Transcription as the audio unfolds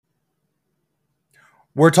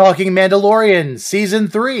We're talking Mandalorian Season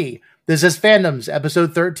 3. This is Fandoms,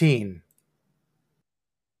 Episode 13.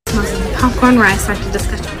 Popcorn rice after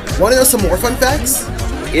discussion. Want to know some more fun facts?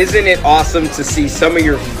 Isn't it awesome to see some of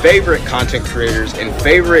your favorite content creators and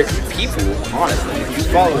favorite people, honestly, you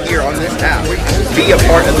follow here on this app, be a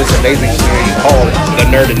part of this amazing community called the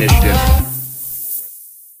Nerd Initiative?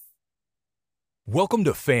 Welcome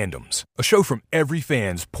to Fandoms, a show from every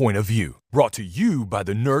fan's point of view, brought to you by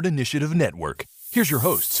the Nerd Initiative Network. Here's your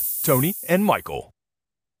hosts, Tony and Michael.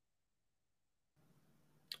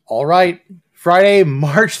 All right, Friday,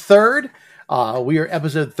 March 3rd. We are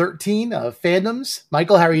episode 13 of Fandoms.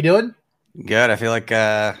 Michael, how are you doing? Good. I feel like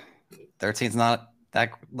 13's not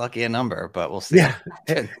that lucky a number, but we'll see. Yeah,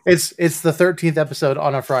 it's the 13th episode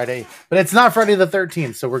on a Friday, but it's not Friday the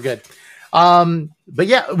 13th, so we're good. But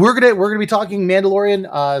yeah, we're gonna be talking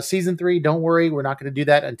Mandalorian season 3. Don't worry, we're not gonna do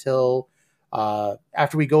that until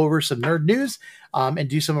after we go over some nerd news and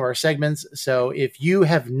do some of our segments. So if you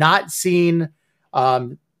have not seen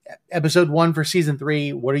episode 1 for season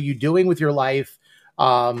 3, what are you doing with your life?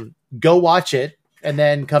 Go watch it and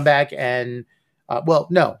then come back and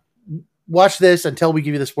watch this until we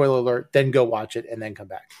give you the spoiler alert, then go watch it and then come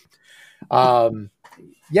back.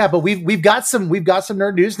 Yeah, but we've got some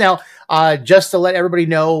nerd news now. Just to let everybody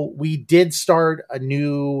know, we did start a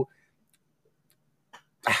new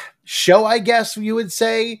show, I guess you would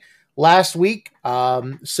say, last week.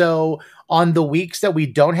 So on the weeks that we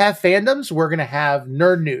don't have Fandoms, we're going to have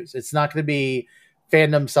nerd news. It's not going to be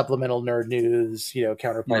Fandom supplemental nerd news,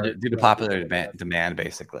 counterpart. Due to popular demand,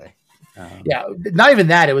 basically. Yeah, not even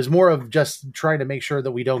that. It was more of just trying to make sure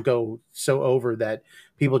that we don't go so over that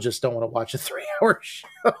people just don't want to watch a 3-hour show.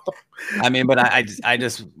 I mean, but I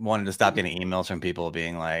just wanted to stop getting emails from people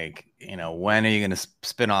being like, when are you going to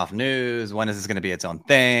spin off news? When is this going to be its own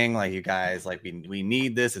thing? Like, you guys, like, we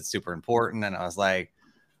need this. It's super important. And I was like,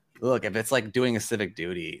 look, if it's like doing a civic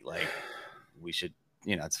duty, like, we should,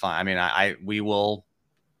 it's fine. I mean, we'll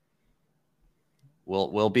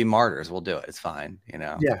be martyrs. We'll do it. It's fine.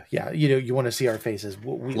 Yeah. You want to see our faces.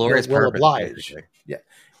 We'll oblige. Basically. Yeah.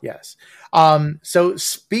 Yes. So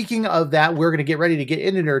speaking of that, we're going to get ready to get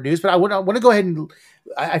into nerd news, but I want to go ahead and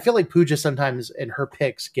I feel like Pooja sometimes in her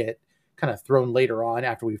picks get kind of thrown later on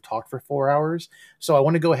after we've talked for 4 hours. So I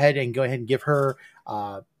want to go ahead and give her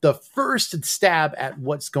the first stab at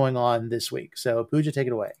what's going on this week. So Pooja, take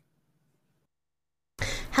it away.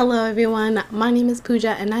 Hello everyone, my name is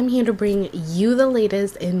Pooja and I'm here to bring you the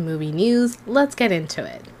latest in movie news. Let's get into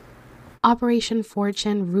it. Operation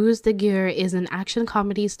Fortune Ruse de Guerre is an action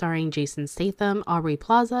comedy starring Jason Statham, Aubrey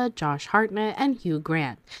Plaza, Josh Hartnett, and Hugh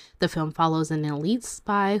Grant. The film follows an elite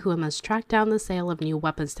spy who must track down the sale of new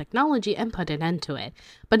weapons technology and put an end to it.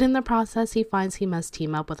 But in the process, he finds he must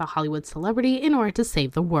team up with a Hollywood celebrity in order to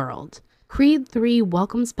save the world. Creed 3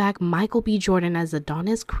 welcomes back Michael B. Jordan as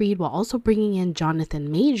Adonis Creed while also bringing in Jonathan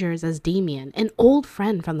Majors as Damien, an old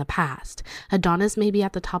friend from the past. Adonis may be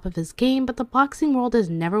at the top of his game, but the boxing world is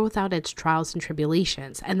never without its trials and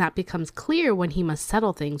tribulations, and that becomes clear when he must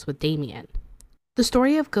settle things with Damien. The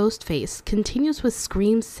story of Ghostface continues with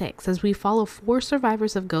Scream 6 as we follow 4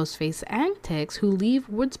 survivors of Ghostface antics who leave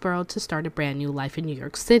Woodsboro to start a brand new life in New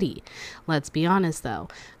York City. Let's be honest though,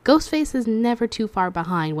 Ghostface is never too far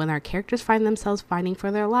behind when our characters find themselves fighting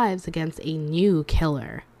for their lives against a new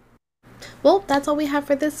killer. Well, that's all we have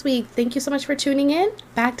for this week. Thank you so much for tuning in.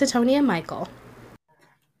 Back to Tony and Michael.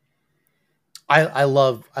 I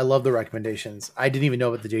love the recommendations. I didn't even know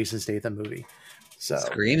about the Jason Statham movie. So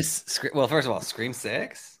Well, first of all, Scream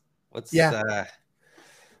 6? And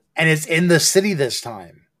it's in the city this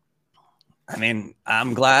time. I mean,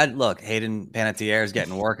 I'm glad. Look, Hayden Panettiere is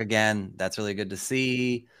getting work again. That's really good to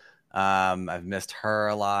see. I've missed her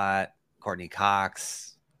a lot. Courtney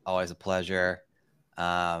Cox, always a pleasure.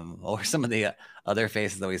 Or some of the other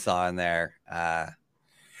faces that we saw in there.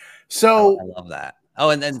 So I love that. Oh,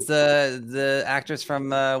 and then the actress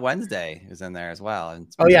from Wednesday is in there as well. And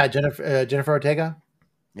Jennifer Ortega.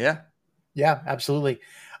 Yeah, absolutely.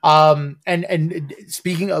 And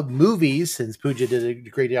speaking of movies, since Pooja did a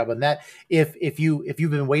great job on that, if you've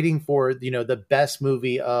been waiting for the best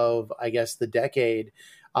movie of I guess the decade,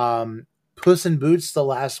 Puss in Boots: The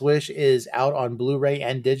Last Wish is out on Blu-ray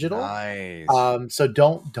and digital. Nice. So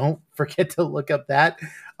don't forget to look up that.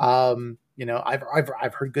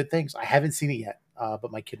 I've heard good things. I haven't seen it yet.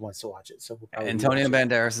 But my kid wants to watch it. So Antonio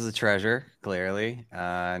Banderas is a treasure, clearly,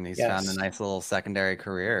 and he's found a nice little secondary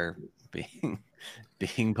career being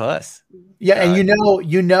Puss. Yeah, and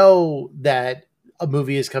you know that a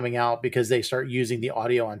movie is coming out because they start using the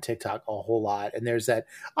audio on TikTok a whole lot, and there's that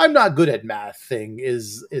 "I'm not good at math" thing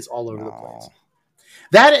is all over the place.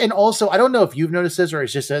 That, and also, I don't know if you've noticed this or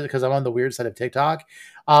it's just because I'm on the weird side of TikTok.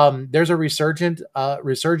 There's a resurgence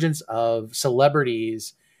of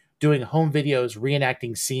celebrities doing home videos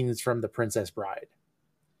reenacting scenes from The Princess Bride.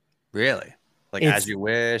 Really? Like As You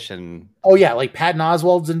Wish and oh yeah, like Patton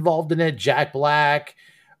Oswalt's involved in it, Jack Black,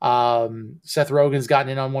 Seth Rogen's gotten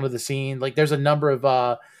in on one of the scenes. Like there's a number of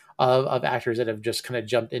actors that have just kind of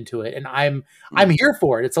jumped into it, and I'm here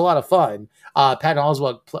for it. It's a lot of fun. Patton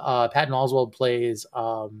Oswalt plays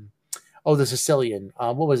the Sicilian.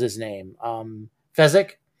 What was his name?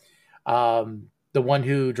 Fezzik, the one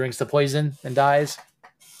who drinks the poison and dies.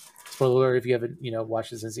 Spoiler alert if you haven't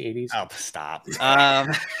watched it since the 80s. Oh, stop.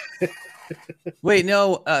 Wait,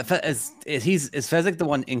 no. Is Fezzik the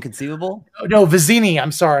one Inconceivable? No, Vizzini.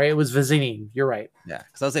 I'm sorry, it was Vizzini. You're right. Yeah,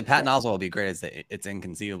 because I was say Patton Oswalt would be great as it's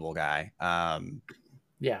Inconceivable guy.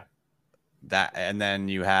 Yeah. That, and then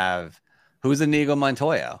you have who's Inigo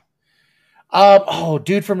Montoya?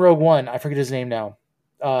 Dude from Rogue One. I forget his name now.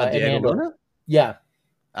 Diego Luna? Yeah.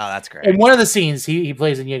 Oh, that's great. In one of the scenes, he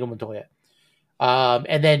plays Inigo Montoya.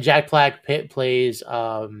 And then Jack Black plays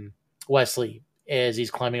Wesley as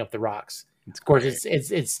he's climbing up the rocks. Of course,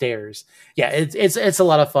 it's stairs. Yeah, it's a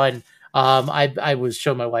lot of fun. I was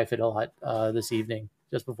showing my wife it a lot this evening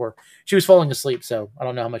just before she was falling asleep. So I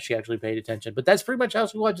don't know how much she actually paid attention, but that's pretty much how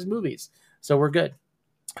she watches movies. So we're good.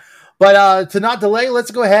 But to not delay,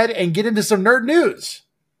 let's go ahead and get into some nerd news.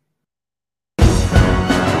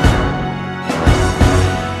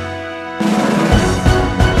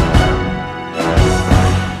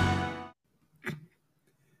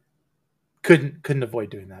 Couldn't avoid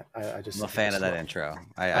doing that. I'm a fan of that intro.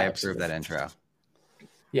 I approve that intro.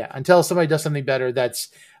 Yeah, until somebody does something better,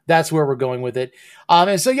 that's where we're going with it.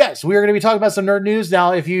 And so yes, we are going to be talking about some nerd news.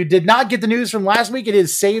 Now, if you did not get the news from last week, it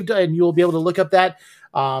is saved and you will be able to look up that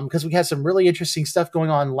because we had some really interesting stuff going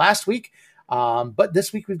on last week. But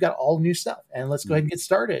this week we've got all new stuff, and let's go ahead and get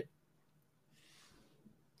started.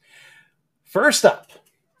 First up,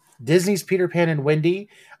 Disney's Peter Pan and Wendy.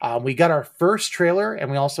 We got our first trailer,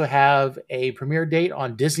 and we also have a premiere date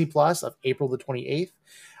on Disney Plus of April the 28th.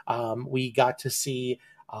 We got to see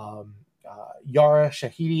Yara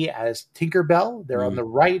Shahidi as Tinkerbell. They're on the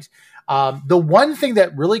right. The one thing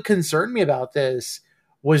that really concerned me about this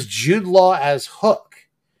was Jude Law as Hook.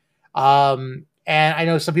 And I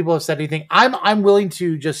know some people have said anything. I'm willing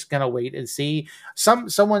to just kind of wait and see.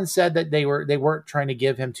 Someone said that they weren't trying to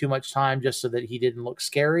give him too much time just so that he didn't look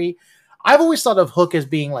scary. I've always thought of Hook as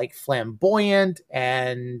being like flamboyant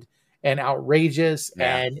and outrageous,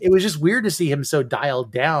 and it was just weird to see him so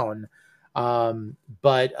dialed down.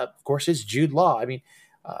 But of course, it's Jude Law. I mean,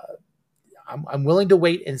 I'm willing to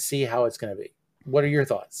wait and see how it's going to be. What are your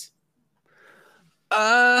thoughts?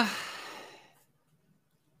 All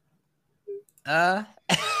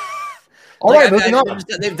right, moving on.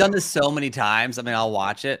 They've done this so many times. I mean, I'll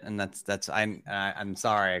watch it, and I'm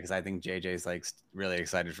sorry because I think JJ's like really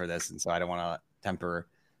excited for this, and so I don't want to temper.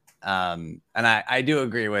 And I do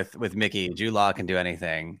agree with Mickey. Jude Law can do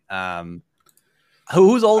anything.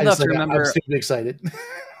 Who's old enough to remember? I'm super excited.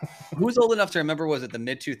 Who's old enough to remember? Was it the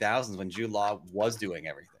mid 2000s when Jude Law was doing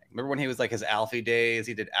everything? Remember when he was like his Alfie days?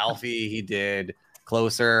 He did Alfie. He did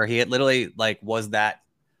Closer. He had literally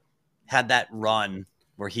had that run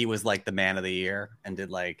where he was like the man of the year and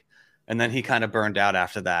then he kind of burned out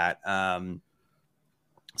after that.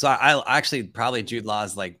 So I actually probably Jude Law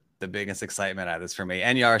is like the biggest excitement out of this for me,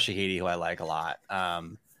 and Yara Shahidi, who I like a lot.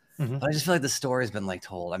 But I just feel like the story's been like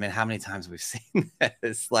told. I mean, how many times we've seen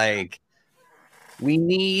this? Like, we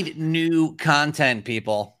need new content,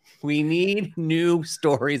 people. We need new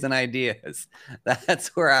stories and ideas.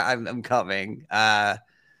 That's where I'm coming. But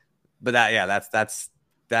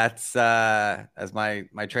that's as my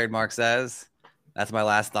trademark says, that's my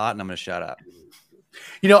last thought, and I'm gonna shut up.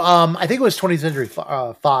 I think it was 20th Century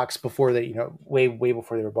Fox before they, way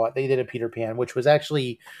before they were bought. They did a Peter Pan, which was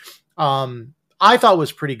actually, I thought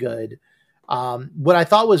was pretty good. What I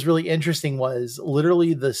thought was really interesting was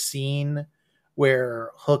literally the scene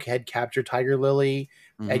where Hook had captured Tiger Lily,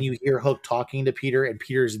 and you hear Hook talking to Peter, and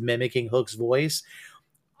Peter's mimicking Hook's voice.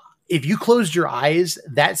 If you closed your eyes,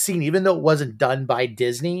 that scene, even though it wasn't done by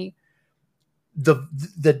Disney,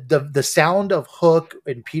 the sound of Hook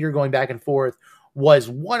and Peter going back and forth was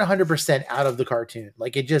 100% out of the cartoon.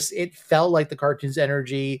 Like it felt like the cartoon's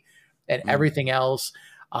energy and everything else.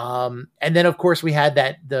 And then of course we had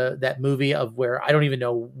that movie of where I don't even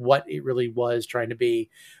know what it really was trying to be,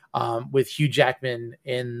 with Hugh Jackman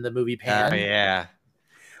in the movie Pan. Yeah.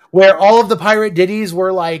 Where all of the pirate ditties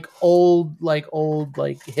were like old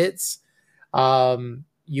hits.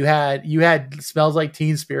 You had Smells Like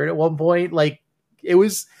Teen Spirit at one point. Like it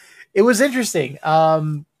was it was interesting.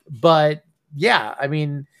 But yeah, I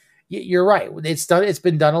mean, you're right. It's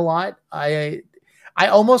been done a lot. I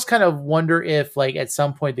almost kind of wonder if, like, at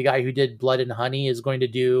some point the guy who did Blood and Honey is going to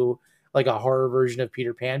do like a horror version of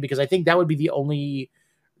Peter Pan, because I think that would be the only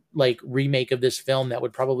like remake of this film that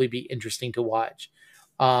would probably be interesting to watch.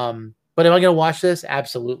 But am I going to watch this?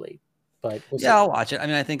 Absolutely. But we'll see. I'll watch it. I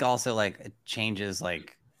mean, I think also like it changes.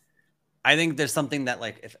 Like, I think there's something that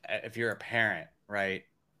like if you're a parent, right?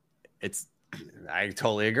 I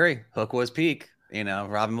totally agree. Hook was peak. You know,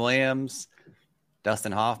 Robin Williams,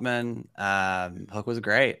 Dustin Hoffman. Hook was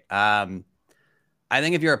great. I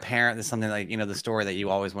think if you're a parent, there's something like, you know, the story that you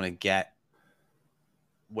always want to get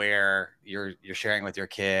where you're sharing with your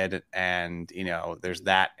kid, and you know, there's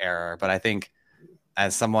that error. But I think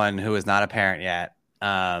as someone who is not a parent yet,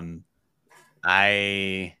 I've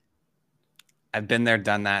been there,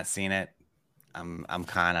 done that, seen it. I'm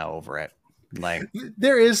kind of over it. Like,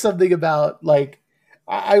 there is something about, like,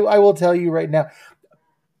 I will tell you right now,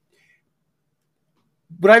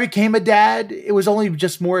 when I became a dad, it was only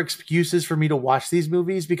just more excuses for me to watch these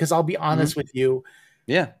movies, because I'll be honest with you.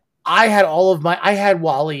 Yeah. I had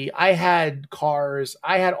WALL-E, I had Cars,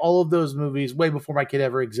 I had all of those movies way before my kid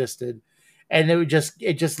ever existed. And it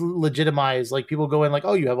just legitimized, like, people go in like,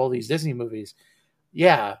 oh, you have all these Disney movies.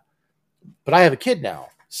 Yeah. But I have a kid now.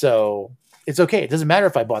 So it's okay. It doesn't matter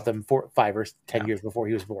if I bought them 5 or 10 years before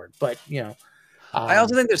he was born. But, you know. I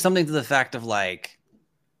also think there's something to the fact of, like,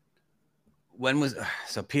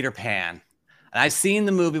 so Peter Pan. And I've seen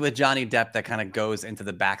the movie with Johnny Depp that kind of goes into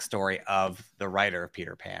the backstory of the writer of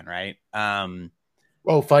Peter Pan, right?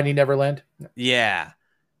 Finding Neverland? Yeah.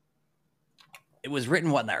 It was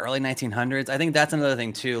written, in the early 1900s? I think that's another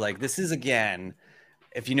thing, too. Like, this is, again,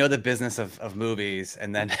 if you know the business of movies,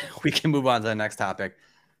 and then we can move on to the next topic,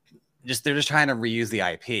 they're just trying to reuse the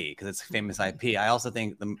IP because it's a famous IP. I also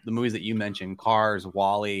think the movies that you mentioned, Cars,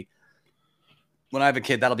 WALL-E, when I have a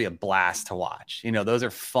kid, that'll be a blast to watch. You know, those are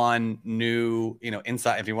fun, new, you know,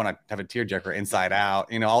 inside, if you want to have a tearjerker, Inside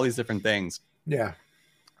Out, you know, all these different things. Yeah.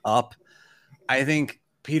 Up. I think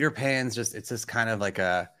Peter Pan's it's just kind of like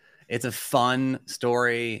it's a fun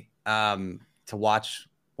story to watch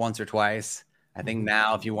once or twice. I think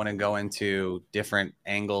now if you want to go into different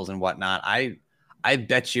angles and whatnot, I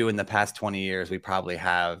bet you in the past 20 years, we probably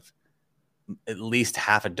have at least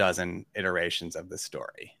half a dozen iterations of this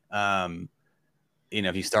story. You know,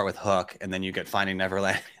 if you start with Hook and then you get Finding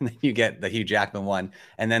Neverland and then you get the Hugh Jackman one,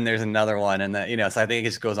 and then there's another one. And then, you know, so I think it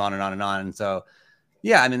just goes on and on and on. And so,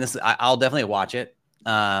 yeah, I mean, I'll definitely watch it.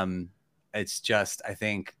 It's just, I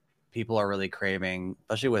think people are really craving,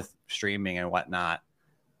 especially with streaming and whatnot,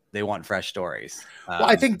 they want fresh stories. Well,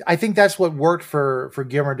 I think that's what worked for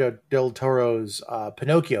Guillermo del Toro's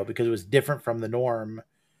Pinocchio, because it was different from the norm,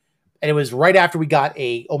 and it was right after we got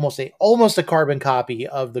almost a carbon copy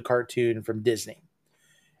of the cartoon from Disney,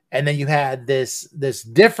 and then you had this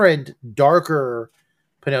different, darker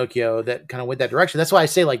Pinocchio that kind of went that direction. That's why I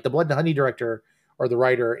say, like, the Blood and Honey director or the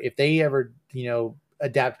writer, if they ever, you know,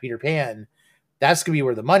 adapt Peter Pan, that's gonna be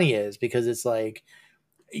where the money is, because it's like,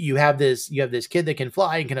 you have this kid that can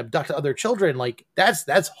fly and can abduct other children. Like,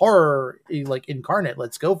 that's horror, like, incarnate.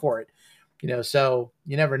 Let's go for it. You know, so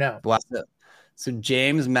you never know. So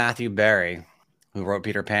James Matthew Barrie, who wrote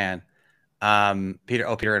Peter Pan,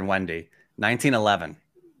 Peter and Wendy, 1911.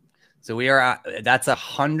 So that's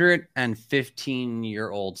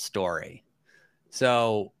 115-year-old story.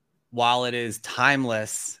 So while it is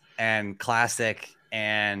timeless and classic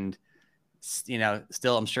and, you know,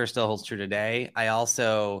 I'm sure still holds true today, I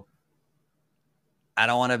don't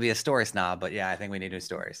want to be a story snob, but yeah, I think we need new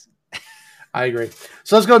stories. I agree.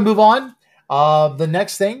 So let's go and move on. The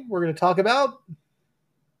next thing we're going to talk about,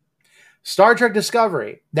 Star Trek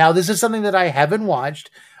Discovery. Now, this is something that I haven't watched,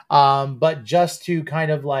 but just to kind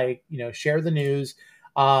of, like, you know, share the news,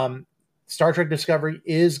 Star Trek Discovery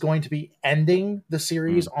is going to be ending the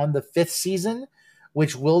series on the 5th season,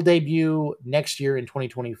 which will debut next year in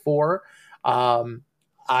 2024. From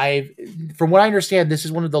what I understand, this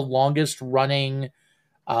is one of the longest running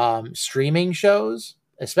streaming shows,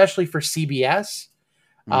 especially for CBS.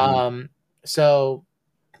 I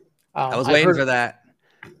was waiting for that.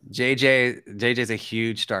 JJ's a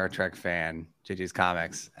huge Star Trek fan, JJ's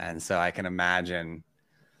comics, and so I can imagine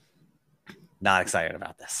not excited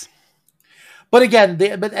about this. But again,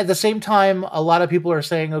 but at the same time, a lot of people are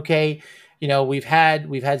saying, okay, you know, we've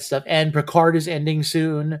had stuff, and Picard is ending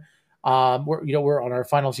soon. We're on our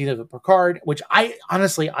final season of Picard, which I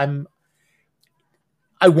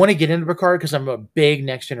want to get into Picard because I'm a big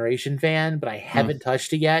Next Generation fan, but I haven't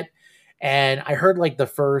touched it yet. And I heard, like, the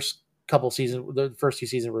first 2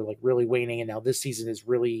 seasons were, like, really waning, and now this season is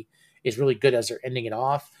really is really good as they're ending it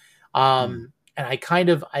off. And I kind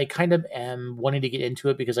of am wanting to get into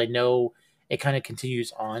it because I know it kind of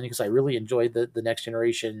continues on because I really enjoyed the Next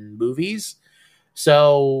Generation movies.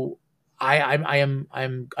 So I'm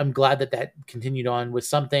glad that continued on with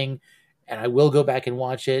something, and I will go back and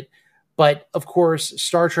watch it. But of course,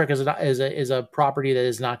 Star Trek is a property that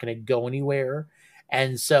is not going to go anywhere,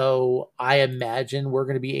 and so I imagine we're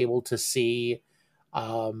going to be able to see,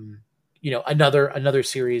 another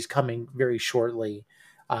series coming very shortly.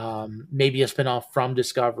 Maybe a spinoff from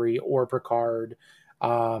Discovery or Picard.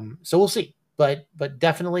 So we'll see. But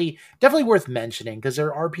definitely worth mentioning because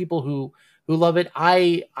there are people who love it.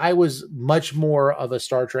 I was much more of a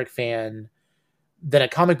Star Trek fan than a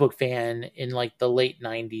comic book fan in like the late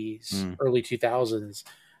 90s, early 2000s,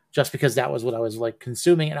 just because that was what I was like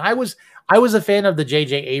consuming. And I was a fan of the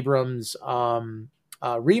J.J. Abrams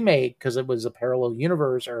remake because it was a parallel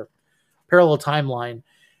universe or parallel timeline.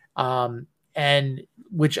 And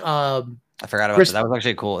which I forgot about that. That was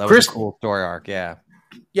actually cool. That was a cool story arc. Yeah.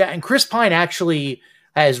 Yeah. And Chris Pine actually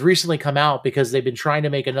has recently come out because they've been trying to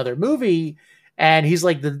make another movie. And he's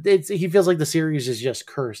like, he feels like the series is just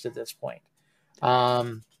cursed at this point.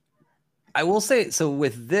 I will say, so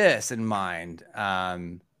with this in mind,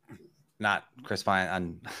 not Chris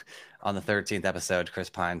Pine on the 13th episode, Chris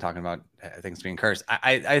Pine talking about things being cursed.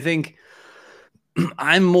 I think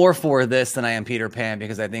I'm more for this than I am Peter Pan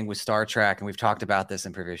because I think with Star Trek, and we've talked about this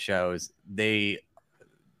in previous shows, they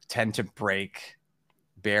tend to break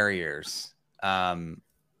barriers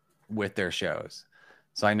with their shows.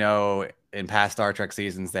 So I know in past Star Trek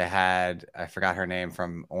seasons, they had, I forgot her name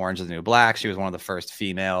from Orange is the New Black. She was one of the first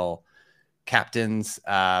female captains.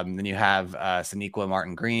 Then you have Sonequa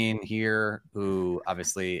Martin Green here, who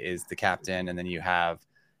obviously is the captain. And then you have,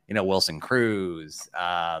 Wilson Cruz.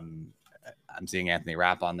 I'm seeing Anthony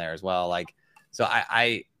Rapp on there as well. Like, so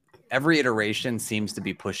I every iteration seems to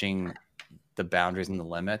be pushing the boundaries and the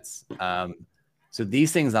limits. So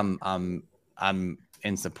these things I'm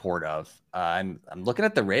in support of. And I'm looking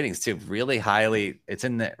at the ratings too, really highly. It's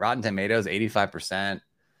in the Rotten Tomatoes, 85%.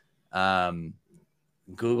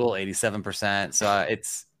 Google 87%. So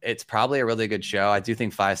it's probably a really good show. I do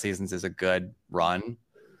think 5 seasons is a good run.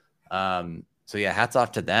 So yeah, hats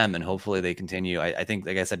off to them, and hopefully they continue. I think,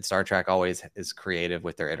 like I said, Star Trek always is creative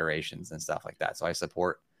with their iterations and stuff like that. So I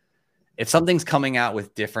support if something's coming out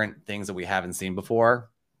with different things that we haven't seen before.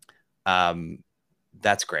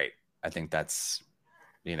 That's great. I think that's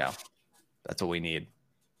what we need.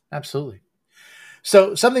 Absolutely.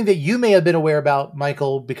 So something that you may have been aware about,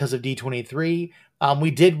 Michael, because of D23,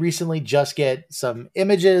 we did recently just get some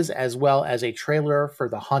images as well as a trailer for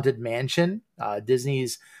the Haunted Mansion,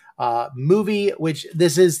 Disney's movie, which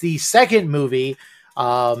this is the second movie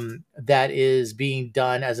that is being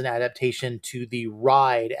done as an adaptation to the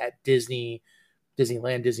ride at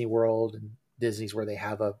Disneyland, Disney World, and Disney's where they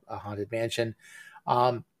have a Haunted Mansion.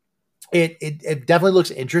 It definitely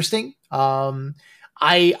looks interesting. I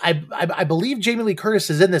believe Jamie Lee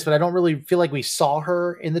Curtis is in this, but I don't really feel like we saw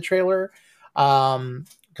her in the trailer.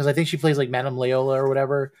 Because I think she plays like Madame Leola or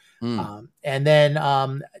whatever. And then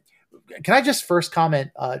can I just first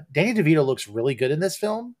comment? Danny DeVito looks really good in this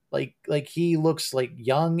film. Like he looks like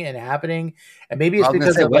young and happening, and maybe it's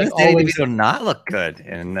because of like Danny DeVito not look good.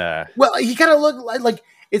 And well, he kind of looked like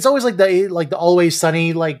it's always like the Always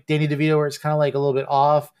Sunny like Danny DeVito, where it's kind of like a little bit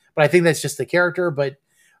off. But I think that's just the character. But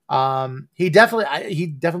he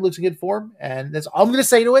definitely looks in good form, and that's all I'm going to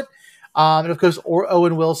say to it. And of course,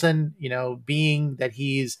 Owen Wilson, being that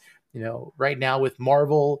he's right now with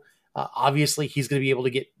Marvel. Obviously, he's going to be able to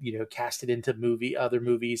get casted into other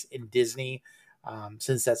movies in Disney,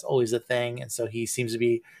 since that's always a thing. And so he seems to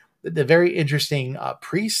be the very interesting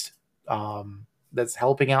priest that's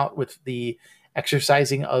helping out with the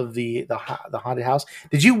exercising of the haunted house.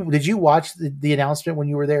 Did you watch the announcement when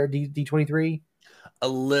you were there, D23? A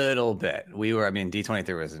little bit.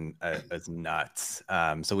 D23 was nuts.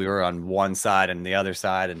 So we were on one side and the other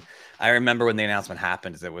side, and I remember when the announcement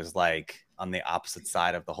happened, it was like on the opposite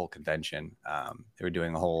side of the whole convention. They were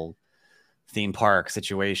doing a whole theme park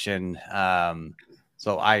situation.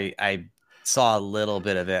 So I saw a little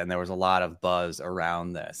bit of it, and there was a lot of buzz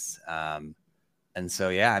around this. And so,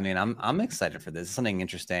 yeah, I'm excited for this. It's something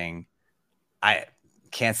interesting. I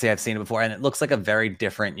can't say I've seen it before, and it looks like a very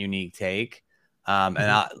different, unique take. And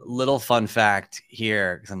a little fun fact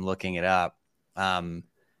here, because I'm looking it up. Danny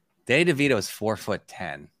DeVito is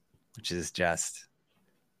 4'10", which is just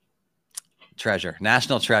treasure,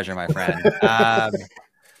 national treasure, my friend. I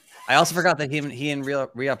also forgot that he and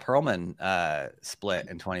Rhea Perlman split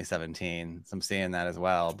in 2017. So I'm seeing that as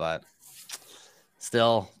well, but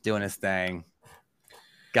still doing his thing.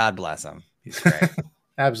 God bless him. He's great.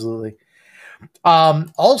 Absolutely.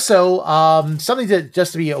 Also, something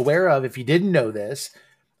just to be aware of, if you didn't know this,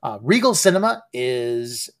 Regal Cinema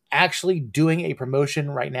is actually doing a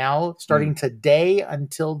promotion right now, starting today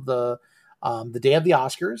until the day of the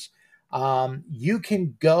Oscars. You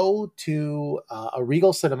can go to a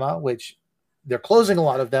Regal Cinema, which they're closing a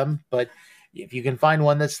lot of them, but if you can find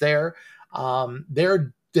one that's there,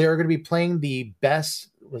 they're going to be playing the best.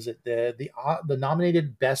 Was it the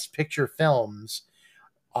nominated Best Picture films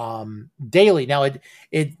daily? Now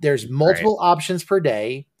there's multiple options per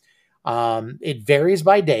day. It varies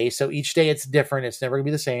by day, so each day it's different. It's never gonna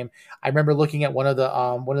be the same. I remember looking at one of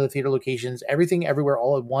the theater locations. Everything Everywhere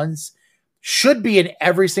All at Once should be in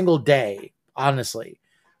every single day, honestly,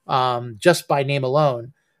 just by name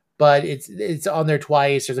alone. But it's on there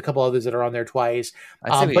twice. There's a couple others that are on there twice.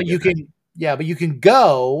 But you can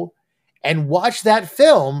go and watch that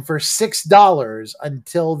film for $6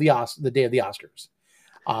 until the day of the Oscars.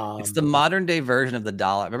 It's the modern day version of the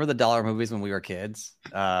dollar. Remember the dollar movies when we were kids?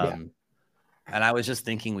 And I was just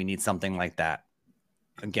thinking we need something like that.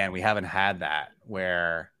 Again, we haven't had that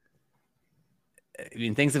where, I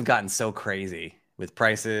mean, things have gotten so crazy with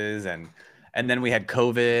prices and then we had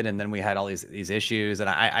COVID and then we had all these issues. And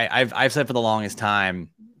I've said for the longest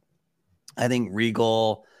time, I think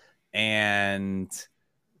Regal and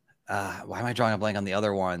why am I drawing a blank on the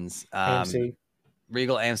other ones? AMC.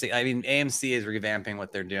 Regal, AMC. I mean, AMC is revamping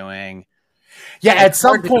what they're doing. Yeah, at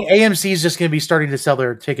some point, AMC is just going to be starting to sell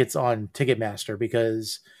their tickets on Ticketmaster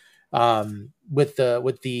because with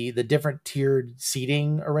the different tiered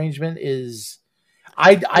seating arrangement is,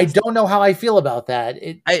 I don't know how I feel about that.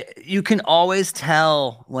 You can always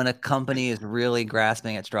tell when a company is really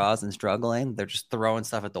grasping at straws and struggling. They're just throwing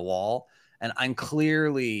stuff at the wall, and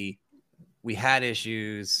we had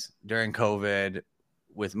issues during COVID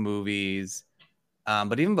with movies.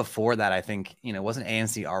 But even before that, I think, wasn't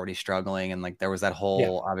AMC already struggling? And like, there was that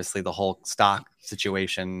whole, obviously the whole stock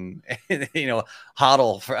situation,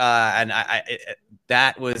 hodl for, and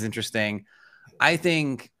that was interesting. I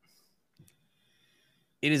think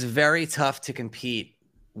it is very tough to compete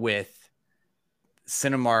with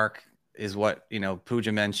Cinemark is what,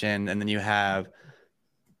 Pooja mentioned. And then you have,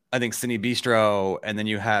 I think, Cine Bistro, and then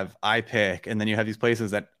you have iPick, and then you have these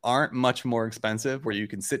places that aren't much more expensive where you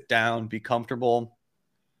can sit down, be comfortable,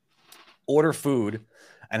 order food,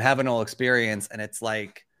 and have an whole experience. And it's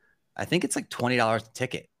like, I think it's like $20 a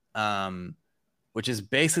ticket, which is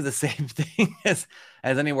basically the same thing as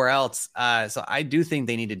anywhere else. So I do think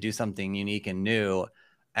they need to do something unique and new.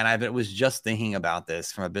 And I was just thinking about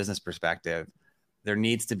this from a business perspective. There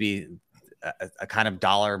needs to be a kind of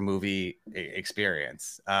dollar movie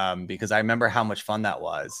experience, because I remember how much fun that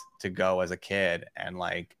was to go as a kid, and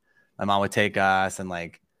like my mom would take us, and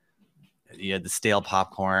like you had the stale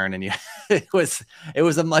popcorn, and it was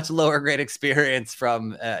a much lower grade experience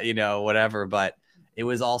from whatever, but it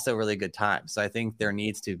was also a really good time. So I think there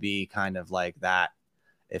needs to be kind of like that,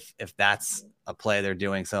 if that's a play they're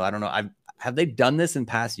doing. So I don't know, have they done this in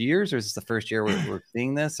past years, or is this the first year we're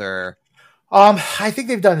seeing this? Or I think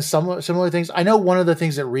they've done some similar things. I know one of the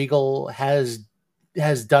things that Regal has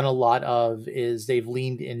done a lot of is they've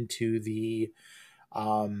leaned into the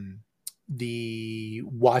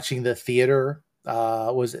watching the theater.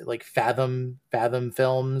 Was it like Fathom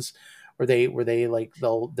Films, where they like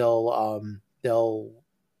they'll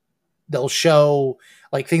show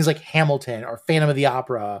like things like Hamilton or Phantom of the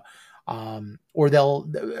Opera, or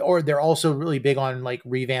they're also really big on like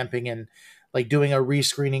revamping and like doing a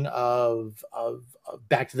rescreening of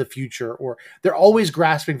Back to the Future, or they're always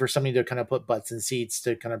grasping for something to kind of put butts in seats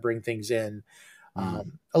to kind of bring things in. A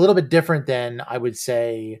little bit different than, I would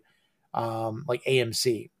say, like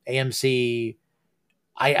AMC. AMC,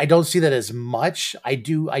 I don't see that as much. I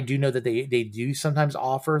do know that they do sometimes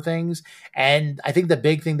offer things, and I think the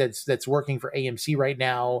big thing that's working for AMC right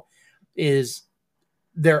now is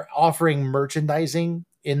they're offering merchandising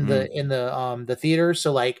in the theater.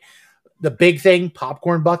 So like the big thing,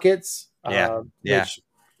 popcorn buckets. Which I'm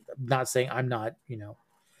not saying I'm not,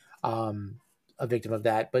 a victim of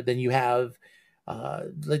that, but then you have,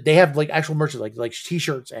 they have like actual merchandise, like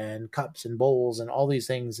t-shirts and cups and bowls and all these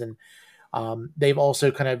things. And they've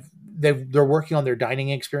also they're working on their dining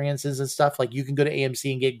experiences and stuff. Like you can go to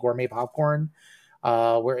AMC and get gourmet popcorn,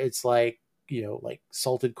 where it's like, like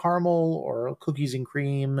salted caramel or cookies and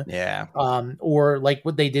cream. Yeah. Or like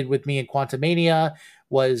what they did with me in Quantumania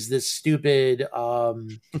was this stupid, it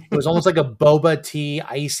was almost like a boba tea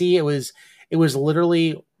icy. It was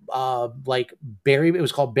literally like it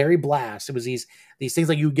was called Berry Blast. It was these things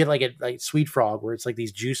like you get like at Sweet Frog, where it's like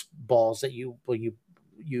these juice balls that when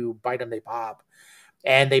you bite them, they pop.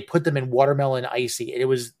 and they put them in watermelon icy. It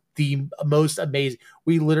was the most amazing.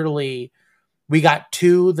 We got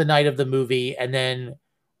two the night of the movie, and then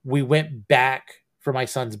we went back for my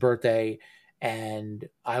son's birthday, and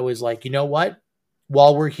I was like, you know what?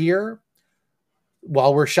 While we're here,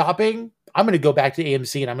 while we're shopping, I'm going to go back to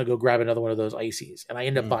AMC and I'm going to go grab another one of those ices. And I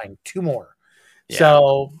end up buying two more. Yeah.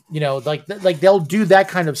 So, like they'll do that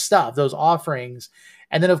kind of stuff, those offerings.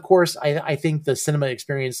 And then of course, I think the cinema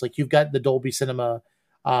experience, like you've got the Dolby Cinema,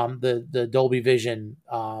 the Dolby Vision,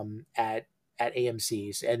 at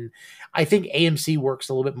AMC's. And I think AMC works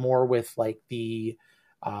a little bit more with like the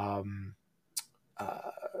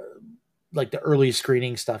early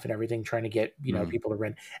screening stuff and everything, trying to get, people to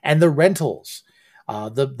rent, and the rentals.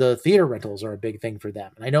 The theater rentals are a big thing for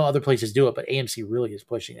them. And I know other places do it, but AMC really is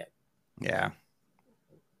pushing it. Yeah.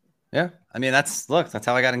 Yeah. I mean, that's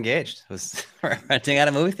how I got engaged, was renting at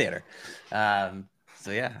a movie theater. So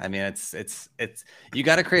yeah, I mean, it's you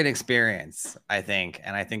got to create an experience, I think.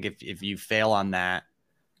 And I think if you fail on that,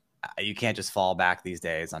 you can't just fall back these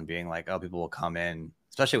days on being like, oh, people will come in,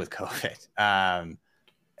 especially with COVID.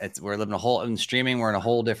 We're living in streaming. We're in a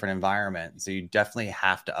whole different environment. So you definitely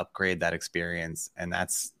have to upgrade that experience. And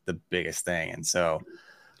that's the biggest thing. And so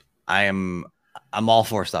I'm all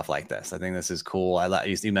for stuff like this. I think this is cool.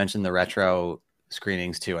 You mentioned the retro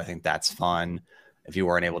screenings too. I think that's fun. If you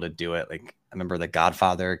weren't able to do it, like I remember The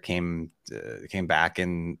Godfather came back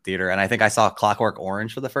in theater, and I think I saw Clockwork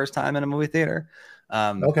Orange for the first time in a movie theater.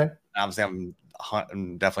 Okay. Obviously,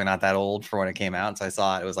 I'm definitely not that old for when it came out, so I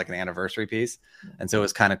saw it was like an anniversary piece, and so it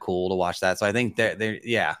was kind of cool to watch that. So I think and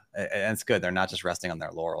it's good. They're not just resting on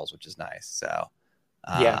their laurels, which is nice. So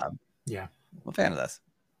yeah, I'm a fan of this.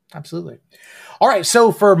 Absolutely. All right.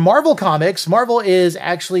 So for Marvel Comics, Marvel is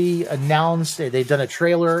actually announced. They've done a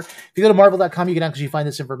trailer. If you go to marvel.com, you can actually find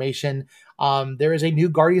this information. There is a new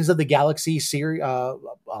Guardians of the Galaxy series,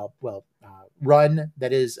 run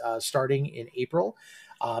that is starting in April.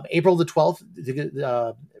 April the 12th,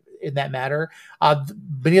 in that matter.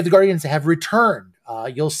 Many of the Guardians have returned.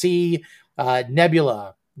 You'll see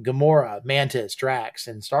Nebula, Gamora, Mantis, Drax,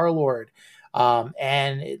 and Star-Lord.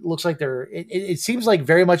 And it looks like it seems like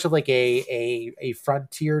very much of like a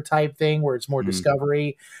frontier type thing where it's more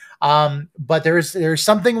discovery. But there's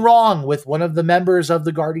something wrong with one of the members of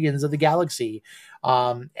the Guardians of the Galaxy.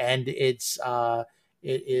 And it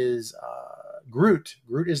is Groot.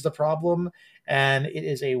 Groot is the problem. And it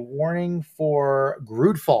is a warning for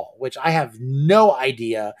Grootfall, which I have no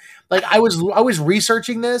idea. Like I was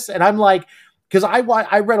researching this, and I'm like, because I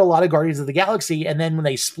read a lot of Guardians of the Galaxy, and then when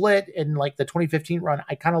they split in like the 2015 run,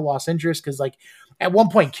 I kind of lost interest because like at one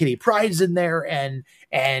point Kitty Pryde's in there, and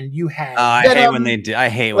you had I hate when they do. I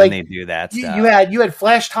hate when they do that stuff. You had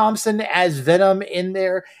Flash Thompson as Venom in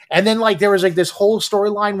there, and then like there was like this whole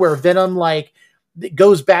storyline where Venom like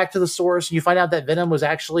goes back to the source, and you find out that Venom was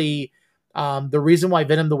actually the reason why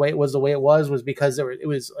Venom the way it was because it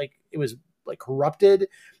was corrupted.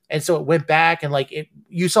 And so it went back, and like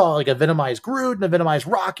you saw like a venomized Groot and a venomized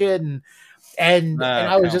Rocket, and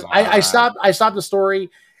I was just I stopped the story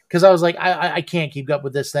because I was like I can't keep up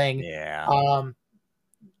with this thing. Yeah.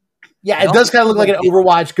 It does kind of look like an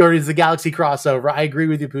Overwatch Guardians of the Galaxy crossover. I agree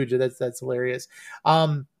with you, Pooja. That's hilarious.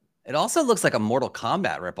 It also looks like a Mortal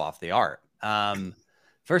Kombat ripoff. The art.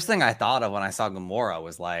 First thing I thought of when I saw Gamora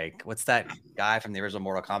was like, what's that guy from the original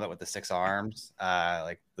Mortal Kombat with the 6 arms?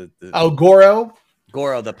 Goro.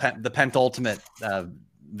 Goro, the pentultimate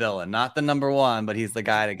villain, not the number one, but he's the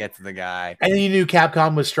guy to get to the guy. And then you knew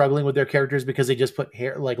Capcom was struggling with their characters because they just put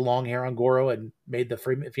hair, like long hair, on Goro and made the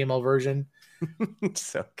female version.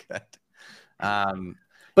 So good.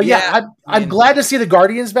 But I'm glad to see the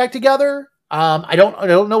Guardians back together. I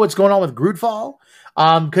don't know what's going on with Grootfall,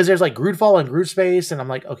 because there's like Grootfall and Groot Space, and I'm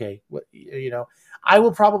like, okay, I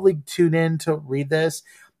will probably tune in to read this.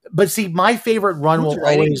 But see, my favorite run will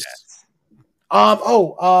always. Where's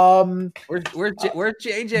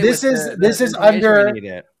JJ? This is under.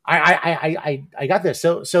 I got this.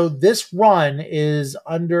 So this run is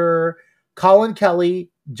under Colin Kelly,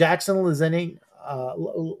 Jackson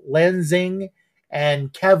Lansing,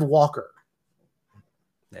 and Kev Walker.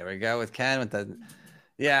 There we go with Ken with the.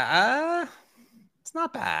 It's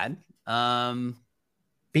not bad.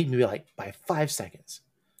 Beat me by 5 seconds.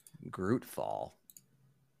 Grootfall.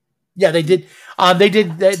 Yeah, they did. They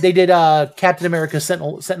did Captain America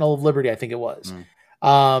Sentinel of Liberty, I think it was.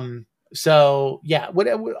 So yeah,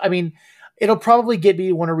 I mean, it'll probably get me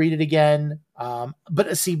to want to read it again.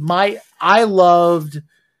 But see, I loved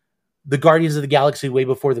the Guardians of the Galaxy way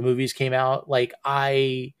before the movies came out. Like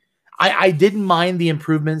I didn't mind the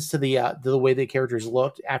improvements to the way the characters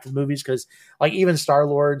looked after the movies, because like even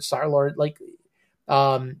Star-Lord, like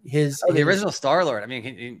The original Star Lord. I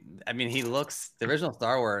mean, he looks the original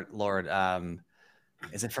Star Lord.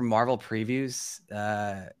 Is it from Marvel previews?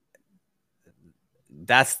 That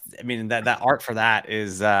art for that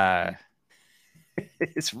is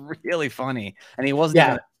it's really funny, and he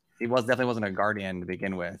definitely wasn't a Guardian to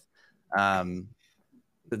begin with.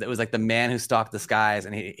 It was like the man who stalked the skies,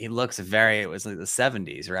 and he looks it was like the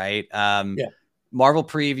 70s, right? Marvel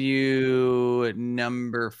preview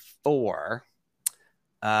number 4.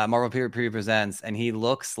 Marvel Preview presents, and he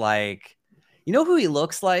looks like, you know who he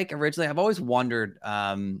looks like originally? I've always wondered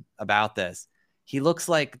about this. He looks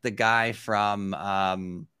like the guy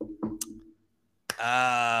from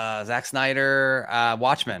Zack Snyder,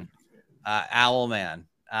 Watchmen, Owlman.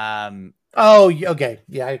 Okay.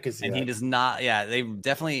 Yeah, I can see and that. He does not. Yeah, they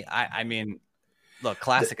definitely. I mean, look,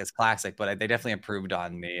 classic is classic, but they definitely improved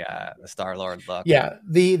on the Star-Lord look. Yeah,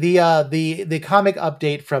 the comic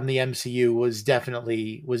update from the MCU was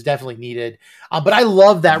definitely needed. But I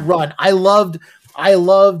loved that run. I loved.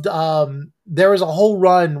 There was a whole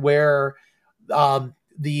run where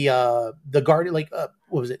the Guardian, like what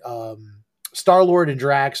was it? Star-Lord and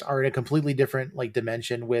Drax are in a completely different like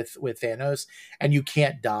dimension with Thanos, and you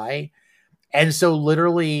can't die. And so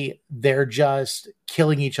literally they're just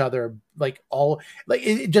killing each other, like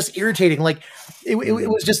just irritating. Like it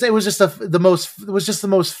was just the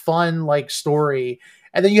most fun like story.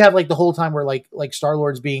 And then you have like the whole time where like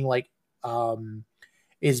Star-Lord's being like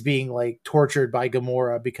is being like tortured by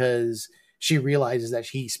Gamora because she realizes that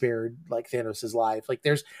he spared like Thanos' life. Like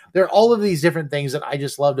there are all of these different things that I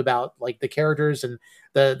just loved about like the characters and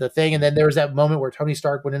the thing. And then there was that moment where Tony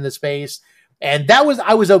Stark went into space. And I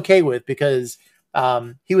was okay with, because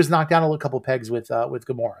he was knocked down a couple pegs with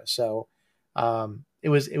Gamora. So it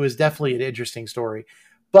was definitely an interesting story.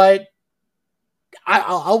 But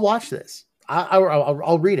I'll watch this.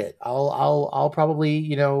 I'll read it. I'll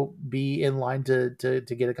probably be in line to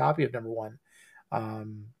get a copy of number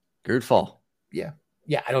 1. Grootfall. Yeah.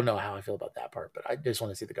 I don't know how I feel about that part, but I just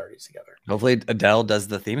want to see the Guardians together. Hopefully Adele does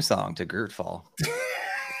the theme song to Grootfall.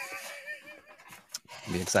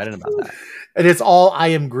 Be excited about that. And it's all I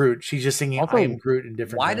Am Groot. She's just singing also, I Am Groot in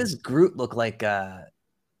different Why tones. Does Groot look like an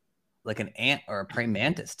ant or a praying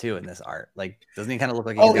mantis too in this art? Like, doesn't he kind of look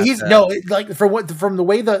like from the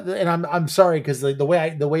way that, and I'm sorry, because the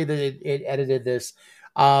way that it edited this,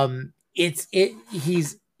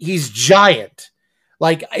 he's giant.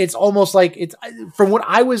 Like it's almost like it's from what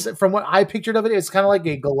I pictured of it, it's kind of like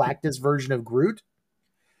a Galactus version of Groot.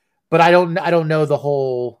 But I don't know the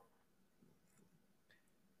whole.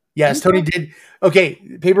 Yes, Tony did. Okay,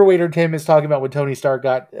 Paperwaiter Tim is talking about when Tony Stark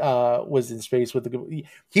was in space with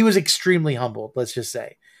he was extremely humbled, let's just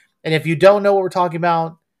say. And if you don't know what we're talking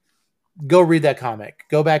about, go read that comic.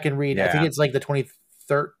 Go back and read. Yeah. I think it's like the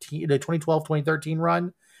 2012, 2013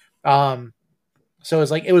 run. So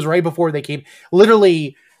it's like it was right before they came.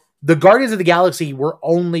 Literally, the Guardians of the Galaxy were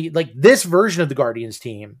only like this version of the Guardians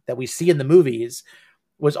team that we see in the movies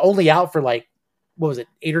was only out for like, what was it,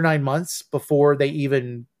 8 or 9 months before they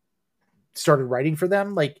even started writing for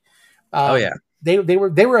them. Like, they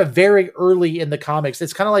were a very early in the comics.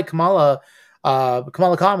 It's kind of like Kamala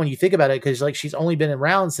Khan when you think about it, because like she's only been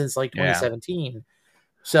around since like 2017.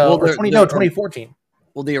 So 2014.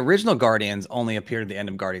 Well, the original Guardians only appeared at the end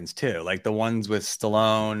of Guardians 2, like the ones with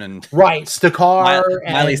Stallone and Stakar,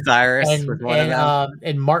 Miley Cyrus,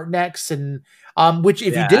 and Martin X, and which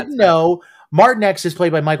if you didn't know, Martin X is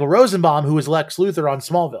played by Michael Rosenbaum, who was Lex Luthor on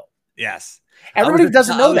Smallville. Yes. Everybody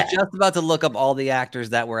doesn't know that. I was just about to look up all the actors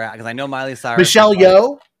that were, because I know Miley Cyrus. Michelle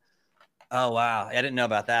Yeoh. Oh wow, I didn't know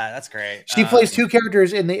about that. That's great. She plays 2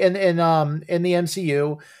 characters in the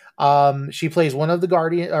MCU. She plays one of the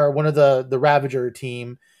Guardian or one of the Ravager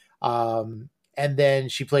team, and then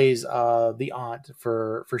she plays the aunt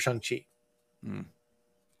for Shang-Chi. Michelle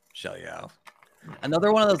Yeoh.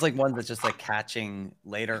 Another one of those like ones that's just like catching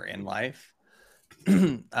later in life.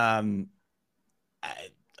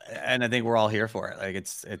 And I think we're all here for it. Like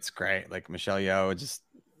it's great. Like Michelle Yeoh, just,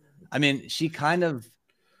 I mean, she kind of,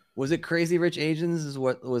 was it Crazy Rich Asians is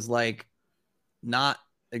what was like, not,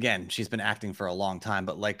 again, she's been acting for a long time,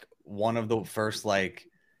 but like one of the first, like,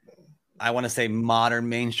 I want to say modern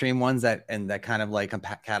mainstream ones that kind of like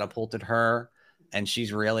catapulted her. And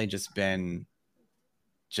she's really just been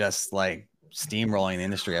just like steamrolling the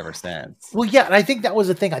industry ever since. Well, yeah, and I think that was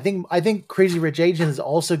the thing. I think Crazy Rich Asians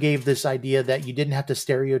also gave this idea that you didn't have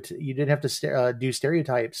to do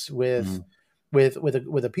stereotypes with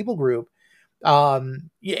a people group.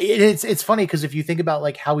 It's funny because if you think about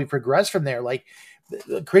like how we progress from there, like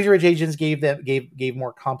Crazy Rich Asians gave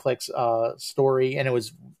more complex story, and it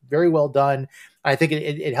was very well done. I think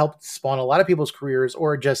it helped spawn a lot of people's careers,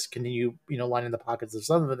 or just continue, lining the pockets of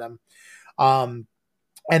some of them. And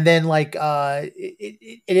then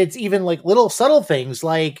it's even like little subtle things,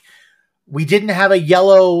 like we didn't have a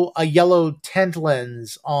yellow tent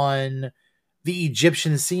lens on the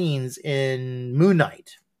Egyptian scenes in Moon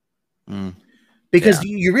Knight, because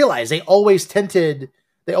you realize they always tinted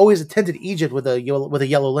Egypt with a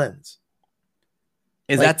yellow lens.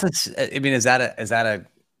 Is that a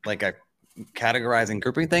like a categorizing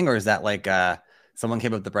grouping thing, or is that like someone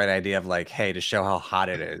came up with the bright idea of like, hey, to show how hot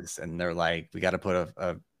it is, and they're like, we got to put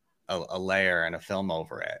a layer and a film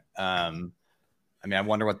over it. I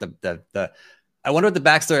wonder what I wonder what the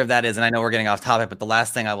backstory of that is. And I know we're getting off topic, but the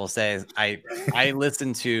last thing I will say is I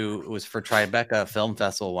listened to, it was for Tribeca Film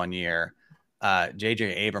Festival one year. J.J.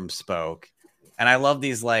 Abrams spoke, and I love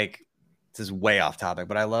these, like, this is way off topic,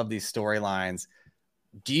 but I love these storylines.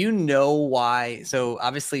 Do you know why? So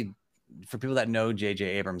obviously, for people that know J.J.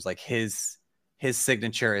 Abrams, like his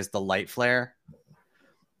signature is the light flare.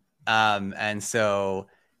 And so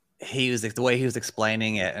he was like, the way he was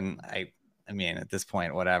explaining it, and I mean, at this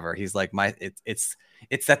point, whatever. He's like, it's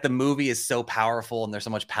that the movie is so powerful and there's so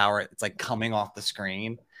much power, it's like coming off the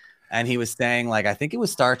screen. And he was saying, like, I think it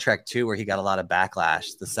was Star Trek 2 where he got a lot of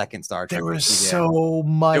backlash. The second Star Trek, there was so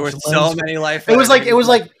much. There were so many life. It was like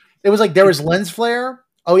there was lens flare.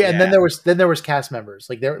 Oh yeah, and then there was cast members.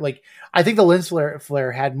 I think the lens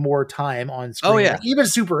flare had more time on screen. Oh yeah, even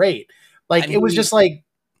Super 8. Was just like.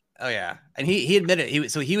 Oh yeah, and he admitted he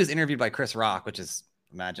was interviewed by Chris Rock, which is,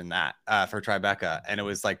 imagine that, for Tribeca, and it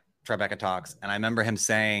was like Tribeca Talks, and I remember him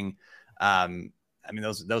saying,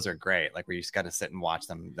 those are great, like where you just got to sit and watch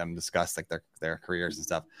them discuss like their careers and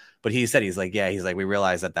stuff. But he said he's like we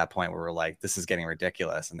realized at that point where we're like, this is getting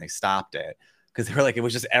ridiculous, and they stopped it because they were like, it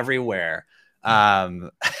was just everywhere.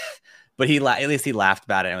 But at least he laughed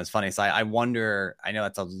about it, and it was funny. So I wonder, I know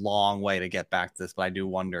it's a long way to get back to this, but I do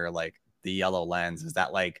wonder, like, the yellow lens, is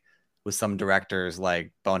that like with some directors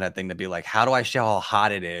like bonehead thing to be like, how do I show how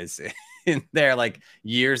hot it is in there, like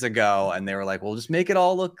years ago? And they were like, well, just make it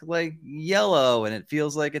all look like yellow and it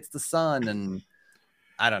feels like it's the sun. And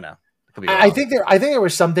I don't know. I think there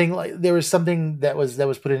was something that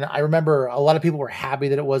was put in. I remember a lot of people were happy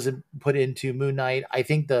that it wasn't put into Moon Knight. I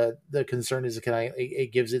think the concern is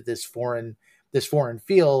it gives it this foreign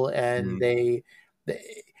feel, and they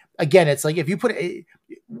again, it's like if you put it,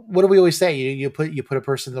 what do we always say? You put a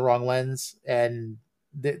person in the wrong lens, and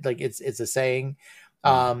it's a saying.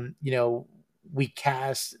 We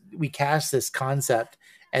cast this concept,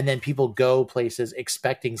 and then people go places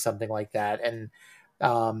expecting something like that, and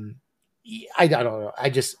I don't know.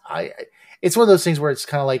 It's one of those things where it's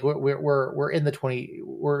kind of like we're in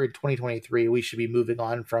 2023. We should be moving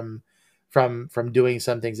on from doing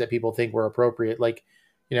some things that people think were appropriate, like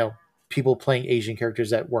people playing Asian characters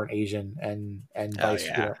that weren't Asian, and vice,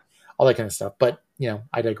 all that kind of stuff. But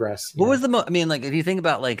I digress. What was the like, if you think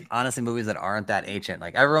about, like, honestly, movies that aren't that ancient,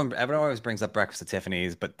 like everyone always brings up Breakfast at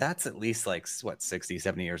Tiffany's, but that's at least like 60,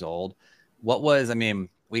 70 years old. What was,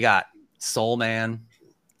 we got Soul Man.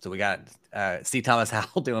 So we got C. Thomas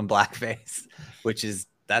Howell doing blackface,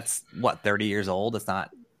 that's 30 years old. It's not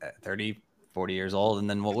 30, 40 years old. And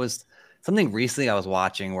then what was something recently I was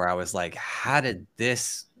watching where I was like, how did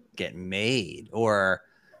this get made? Or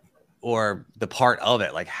the part of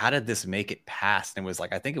it, like, how did this make it past? And it was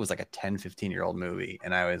like, I think it was like a 10, 15-year-old movie.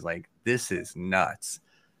 And I was like, this is nuts.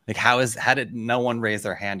 Like, how did no one raise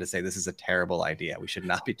their hand to say this is a terrible idea? We should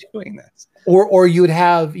not be doing this. Or you would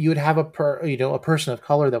have a person of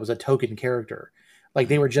color that was a token character. Like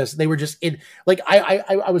they were just in, like,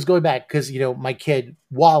 I was going back because, my kid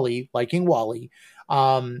Wally, liking Wally,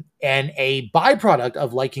 and a byproduct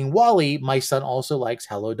of liking Wally, my son also likes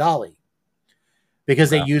Hello Dolly, because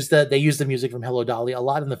they use the music from Hello Dolly a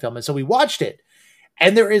lot in the film. And so we watched it.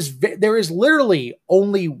 And there is literally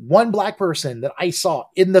only one black person that I saw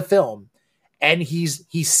in the film, and he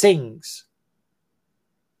sings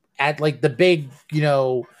at like the big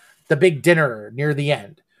dinner near the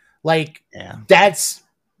end. Like, that's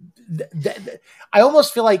I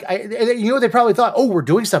almost feel like they probably thought, oh, we're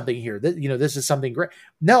doing something here. This is something great.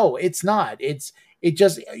 No, it's not. It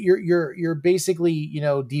just you're basically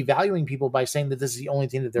devaluing people by saying that this is the only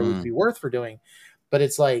thing that there would be worth for doing. But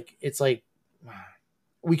it's like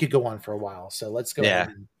we could go on for a while, so let's go ahead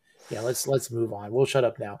and, let's move on. We'll shut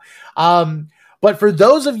up now. But for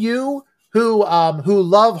those of you who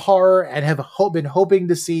love horror and have been hoping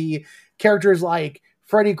to see characters like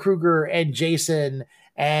Freddy Krueger and Jason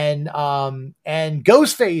and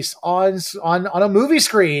Ghostface on a movie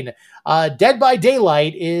screen. Dead by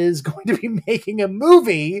Daylight is going to be making a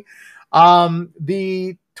movie.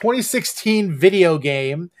 The 2016 video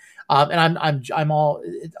game, and I'm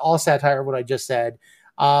all satire of what I just said.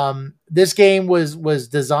 This game was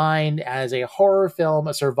designed as a horror film,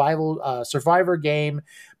 a survivor game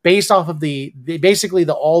based off of basically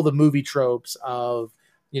all the movie tropes of,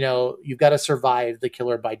 you've got to survive the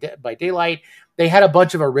killer by daylight. They had a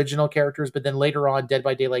bunch of original characters, but then later on, Dead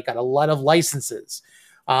by Daylight got a lot of licenses,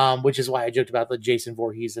 which is why I joked about the Jason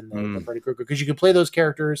Voorhees and the Freddy Krueger, because you can play those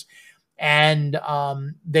characters, and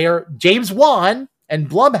they are James Wan and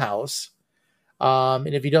Blumhouse. And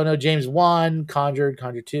if you don't know James Wan, Conjured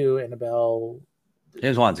 2, Annabelle.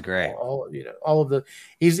 James Wan's great. All of the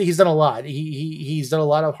he's done a lot. He's done a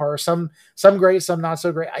lot of horror. Some great, some not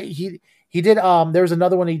so great. He did. There was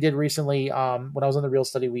another one he did recently. When I was on the Real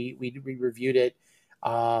Study, we reviewed it.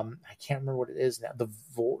 I can't remember what it is now.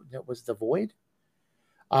 It was The Void.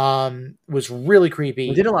 Was really creepy.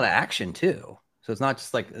 He did a lot of action too. So it's not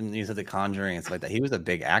just like you said, The Conjuring and stuff like that. He was a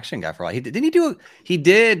big action guy for a while. He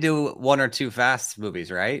did do 1 or 2 Fast movies,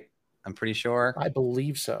 right? I'm pretty sure. I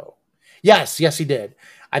believe so. Yes, he did.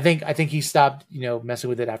 I think he stopped, messing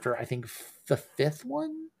with it after I think the 5th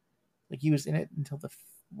one. Like he was in it until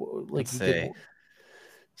Let's see.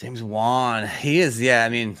 James Wan. He is. Yeah. I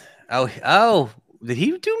mean. Oh. Did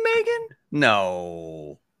he do Megan?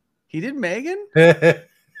 No. He did Megan.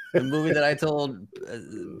 The movie that I told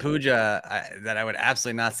Pooja that I would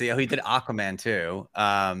absolutely not see. Oh, he did Aquaman too.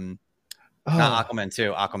 Not Aquaman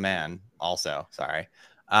 2, Aquaman also. Sorry.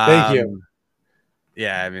 Thank you.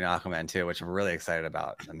 Yeah, I mean Aquaman 2, which I'm really excited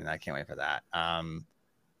about. I mean, I can't wait for that.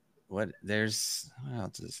 What else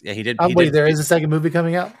is, yeah, he did. There is a second movie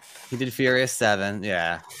coming out. He did Furious 7.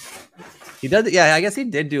 Yeah. He does. Yeah, I guess he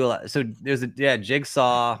did do a lot. So there's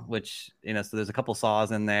Jigsaw, which, so there's a couple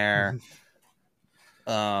saws in there.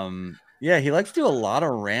 Yeah, he likes to do a lot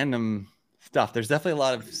of random stuff. There's definitely a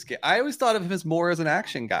lot of I always thought of him as more as an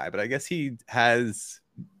action guy, but I guess he has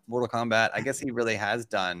Mortal Kombat. I guess he really has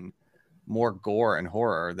done more gore and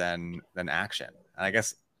horror than action. And I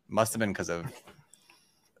guess must have been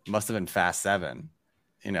Fast 7.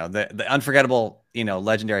 The unforgettable,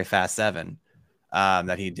 legendary Fast 7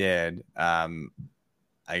 that he did. I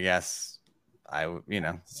guess I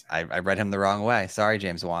read him the wrong way. Sorry,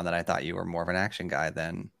 James Wan, that I thought you were more of an action guy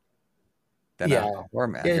than a horror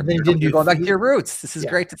man. Yeah, you're going back to your roots. This is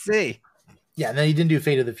great to see. Yeah, and then he didn't do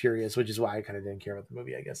Fate of the Furious, which is why I kind of didn't care about the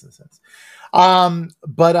movie, I guess, in a sense.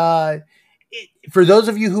 But for those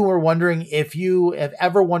of you who are wondering, if you have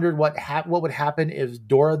ever wondered what would happen if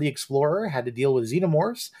Dora the Explorer had to deal with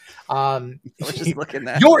xenomorphs, just looking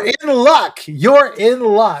at you're in luck. You're in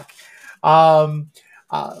luck. Of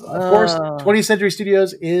course, 20th Century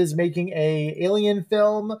Studios is making a Alien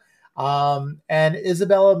film, and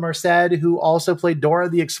Isabella Merced, who also played Dora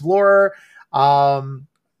the Explorer.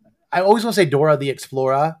 I always want to say Dora the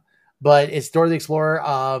Explorer, but it's Dora the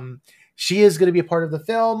Explorer. She is going to be a part of the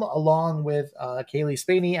film along with Kaylee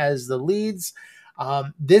Spaney as the leads.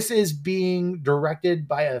 This is being directed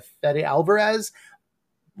by Fede Alvarez.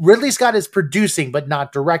 Ridley Scott is producing, but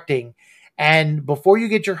not directing. And before you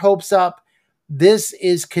get your hopes up, this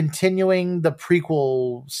is continuing the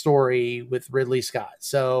prequel story with Ridley Scott.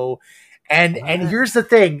 So, and here's the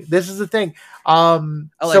thing. This is the thing. So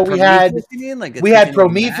we had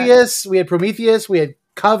Prometheus. We had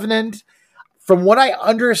Covenant. From what I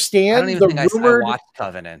understand, I don't even think I watched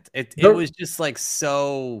Covenant. It was just like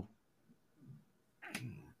so.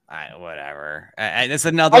 Whatever. It's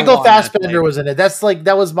another. Michael Fassbender was in it.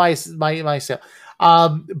 That was my sale.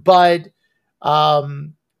 But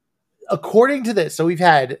according to this, so we've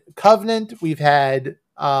had Covenant, we've had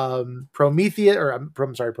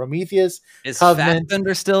Prometheus. Is Covenant.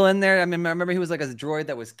 Fassbender still in there? I mean, I remember he was like a droid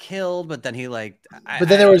that was killed, but then he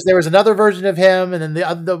there was another version of him, and then the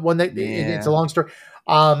other one that it's a long story.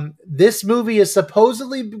 This movie is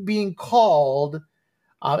supposedly being called,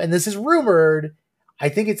 and this is rumored, I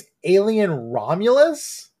think it's Alien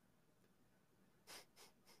Romulus.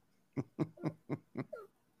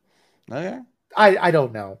 Okay. I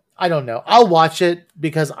don't know. I'll watch it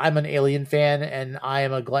because I'm an Alien fan and I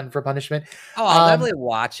am a glutton for punishment. Oh, I'll definitely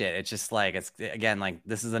watch it. It's just like, it's again, like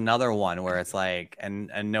this is another one where it's like, and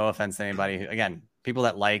no offense to anybody who, again, people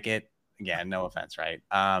that like it, again, no offense, right?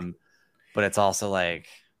 But it's also like,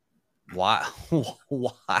 why?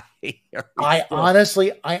 I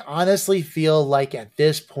honestly feel like at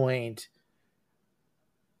this point,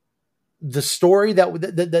 the story that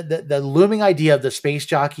the looming idea of the space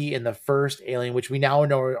jockey in the first Alien, which we now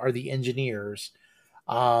know are the engineers,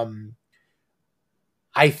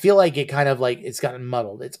 I feel like it kind of like it's gotten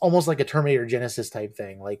muddled. It's almost like a Terminator Genesis type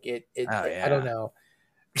thing. Like I don't know.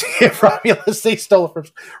 If Romulus, they stole it from.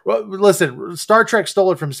 Well, listen, Star Trek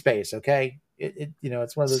stole it from space. Okay,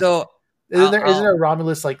 it's one of those. So isn't there a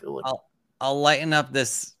Romulus like? I'll lighten up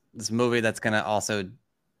this movie that's gonna also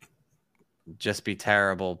just be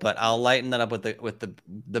terrible, but I'll lighten that up with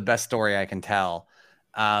the best story I can tell.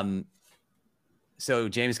 So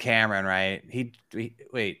James Cameron, right? He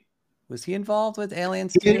wait, was he involved with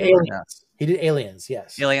Aliens? He did Aliens. He did Aliens.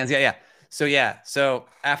 Yes. Aliens. Yeah. So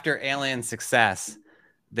after Aliens' success,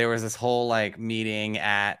 there was this whole like meeting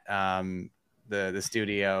at the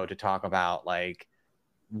studio to talk about like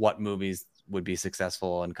what movies would be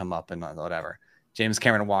successful and come up and whatever. James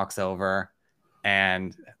Cameron walks over,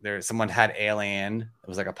 and someone had Alien. It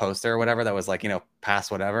was like a poster or whatever that was like,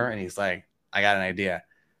 past whatever. And he's like, I got an idea.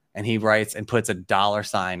 And he writes and puts a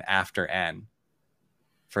 $sign after N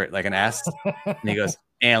for like an S. And he goes,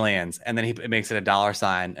 Aliens. And then it makes it a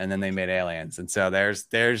 $sign. And then they made Aliens. And so there's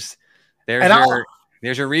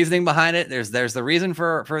your reasoning behind it. There's the reason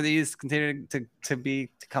for these continuing to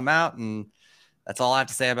come out. And that's all I have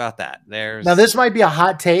to say about that. Now this might be a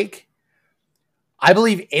hot take. I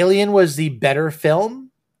believe Alien was the better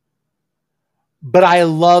film, but I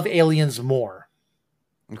love Aliens more.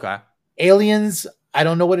 Okay. Aliens, I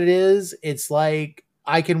don't know what it is. It's like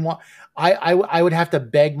I would have to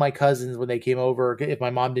beg my cousins when they came over if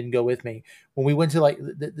my mom didn't go with me. When we went to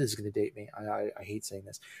this is going to date me. I hate saying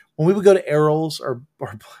this. When we would go to Errol's or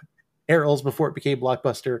Errol's before it became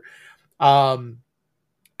Blockbuster,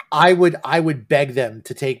 I would beg them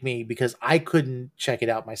to take me because I couldn't check it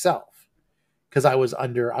out myself. Because I was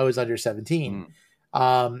under 17,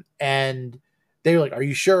 and they were like, "Are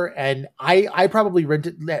you sure?" And I probably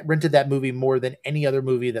rented that movie more than any other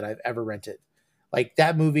movie that I've ever rented. Like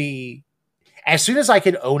that movie, as soon as I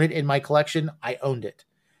could own it in my collection, I owned it,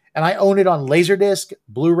 and I own it on Laserdisc,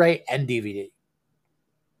 Blu-ray, and DVD.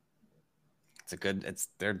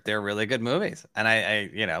 They're really good movies, and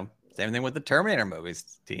I same thing with the Terminator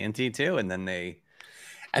movies, TNT too, and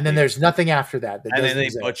then there's nothing after that. And then they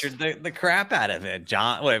butchered the crap out of it.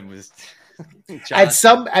 John. At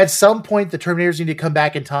some point, the Terminators need to come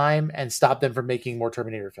back in time and stop them from making more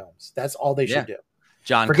Terminator films. That's all they should do.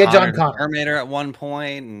 John Connor. Terminator at one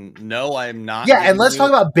point, and no, I'm not. Yeah, and let's talk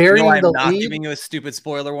about burying the lead. I'm not giving you a stupid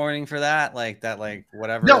spoiler warning for that. Like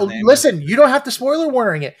whatever. No, listen, you don't have to spoiler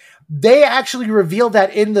warning it. They actually revealed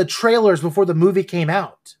that in the trailers before the movie came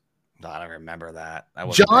out. I don't remember that.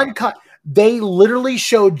 They literally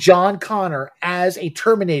showed John Connor as a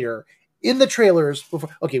Terminator in the trailers before.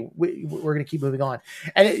 Okay, we're going to keep moving on,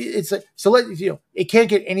 and it's like, so it can't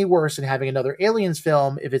get any worse than having another Aliens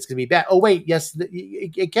film if it's going to be bad. Oh wait, yes,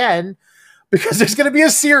 it can, because there's going to be a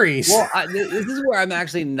series. Well, this is where I'm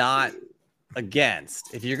actually not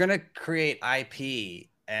against. If you're going to create IP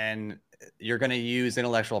and you're going to use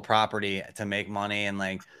intellectual property to make money and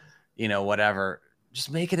whatever. Just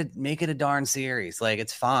make it a darn series. Like,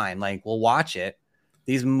 it's fine. Like, we'll watch it.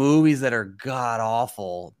 These movies that are god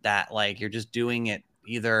awful, that like you're just doing it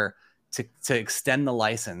either to extend the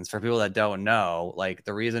license. For people that don't know, like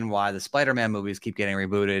the reason why the Spider-Man movies keep getting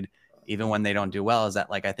rebooted, even when they don't do well, is that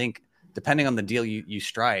like I think depending on the deal you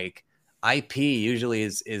strike, IP usually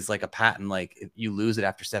is like a patent. Like if you lose it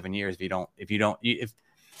after 7 years, if you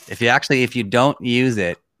don't use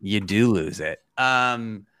it, you do lose it.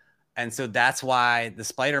 And so that's why the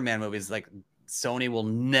Spider-Man movies, like Sony will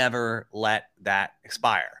never let that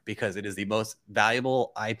expire because it is the most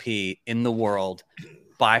valuable IP in the world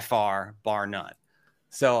by far, bar none.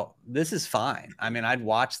 So this is fine. I mean, I'd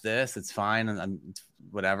watch this. It's fine. And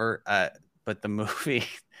whatever. But the movie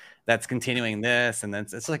that's continuing this, and then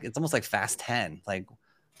it's almost like Fast 10. Like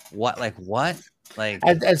what?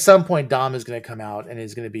 At some point, Dom is going to come out and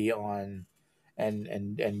is going to be on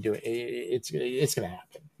and do it. It's going to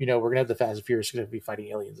happen. We're going to have the Fast and Furious going to be fighting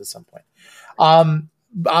aliens at some point.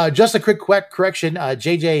 Just a quick correction.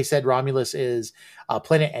 JJ said Romulus is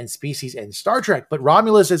planet and species in Star Trek, but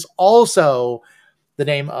Romulus is also the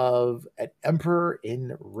name of an emperor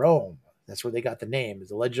in Rome. That's where they got the name. Is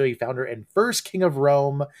the legendary founder and first king of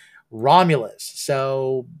Rome, Romulus.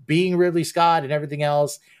 So being Ridley Scott and everything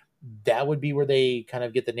else, that would be where they kind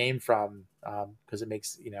of get the name from, because it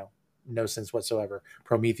makes no sense whatsoever.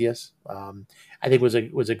 Prometheus, I think was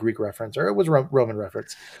a Greek reference, or it was a Roman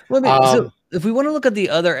reference. Well, so if we want to look at the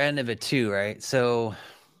other end of it too, right? So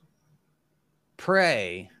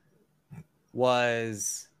Prey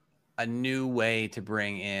was a new way to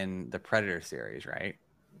bring in the Predator series, right?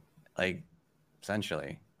 Like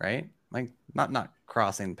essentially, right? Like not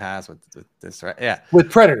crossing paths with this, right? Yeah, with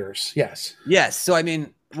Predators, yes. So I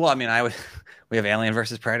mean, Well, I mean, we have Alien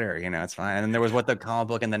versus Predator, it's fine. And then there was the comic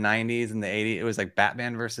book in the 90s and the 80s. It was like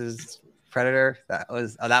Batman versus Predator. That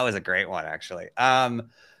was a great one, actually.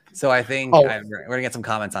 So I think we're gonna get some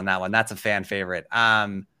comments on that one. That's a fan favorite.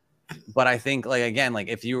 But I think again,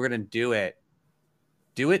 if you were gonna do it,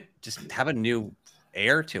 just have a new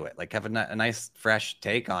air to it. Have a nice fresh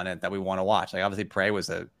take on it that we want to watch. Obviously Prey was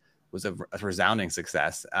a resounding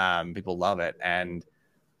success. People love it. And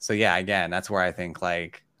so, yeah, again, that's where I think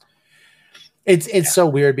it's so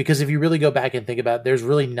weird because if you really go back and think about it, there's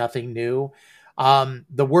really nothing new.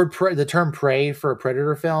 The term prey for a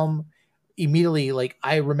Predator film immediately,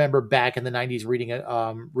 I remember back in the 90s reading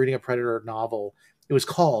a Predator novel. It was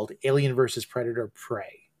called Alien versus Predator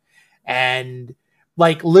Prey. And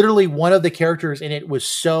literally one of the characters in it was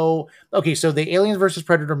so the Alien versus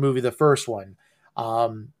Predator movie, the first one,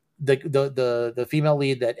 the female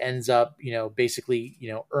lead that ends up, basically,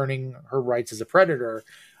 earning her rights as a predator.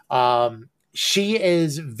 She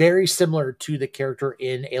is very similar to the character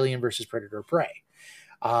in Alien versus Predator Prey.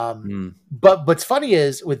 But what's funny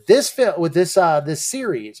is with this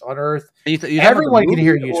series on Earth, everyone can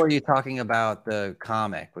hear you. Or are you talking about the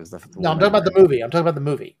comic? No, I'm talking about the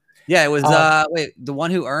movie. Yeah, it was the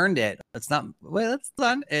one who earned it. That's done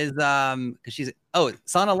is because she's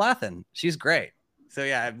Sana Lathan. She's great. So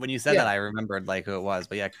yeah, when you said that, I remembered who it was.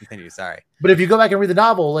 But yeah, continue. Sorry. But if you go back and read the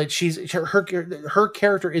novel, her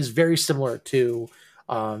character is very similar to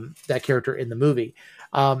that character in the movie.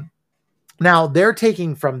 Now they're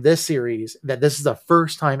taking from this series that this is the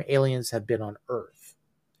first time aliens have been on Earth.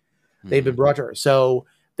 They've been brought to Earth. So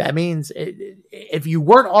that means if you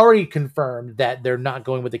weren't already confirmed that they're not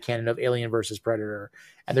going with the canon of Alien versus Predator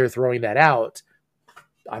and they're throwing that out,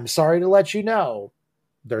 I'm sorry to let you know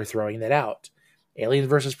they're throwing that out. Alien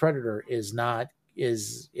versus Predator is not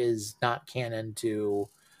canon to.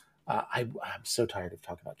 I'm so tired of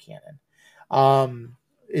talking about canon.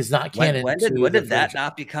 Is not canon. When did that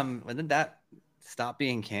stop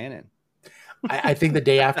being canon? I think the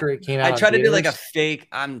day after it came out. I tried to do a fake.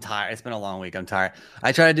 I'm tired. It's been a long week. I'm tired.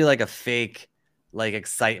 I try to do a fake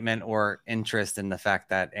excitement or interest in the fact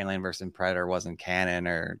that Alien versus Predator wasn't canon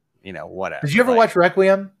or whatever. Did you ever watch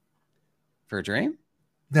Requiem for a Dream?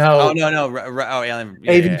 No. Oh no. Alien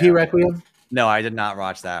AVP Requiem. No, I did not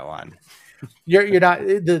watch that one. You're not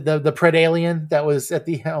the Pred Alien that was at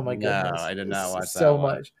the. Oh my goodness! No, I did not watch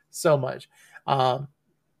so much.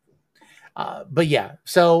 But yeah,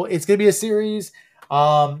 so it's going to be a series.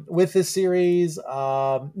 With this series,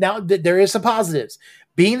 now there is some positives.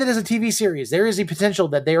 Being that it's a TV series, there is a potential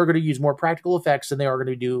that they are going to use more practical effects than they are going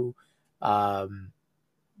to do,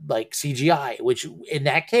 CGI. Which in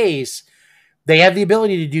that case, they have the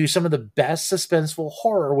ability to do some of the best suspenseful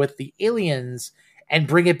horror with the aliens and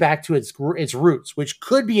bring it back to its roots, which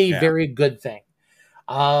could be a very good thing.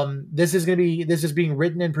 This is being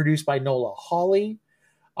written and produced by Nola Hawley.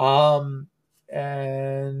 So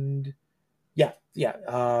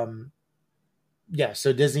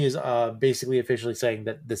Disney is basically officially saying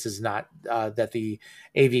that this is not that the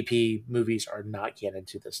AVP movies are not canon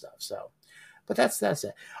to this stuff. So, but that's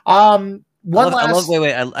it.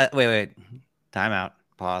 Wait. Time out.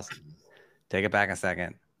 Pause. Take it back a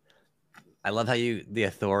second. I love how the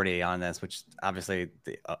authority on this, which obviously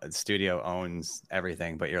the studio owns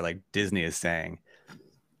everything, but you're Disney is saying.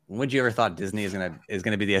 Would you ever thought Disney is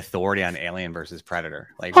gonna be the authority on Alien versus Predator?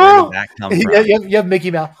 Where did that come from? You have Mickey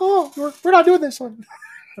Mouse. We're not doing this one.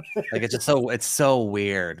 It's so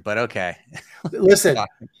weird, but okay. Listen,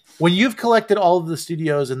 when you've collected all of the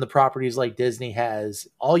studios and the properties like Disney has,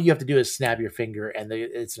 all you have to do is snap your finger, and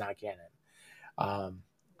it's not canon.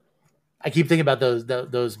 I keep thinking about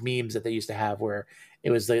those memes that they used to have where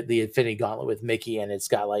it was the Infinity Gauntlet with Mickey, and it's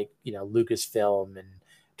got Lucasfilm and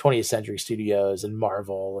 20th Century Studios and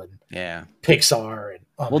Marvel and Pixar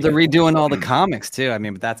and they're redoing all the comics too. I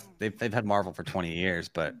mean, but they've had Marvel for 20 years,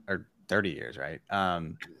 or 30 years, right?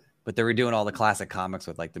 But they're redoing all the classic comics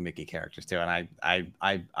with the Mickey characters too, and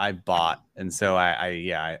I bought, and so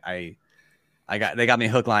they got me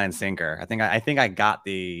hook, line, and sinker. I think I got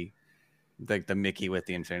the Mickey with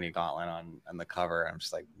the Infinity Gauntlet on the cover. I'm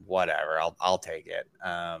just whatever, I'll take it.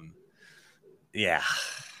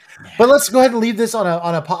 But let's go ahead and leave this on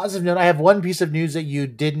a positive note. I have one piece of news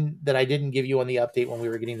that I didn't give you on the update when we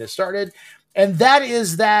were getting this started. And that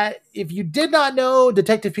is that if you did not know,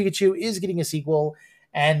 Detective Pikachu is getting a sequel,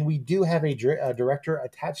 and we do have a director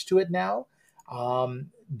attached to it now.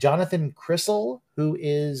 Jonathan Crystal, who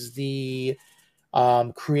is the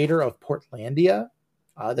creator of Portlandia.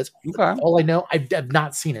 That's all I know. I've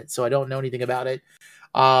not seen it, so I don't know anything about it.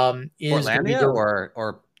 Portlandia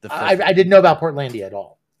or the I didn't know about Portlandia at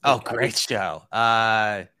all. Oh, great show.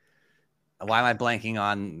 Why am I blanking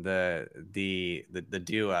on the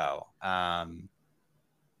duo?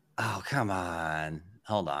 Oh, come on.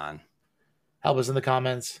 Hold on. Help us in the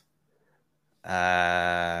comments. Oh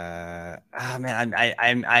man,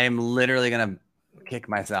 I am literally gonna kick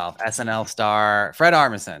myself. SNL star Fred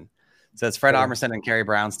Armisen. So it's Fred Armisen and Carrie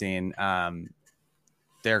Brownstein.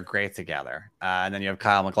 They're great together. And then you have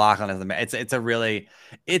Kyle MacLachlan as the. It's a really,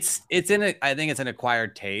 it's in a. I think it's an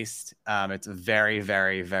acquired taste. It's very,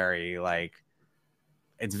 very, very like.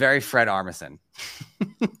 It's very Fred Armisen,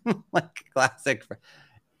 like classic.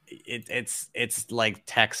 It's like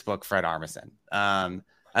textbook Fred Armisen.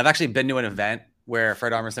 I've actually been to an event where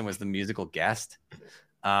Fred Armisen was the musical guest.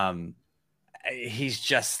 He's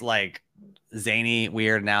just like zany,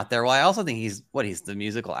 weird, and out there. Well, I also think he's the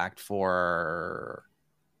musical act for.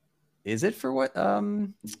 Is it for what?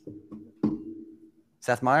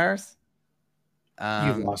 Seth Meyers?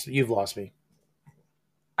 You've lost me.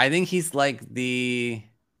 I think he's like the.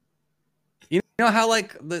 You know how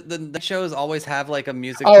like the shows always have like a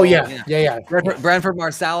musical. Oh yeah, yeah. Branford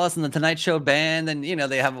Marsalis and the Tonight Show band, and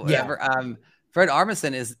they have whatever. Yeah. Fred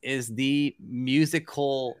Armisen is the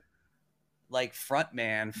musical like front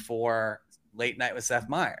man for Late Night with Seth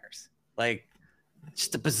Meyers. Like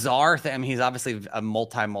just a bizarre thing. I mean, he's obviously a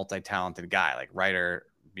multi-talented guy, like writer,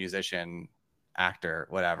 musician, actor,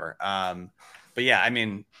 whatever. But yeah, I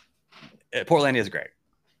mean, Portlandia is great.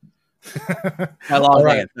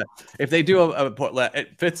 Right. If they do a Portland,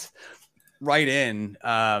 it fits right in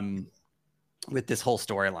with this whole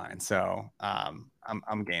storyline. So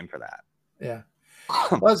I'm game for that. Yeah,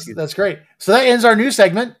 well, that's great. So that ends our news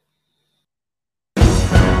segment.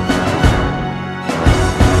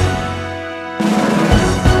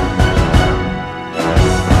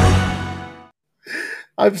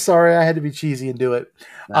 I'm sorry, I had to be cheesy and do it.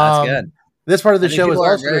 That's good. This part of the show is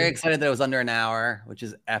also very excited that it was under an hour, which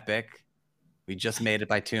is epic. We just made it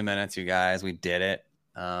by 2 minutes, you guys. We did it.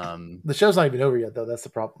 The show's not even over yet, though. That's the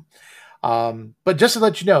problem. But just to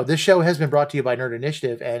let you know, this show has been brought to you by Nerd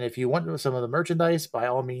Initiative. And if you want some of the merchandise, by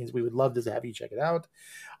all means, we would love to have you check it out.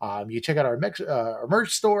 You check out our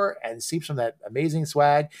merch store and see some of that amazing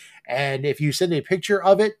swag. And if you send a picture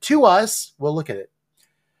of it to us, we'll look at it.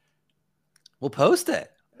 We'll post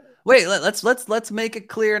it. Wait, let's make it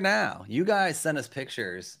clear now. You guys send us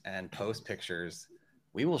pictures and post pictures.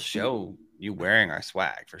 We will show you wearing our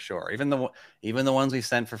swag for sure. Even the ones we've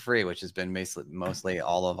sent for free, which has been mostly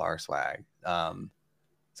all of our swag. So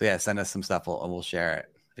yeah, send us some stuff. We'll share it.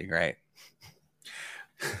 It'd be great.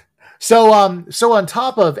 So on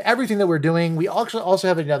top of everything that we're doing, we also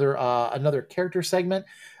have another character segment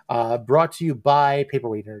brought to you by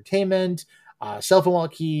Paperweight Entertainment, Cell Phone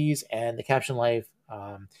Wallet Keys, and the Caption Life.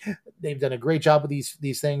 They've done a great job with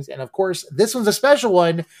these things, and of course, this one's a special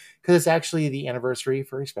one because it's actually the anniversary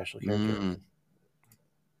for a special character.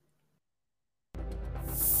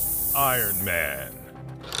 Iron Man.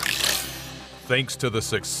 Thanks to the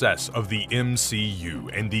success of the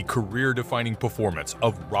MCU and the career-defining performance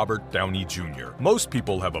of Robert Downey Jr., most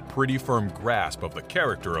people have a pretty firm grasp of the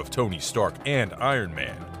character of Tony Stark and Iron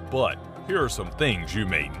Man. But here are some things you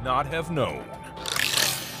may not have known.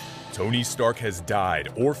 Tony Stark has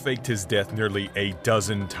died or faked his death nearly a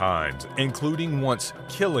dozen times, including once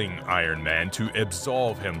killing Iron Man to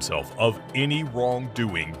absolve himself of any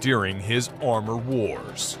wrongdoing during his armor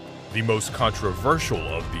wars. The most controversial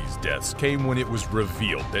of these deaths came when it was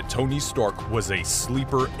revealed that Tony Stark was a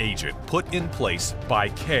sleeper agent put in place by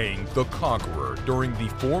Kang the Conqueror during the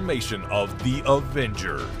formation of the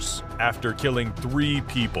Avengers. After killing 3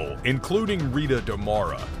 people, including Rita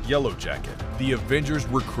Damara, Yellowjacket, the Avengers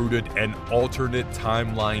recruited an alternate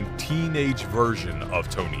timeline teenage version of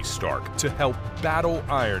Tony Stark to help battle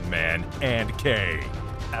Iron Man and Kang.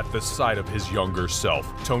 At the sight of his younger self,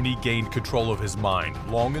 Tony gained control of his mind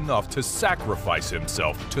long enough to sacrifice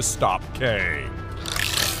himself to stop Kang.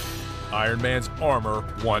 Iron Man's armor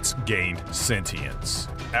once gained sentience.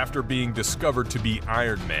 After being discovered to be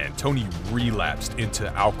Iron Man, Tony relapsed into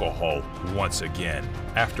alcohol once again.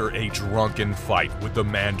 After a drunken fight with the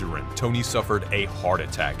Mandarin, Tony suffered a heart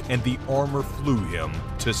attack and the armor flew him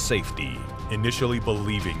to safety. Initially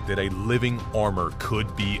believing that a living armor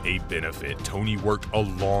could be a benefit, Tony worked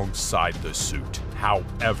alongside the suit.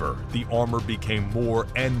 However, the armor became more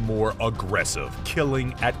and more aggressive,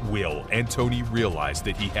 killing at will, and Tony realized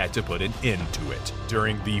that he had to put an end to it.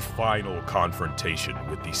 During the final confrontation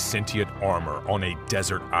with the sentient armor on a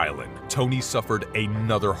desert island, Tony suffered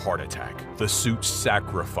another heart attack. The suit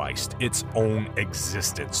sacrificed its own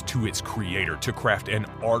existence to its creator to craft an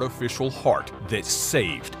artificial heart that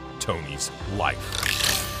saved Tony's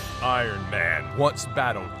life. Iron Man once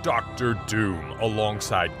battled Doctor Doom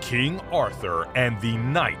alongside King Arthur and the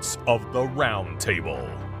Knights of the Round Table.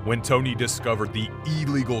 When Tony discovered the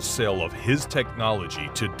illegal sale of his technology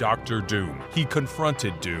to Doctor Doom, he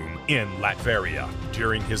confronted Doom in Latveria.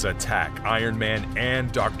 During his attack, Iron Man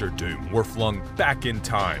and Doctor Doom were flung back in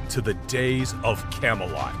time to the days of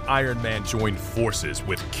Camelot. Iron Man joined forces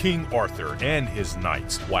with King Arthur and his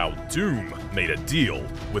knights, while Doom made a deal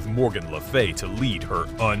with Morgan Le Fay to lead her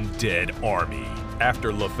undead army.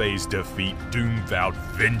 After Le Fay's defeat, Doom vowed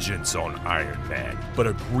vengeance on Iron Man, but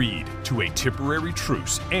agreed to a temporary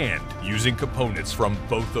truce, and, using components from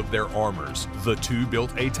both of their armors, the two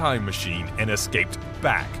built a time machine and escaped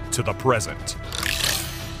back to the present.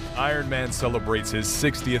 Iron Man celebrates his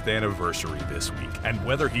 60th anniversary this week, and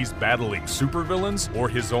whether he's battling supervillains or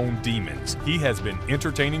his own demons, he has been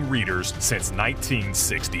entertaining readers since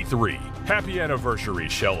 1963. Happy anniversary,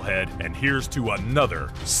 Shellhead, and here's to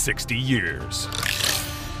another 60 years.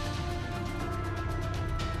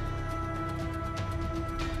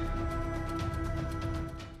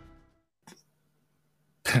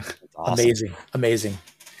 Awesome. Amazing.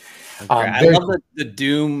 I love the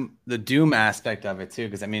Doom aspect of it too,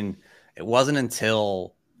 because I mean, it wasn't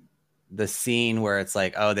until the scene where it's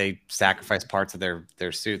like, oh, they sacrificed parts of their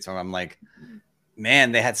suits, and I'm like,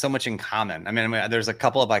 man, they had so much in common. I mean, there's a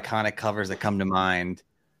couple of iconic covers that come to mind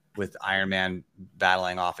with Iron Man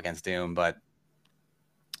battling off against Doom, but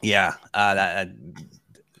yeah,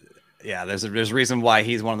 there's a reason why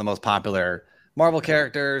he's one of the most popular Marvel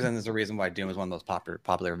characters, and there's a reason why Doom is one of the most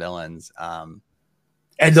popular villains.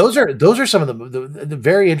 And those are some of the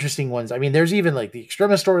very interesting ones. I mean, there's even like the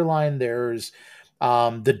Extremis storyline. There's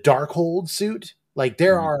the Darkhold suit. Like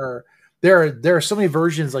there are so many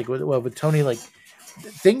versions. Like with Tony, like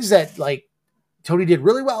things that like Tony did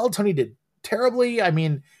really well. Tony did terribly. I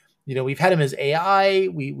mean, you know, we've had him as AI.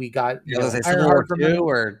 We got Civil War II,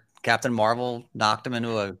 where Captain Marvel knocked him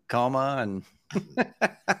into a coma, and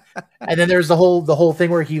and then there's the whole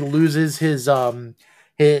thing where he loses his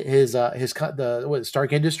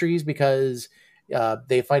Stark Industries because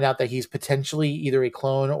they find out that he's potentially either a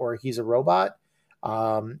clone or he's a robot,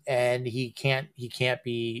 and he can't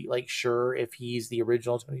be like sure if he's the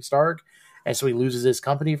original Tony Stark, and so he loses his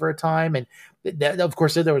company for a time. And that, of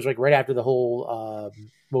course, there was like right after the whole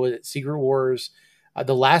what was it, Secret Wars,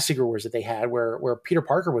 the last Secret Wars that they had, where Peter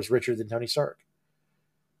Parker was richer than Tony Stark.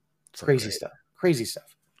 So crazy stuff.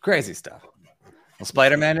 Well,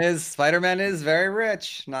 Spider-Man is very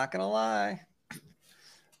rich, not gonna lie.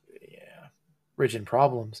 Yeah, rich in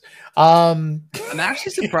problems. I'm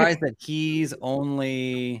actually surprised that he's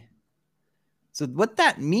only. So what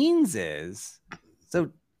that means is,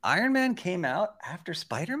 so Iron Man came out after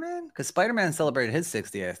Spider-Man, because Spider-Man celebrated his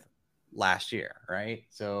 60th last year, right?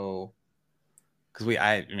 So, because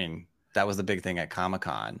I mean, that was the big thing at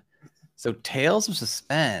Comic-Con. So Tales of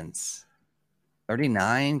Suspense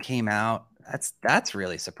 39 came out. That's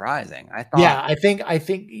really surprising. I thought. Yeah, I think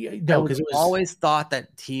no, because always thought that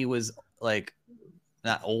he was like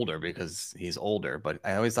not older because he's older, but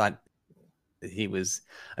I always thought that he was.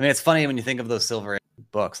 I mean, it's funny when you think of those Silver Age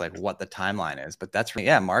books, like what the timeline is. But that's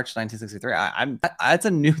March 1963. That's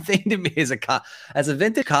a new thing to me as a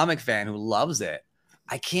vintage comic fan who loves it.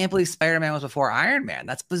 I can't believe Spider-Man was before Iron Man.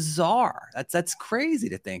 That's bizarre. That's crazy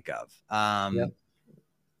to think of.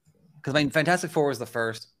 Because I mean, Fantastic Four was the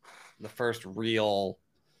first real.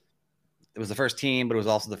 It was the first team, but it was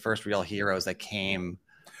also the first real heroes that came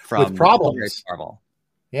from with problems. Silver Age Marvel.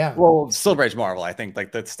 Yeah, well, Silver Age Marvel, I think,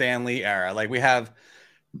 like the Stan Lee era. Like we have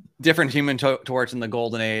different Human Torch in the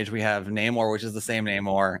Golden Age. We have Namor, which is the same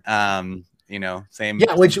Namor. You know, same.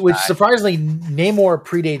 Yeah, which surprisingly, Namor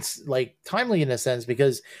predates like Timely in a sense,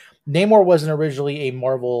 because Namor wasn't originally a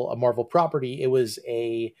Marvel property. It was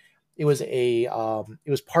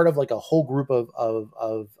part of like a whole group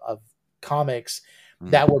of comics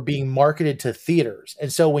that were being marketed to theaters.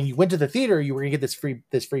 And so when you went to the theater, you were going to get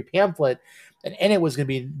this free pamphlet, and in it was going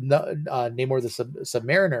to be Namor the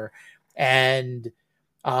Submariner. And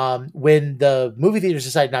when the movie theaters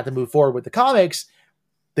decided not to move forward with the comics,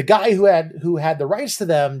 the guy who had the rights to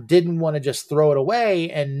them didn't want to just throw it away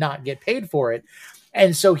and not get paid for it.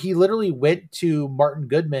 And so he literally went to Martin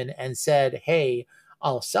Goodman and said, "Hey,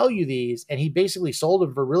 I'll sell you these." And he basically sold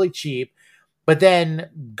them for really cheap. But then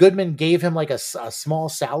Goodman gave him like a small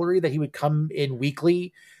salary that he would come in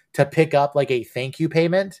weekly to pick up like a thank you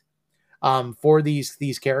payment for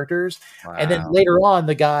these characters. Wow. And then later on,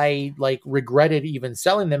 the guy like regretted even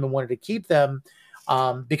selling them and wanted to keep them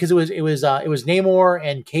because it was Namor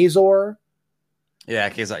and Kazor. Yeah,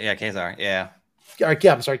 Kazar. Yeah, Kazar. Yeah.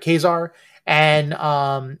 I'm sorry, Kazar. And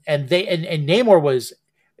Namor was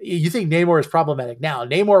you think Namor is problematic now.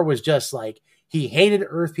 Namor was just like, he hated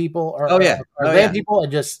Earth people or land people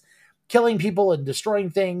and just killing people and destroying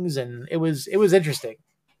things. And it was interesting.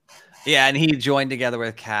 Yeah. And he joined together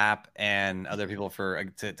with Cap and other people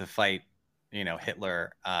to fight,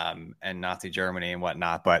 Hitler and Nazi Germany and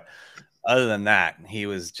whatnot. But other than that, he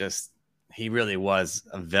really was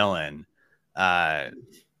a villain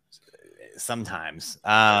sometimes.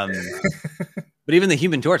 But even the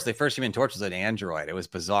Human Torch, the first Human Torch was an android. It was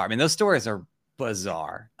bizarre. I mean, those stories are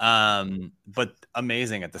bizarre, but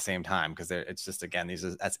amazing at the same time, because it's just, again,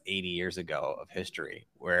 that's 80 years ago of history,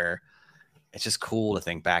 where it's just cool to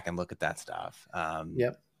think back and look at that stuff.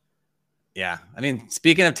 Yep. Yeah. I mean,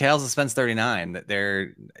 speaking of Tales of Suspense 39,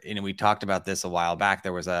 that we talked about this a while back.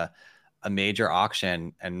 There was a major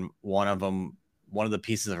auction, and one of the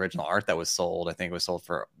pieces of original art that was sold, I think it was sold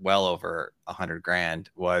for well over $100,000,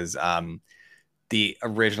 was the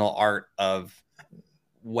original art of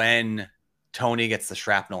when Tony gets the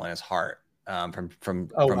shrapnel in his heart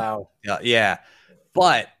wow. Yeah.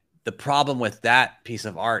 But the problem with that piece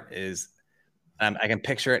of art is, I can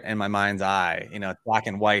picture it in my mind's eye. It's black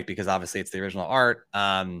and white because obviously it's the original art.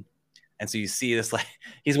 And so you see this, like,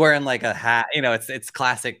 he's wearing like a hat, it's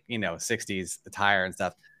classic, 60s attire and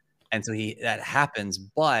stuff. And so that happens,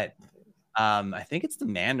 but I think it's the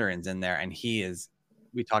Mandarin's in there, and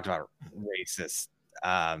we talked about racist,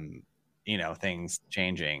 things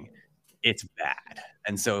changing. It's bad.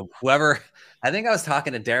 And so I think I was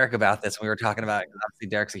talking to Derek about this when we were talking about, obviously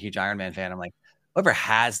Derek's a huge Iron Man fan. I'm like, whoever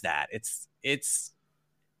has that, it's,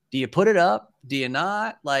 do you put it up? Do you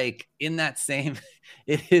not? Like, in that same,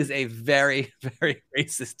 it is a very, very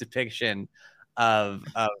racist depiction of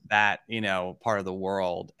that, part of the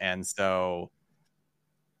world. And so,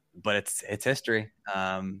 but it's history.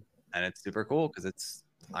 And it's super cool because it's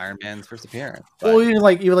Iron Man's first appearance. But, well, even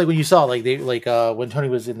like when you saw when Tony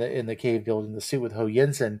was in the cave building the suit with Ho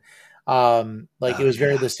Yinsen, it was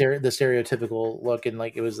very the stereotypical look, and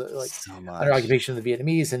like it was like so much under occupation of the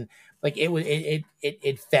Vietnamese, and like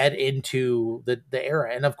it fed into the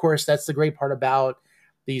era. And of course, that's the great part about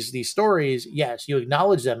these stories. Yes, you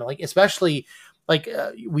acknowledge them, like especially like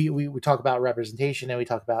we talk about representation, and we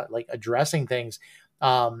talk about like addressing things.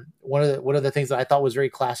 One of the things that I thought was very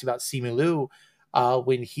classy about Simu Liu,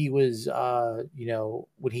 when he was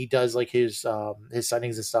when he does like his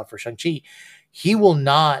signings and stuff for Shang-Chi, he will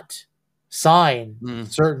not sign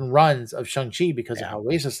certain runs of Shang-Chi because of how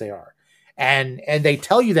racist they are, and they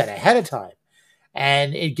tell you that ahead of time,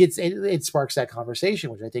 and it sparks that conversation,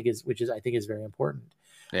 which I think is very important.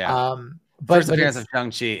 Yeah. First appearance of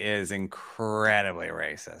Shang-Chi is incredibly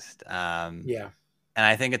racist. Yeah. And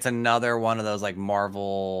I think it's another one of those like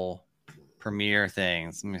Marvel premiere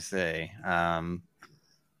things. Let me see.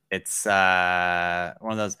 It's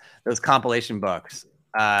one of those compilation books.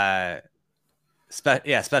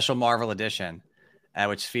 Special Marvel edition,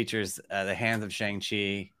 which features the hands of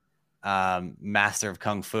Shang-Chi, Master of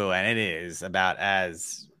Kung Fu, and it is about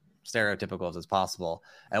as stereotypical as possible.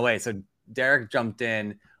 And wait, so Derek jumped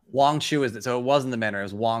in. Wong Chu so it wasn't the Mandarin, it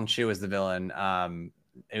was Wong Chu as the villain.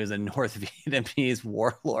 It was a North Vietnamese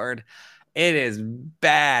warlord. It is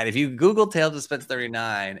bad. If you Google Tales of Suspense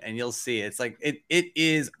 39, and you'll see it's like it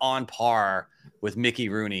is on par with Mickey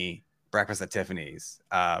Rooney Breakfast at Tiffany's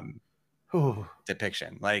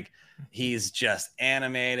depiction. Like, he's just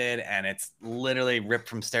animated, and it's literally ripped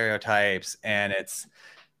from stereotypes, and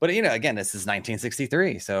but again, this is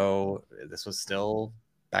 1963, so this was still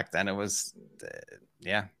back then. It was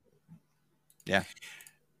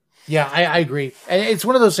I agree, and it's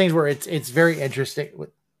one of those things where it's very interesting.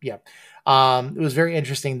 It was very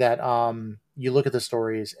interesting that you look at the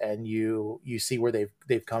stories and you see where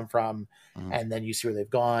they've come from, and then you see where they've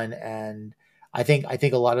gone. And I think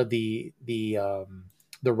a lot of the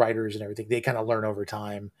writers and everything, they kind of learn over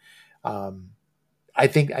time. I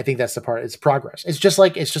think that's the part. It's progress. It's just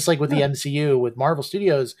like with the MCU with Marvel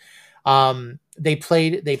Studios. They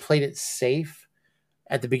played it safe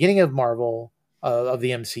at the beginning of Marvel of the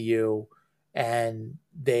MCU, and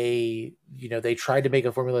they tried to make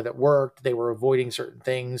a formula that worked. They were avoiding certain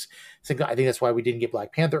things. So I think that's why we didn't get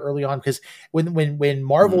Black Panther early on, because when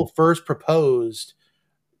Marvel first proposed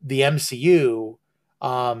the MCU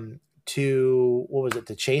to, what was it,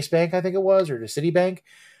 to Chase Bank, I think it was, or to Citibank,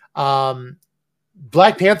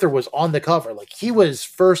 Black Panther was on the cover. Like, he was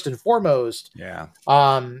first and foremost. Yeah.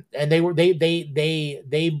 And they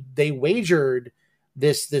wagered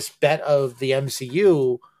this bet of the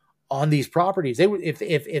MCU on these properties. They would, if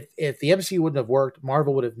the MCU wouldn't have worked,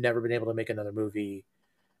 Marvel would have never been able to make another movie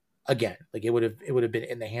again. Like, it would have been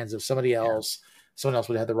in the hands of somebody else. Someone else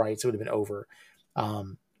would have had the rights. It would have been over.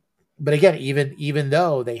 but again, even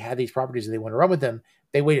though they had these properties and they want to run with them,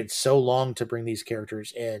 they waited so long to bring these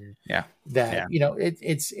characters in that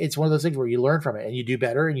it's one of those things where you learn from it and you do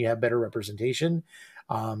better and you have better representation.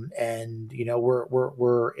 And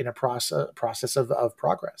we're in a process of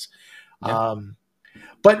progress. Yeah.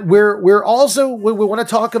 But we're also we want to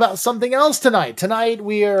talk about something else tonight. Tonight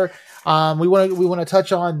we want to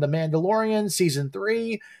touch on The Mandalorian season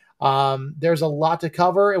 3. There's a lot to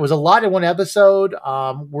cover. It was a lot in one episode.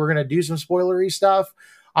 We're gonna do some spoilery stuff.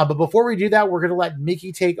 But before we do that, we're gonna let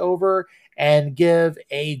Mickey take over and give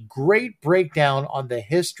a great breakdown on the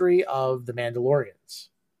history of the Mandalorians.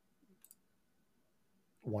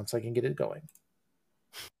 Once I can get it going.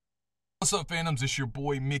 What's up, Fandoms? It's your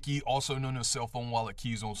boy Mickey, also known as Cell Phone Wallet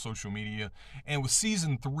Keys on social media. And with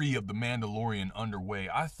season 3 of The Mandalorian underway,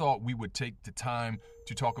 I thought we would take the time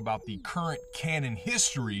to talk about the current canon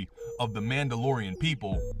history of the Mandalorian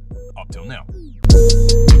people up till now.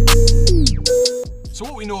 So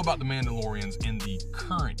what we know about the Mandalorians in the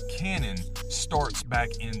current canon starts back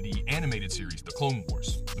in the animated series, The Clone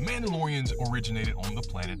Wars. The Mandalorians originated on the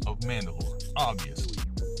planet of Mandalore, obviously.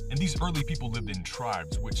 And these early people lived in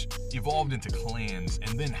tribes, which evolved into clans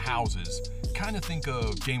and then houses. Kind of think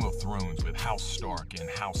of Game of Thrones with House Stark and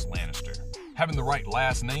House Lannister. Having the right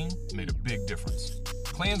last name made a big difference.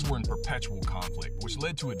 Clans were in perpetual conflict, which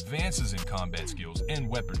led to advances in combat skills and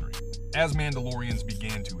weaponry. As Mandalorians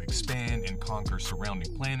began to expand and conquer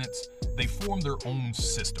surrounding planets, they formed their own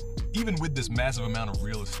system. Even with this massive amount of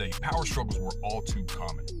real estate, power struggles were all too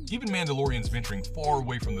common. Even Mandalorians venturing far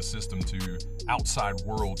away from the system to outside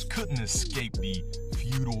worlds couldn't escape the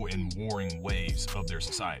feudal and warring ways of their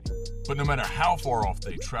society. But no matter how far off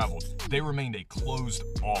they traveled, they remained a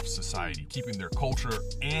closed-off society, keeping their culture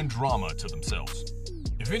and drama to themselves.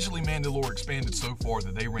 Eventually, Mandalore expanded so far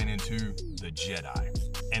that they ran into the Jedi.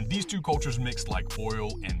 And these two cultures mixed like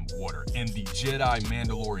oil and water, and the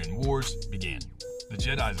Jedi-Mandalorian Wars began. The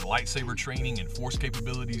Jedi's lightsaber training and force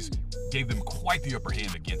capabilities gave them quite the upper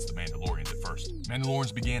hand against the Mandalorians at first.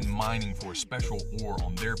 Mandalorians began mining for a special ore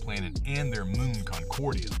on their planet and their moon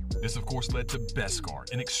Concordia. This of course led to Beskar,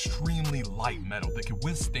 an extremely light metal that could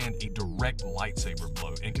withstand a direct lightsaber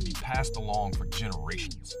blow and could be passed along for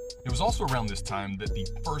generations. It was also around this time that the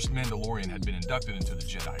first Mandalorian had been inducted into the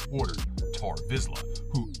Jedi Order, Tar Vizsla,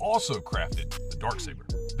 who also crafted the Darksaber.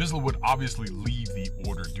 Vizsla would obviously leave the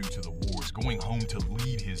Order due to the wars, going home to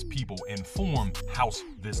lead his people and form House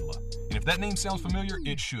Vizsla. And if that name sounds familiar,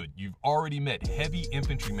 it should. You've already met heavy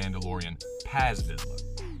infantry Mandalorian Paz Vizsla.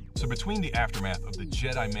 So between the aftermath of the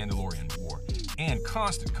Jedi-Mandalorian War and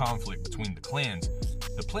constant conflict between the clans,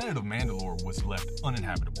 the planet of Mandalore was left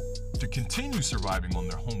uninhabitable. To continue surviving on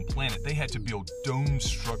their home planet, they had to build domed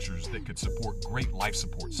structures that could support great life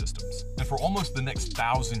support systems. And for almost the next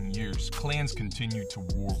 1,000 years, clans continued to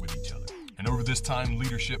war with each other. And over this time,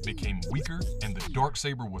 leadership became weaker and the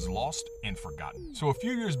Darksaber was lost and forgotten. So a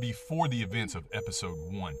few years before the events of Episode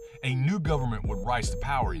 1, a new government would rise to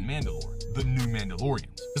power in Mandalore, the New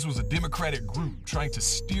Mandalorians. This was a democratic group trying to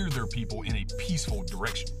steer their people in a peaceful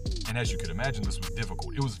direction. And as you could imagine, this was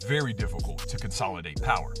difficult. It was very difficult to consolidate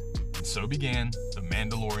power. And so began the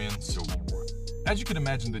Mandalorian Civil War. As you can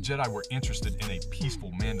imagine, the Jedi were interested in a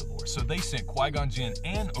peaceful Mandalore, so they sent Qui-Gon Jinn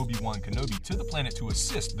and Obi-Wan Kenobi to the planet to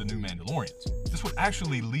assist the new Mandalorians. This would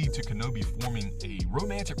actually lead to Kenobi forming a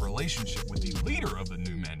romantic relationship with the leader of the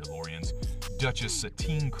new Mandalorians, Duchess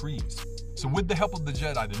Satine Kryze. So with the help of the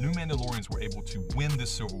Jedi, the new Mandalorians were able to win this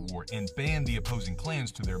civil war and ban the opposing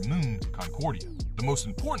clans to their moon, Concordia. The most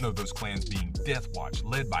important of those clans being Death Watch,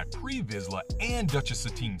 led by Pre Vizsla and Duchess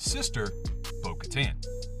Satine's sister, Bo-Katan.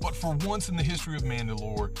 But for once in the history of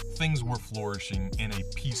Mandalore, things were flourishing in a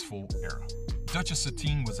peaceful era. Duchess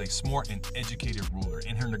Satine was a smart and educated ruler,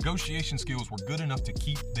 and her negotiation skills were good enough to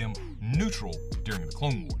keep them neutral during the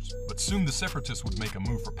Clone Wars. But soon the Separatists would make a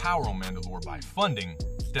move for power on Mandalore by funding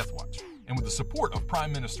Death Watch. And with the support of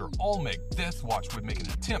Prime Minister Almec, Death Watch would make an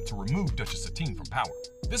attempt to remove Duchess Satine from power.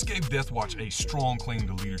 This gave Death Watch a strong claim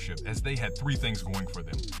to leadership, as they had three things going for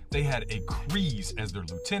them. They had a Kryze as their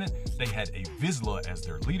lieutenant, they had a Vizsla as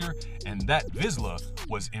their leader, and that Vizsla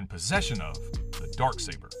was in possession of the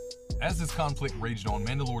Darksaber. As this conflict raged on,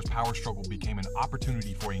 Mandalore's power struggle became an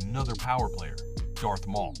opportunity for another power player, Darth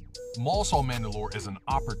Maul. Maul saw Mandalore as an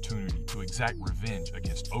opportunity to exact revenge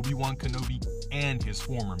against Obi-Wan Kenobi and his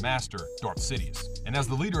former master, Darth Sidious. And as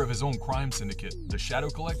the leader of his own crime syndicate, the Shadow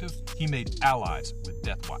Collective, he made allies with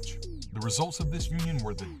Death Watch. The results of this union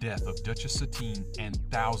were the death of Duchess Satine and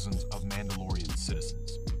thousands of Mandalorian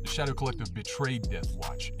citizens. The Shadow Collective betrayed Death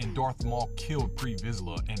Watch, and Darth Maul killed Pre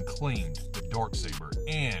Vizsla and claimed the Darksaber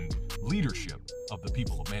and leadership of the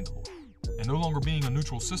people of Mandalore. And no longer being a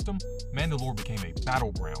neutral system, Mandalore became a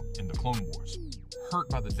battleground in the Clone Wars. Hurt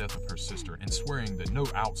by the death of her sister and swearing that no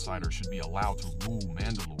outsider should be allowed to rule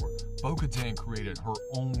Mandalore, Bo-Katan created her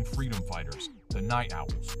own freedom fighters, the Night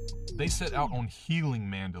Owls. They set out on healing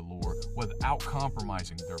Mandalore without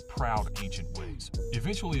compromising their proud ancient ways.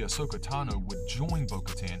 Eventually, Ahsoka Tano would join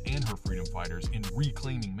Bo-Katan and her freedom fighters in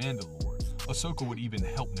reclaiming Mandalore. Ahsoka would even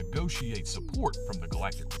help negotiate support from the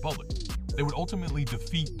Galactic Republic. They would ultimately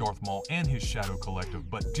defeat Darth Maul and his Shadow Collective,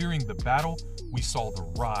 but during the battle, we saw the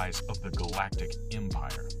rise of the Galactic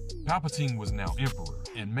Empire. Palpatine was now Emperor,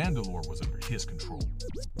 and Mandalore was under his control.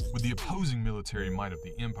 With the opposing military might of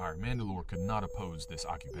the Empire, Mandalore could not oppose this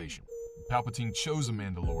occupation. Palpatine chose a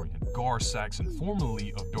Mandalorian, Gar Saxon,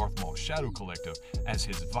 formerly of Darth Maul's Shadow Collective, as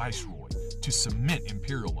his viceroy to cement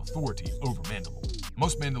Imperial authority over Mandalore.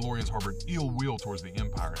 Most Mandalorians harbored ill will towards the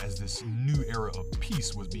Empire as this new era of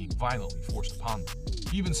peace was being violently forced upon them.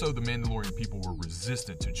 Even so, the Mandalorian people were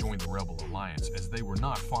resistant to join the Rebel Alliance as they were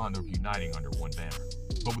not fond of uniting under one banner.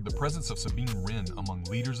 But with the presence of Sabine Wren among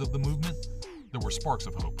leaders of the movement, there were sparks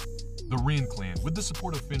of hope. The Wren clan, with the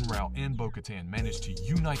support of Fenn Rau and Bo-Katan, managed to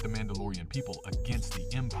unite the Mandalorian people against the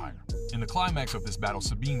Empire. In the climax of this battle,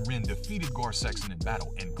 Sabine Wren defeated Gar Saxon in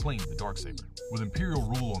battle and claimed the Darksaber. With Imperial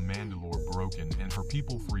rule on Mandalore broken and her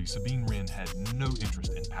people free, Sabine Wren had no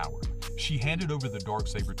interest in power. She handed over the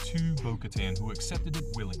Darksaber to Bo-Katan, who accepted it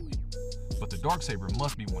willingly. But the Darksaber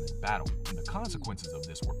must be won in battle, and the consequences of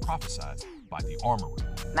this were prophesied by the Armorer.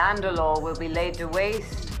 Mandalore will be laid to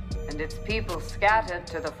waste, and its people scattered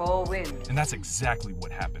to the four winds. And that's exactly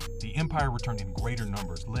what happened. The Empire returned in greater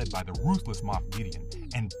numbers, led by the ruthless Moff Gideon,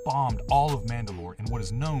 and bombed all of Mandalore in what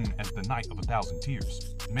is known as the Night of a Thousand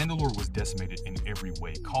Tears. Mandalore was decimated in every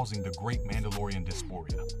way, causing the Great Mandalorian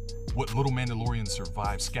Dysphoria. What little Mandalorians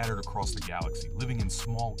survived scattered across the galaxy, living in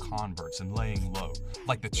small converts and laying low,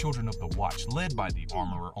 like the Children of the Watch, led by the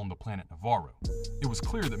Armorer on the planet Navarro. It was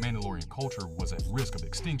clear that Mandalorian culture was at risk of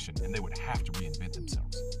extinction, and they would have to reinvent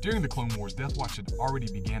themselves. During the Clone Wars, Death Watch had already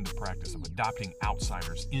began the practice of adopting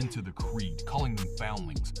outsiders into the Creed, calling them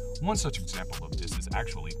foundlings. One such example of this is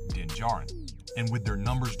actually Din Djarin. And with their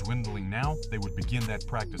numbers dwindling now, they would begin that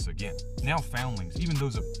practice again. Now foundlings, even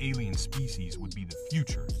those of alien species, would be the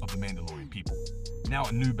future of the Mandalorian people. Now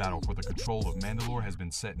a new battle for the control of Mandalore has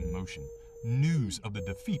been set in motion. News of the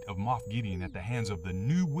defeat of Moff Gideon at the hands of the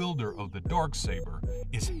new wielder of the Darksaber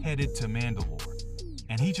is headed to Mandalore.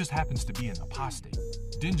 And he just happens to be an apostate.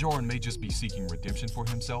 Din Djarin may just be seeking redemption for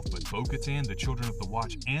himself, but Bo-Katan, the Children of the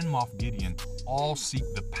Watch, and Moff Gideon all seek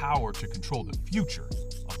the power to control the future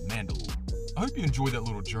of Mandalore. I hope you enjoyed that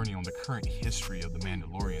little journey on the current history of the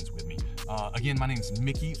Mandalorians with me. Again, my name is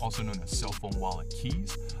Mickey, also known as Cell Phone Wallet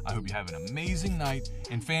Keys. I hope you have an amazing night.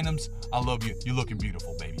 And Fandoms, I love you. You're looking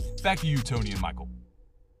beautiful, baby. Back to you, Tony and Michael.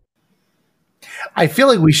 I feel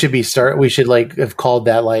like we should like have called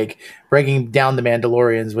that like breaking down the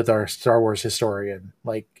Mandalorians with our Star Wars historian.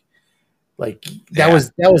 Like that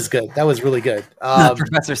was good. That was really good.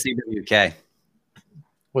 Professor CWK.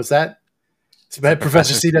 What's that?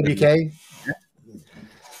 Professor CWK.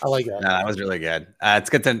 I like that. No, that was really good. It's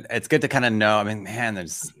good to kind of know. I mean, man,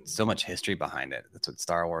 there's so much history behind it. That's what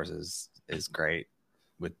Star Wars is great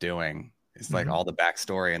with doing. It's like all the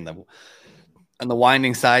backstory and the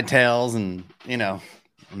winding side tales, and yeah,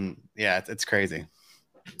 it's crazy.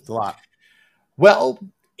 It's a lot. Well,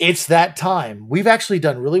 it's that time. We've actually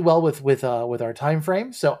done really well with our time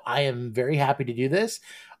frame, so I am very happy to do this.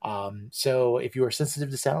 So if you are sensitive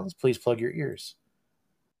to sounds, please plug your ears.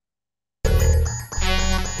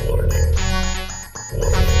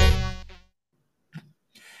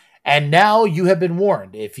 And now you have been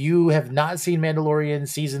warned. If you have not seen Mandalorian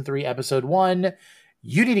Season 3, Episode 1,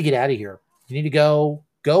 you need to get out of here. You need to go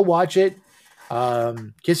watch it,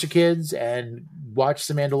 kiss your kids, and watch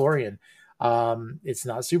The Mandalorian. It's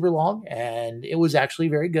not super long, and it was actually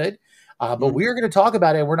very good. But we're going to talk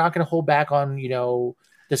about it. We're not going to hold back on,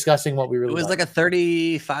 discussing what we really. It was like a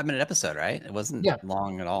 35-minute episode, right? It wasn't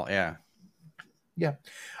long at all. Yeah. Yeah.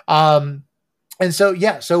 And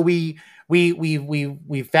so we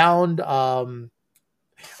found.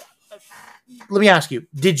 Let me ask you: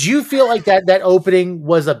 did you feel like that opening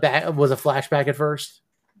was a flashback at first?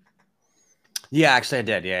 Yeah, actually, I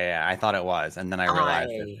did. Yeah. I thought it was, and then I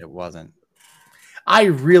realized it wasn't. I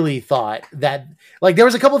really thought that, like, there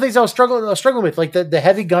was a couple of things I was struggling with, like the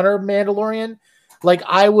heavy gunner Mandalorian. Like,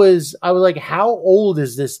 I was like, how old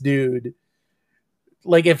is this dude?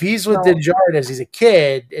 Like, if he's with Din Djarin as he's a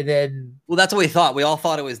kid, and then that's what we thought. We all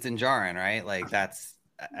thought it was Din Djarin, right? Like,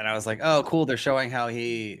 and I was like, oh, cool. They're showing how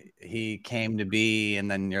he came to be, and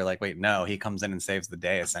then you're like, wait, no, he comes in and saves the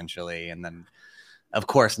day essentially, and then of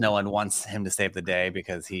course, no one wants him to save the day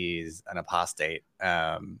because he's an apostate.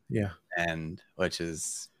 And which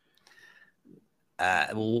is,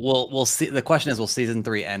 we'll see. The question is, will season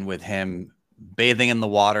 3 end with him bathing in the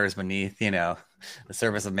waters beneath, the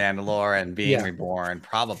surface of Mandalore and being reborn?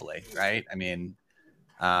 Probably, right? I mean,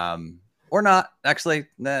 or not. Actually,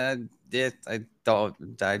 I pull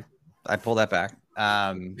that back.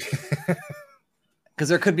 Because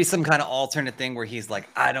there could be some kind of alternate thing where he's like,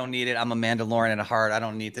 I don't need it. I'm a Mandalorian at heart. I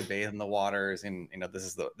don't need to bathe in the waters. And and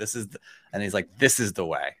he's like, this is the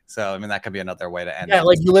way. So, I mean, that could be another way to end. Yeah.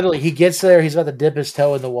 Like literally he gets there. He's about to dip his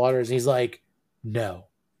toe in the waters. And he's like, no.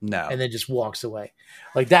 And then just walks away.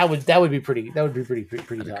 Like that would be pretty tough.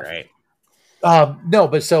 Great. No,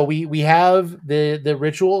 but so we have the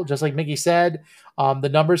ritual, just like Mickey said. The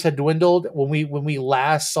numbers had dwindled when we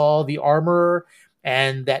last saw the armorer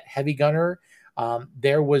and that heavy gunner.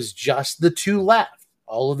 There was just the 2 left.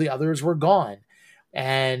 All of the others were gone.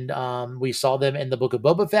 And we saw them in the Book of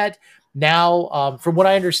Boba Fett. Now, from what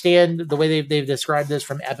I understand, the way they've described this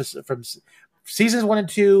from seasons 1 and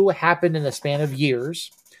 2 happened in a span of years.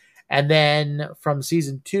 And then from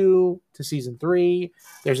season 2 to season 3,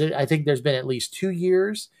 I think there's been at least 2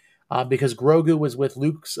 years because Grogu was with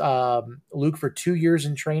Luke for 2 years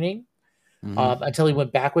in training until he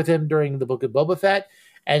went back with him during the Book of Boba Fett.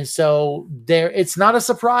 And so it's not a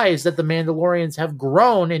surprise that the Mandalorians have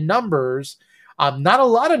grown in numbers. Not a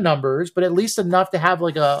lot of numbers, but at least enough to have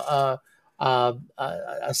like a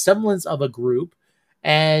semblance of a group.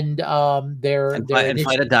 And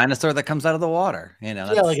fight a dinosaur that comes out of the water,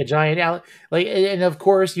 like a giant, and of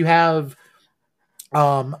course you have.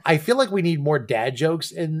 I feel like we need more dad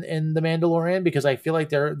jokes in the Mandalorian because I feel like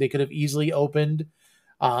they could have easily opened,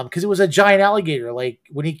 because it was a giant alligator. Like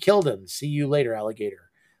when he killed him, see you later, alligator.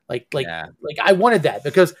 Like I wanted that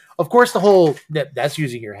because of course the whole that's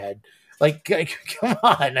using your head. Like come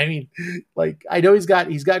on, I mean, like I know he's got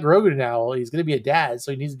Grogu now. He's going to be a dad,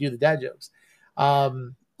 so he needs to do the dad jokes.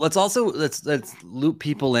 Let's loop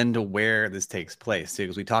people into where this takes place too,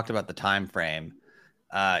 because we talked about the time frame.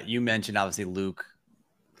 You mentioned obviously Luke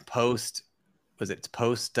post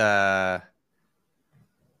Return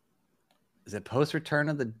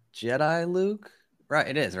of the Jedi Luke? Right,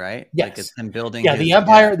 it is, right? Yes. Like it's him building. Yeah, the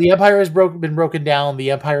Empire. The Empire has been broken down.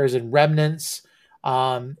 The Empire is in remnants.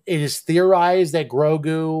 It is theorized that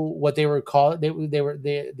Grogu, what they were called,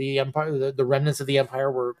 the Empire, the remnants of the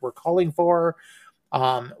Empire were calling for,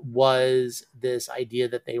 was this idea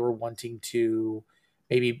that they were wanting to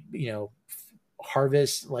maybe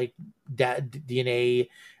harvest like DNA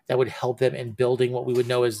that would help them in building what we would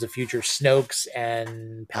know as the future Snokes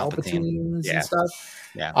and Palpatines and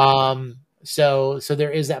stuff. Yeah. So there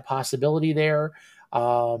is that possibility there.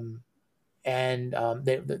 The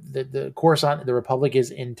Coruscant, the Republic is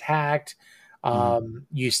intact.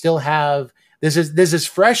 You still have this is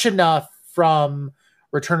fresh enough from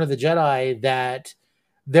Return of the Jedi that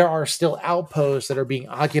there are still outposts that are being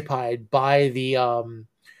occupied by the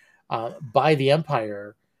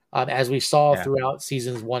Empire, as we saw throughout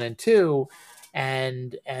seasons 1 and 2,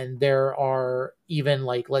 and there are even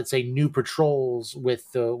like let's say new patrols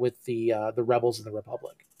with the rebels in the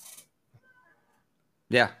Republic.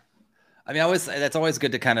 Yeah. I mean, that's always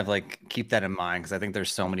good to kind of like keep that in mind because I think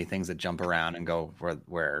there's so many things that jump around and go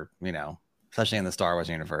where especially in the Star Wars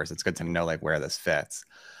universe, it's good to know like where this fits.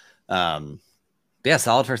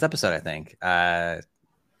 Solid first episode, I think. I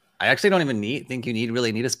actually don't even think you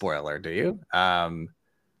really need a spoiler, do you? I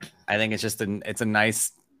think it's just it's a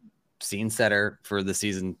nice scene setter for the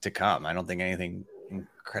season to come. I don't think anything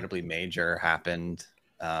incredibly major happened.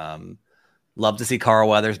 Love to see Carl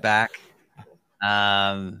Weathers back.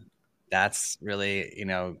 That's really,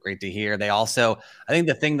 great to hear. They also, I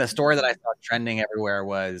think the story that I saw trending everywhere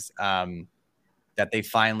was that they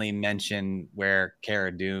finally mentioned where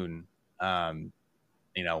Cara Dune,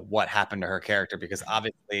 what happened to her character, because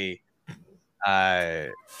obviously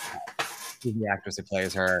the actress who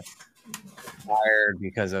plays her fired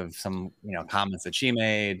because of some, comments that she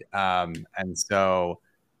made. And so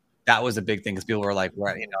that was a big thing because people were like,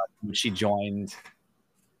 when she joined,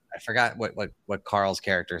 I forgot what Carl's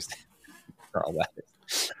character's Carl Weathers.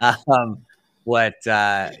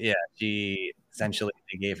 She essentially,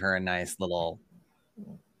 they gave her a nice little,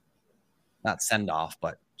 not send off,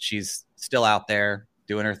 but she's still out there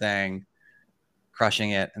doing her thing,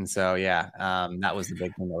 crushing it. And so, that was the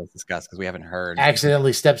big thing that was discussed because we haven't heard.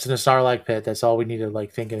 Accidentally steps in a Sarlacc pit. That's all we need to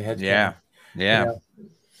like think in head. Yeah.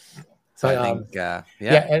 So I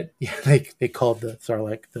think, they called the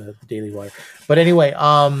Sarlacc the daily water. But anyway,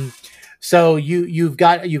 so you've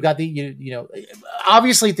got the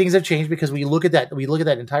obviously things have changed because we look at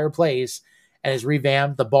that entire place and is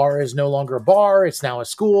revamped. The bar is no longer a bar; it's now a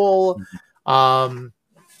school.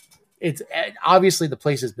 It's obviously the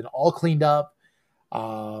place has been all cleaned up.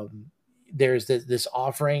 There's this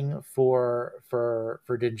offering for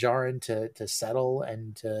Din Djarin to settle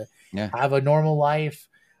and to have a normal life,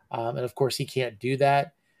 and of course he can't do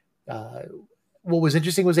that. What was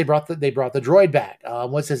interesting was they brought the droid back.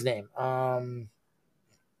 What's his name? All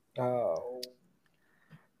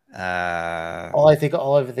I think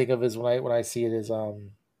of is when I see it is Taika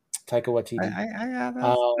Waititi.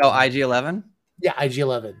 IG-11. Yeah,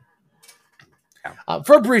 IG-11.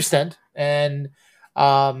 For a brief stint, and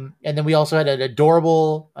then we also had an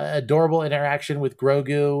adorable interaction with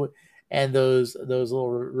Grogu and those little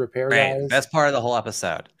repair guys. Best part of the whole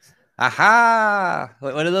episode. Aha!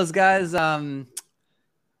 What are those guys?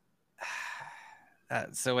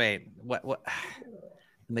 So wait, what?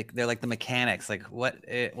 They're like the mechanics. Like what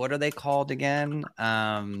are they called again?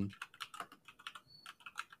 I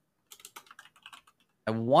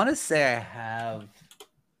want to say I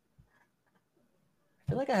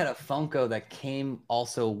feel like I had a Funko that came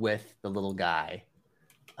also with the little guy,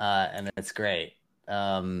 and it's great.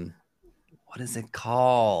 What is it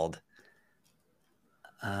called?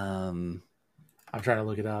 I'm trying to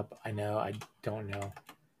look it up. I don't know.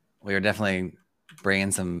 We were definitely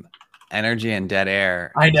bringing some energy and dead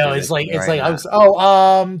air. I know it's like I was.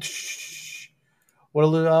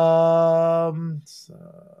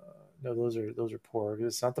 No, those are porgs.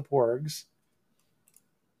 It's not the porgs.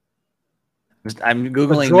 I'm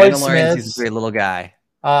googling Mandalorian season 3 little guy.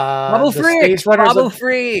 Babu Freak. Babu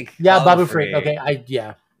Freak. Yeah, Babu Freak. Okay,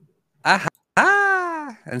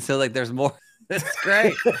 And so like there's more. It's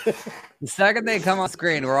great. The second they come on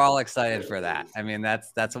screen, we're all excited for that. I mean,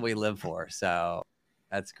 that's what we live for. So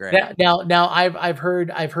that's great. Now I've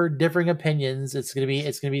heard differing opinions. It's gonna be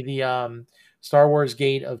the Star Wars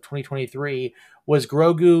Gate of 2023. Was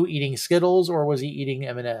Grogu eating Skittles or was he eating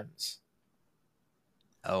M&Ms?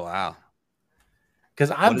 Oh wow.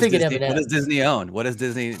 Because I'm thinking M&Ms. What does Disney own? What does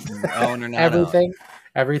Disney own or not?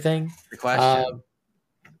 Everything. The question.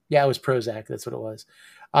 Yeah, it was Prozac. That's what it was.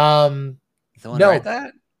 Someone write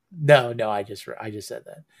that? No, I just said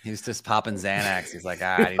that. He was just popping Xanax. He's like,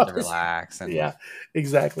 I need to relax. And yeah,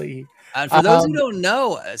 exactly. And for those who don't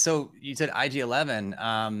know, so you said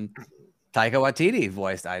IG-11. Taika Waititi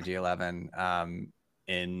voiced IG-11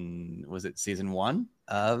 in, was it season 1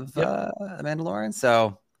 of The Mandalorian?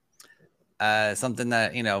 So something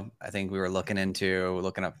that, I think we were looking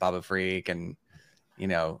up Babu Freak and,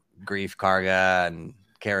 Grief Karga and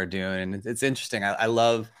Cara Dune. And it's interesting. I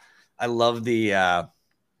love the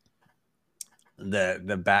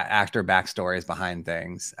actor backstories behind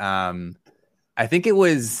things. I think it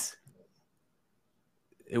was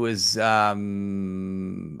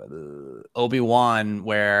Obi-Wan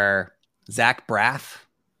where Zach Braff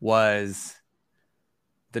was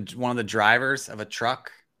one of the drivers of a truck.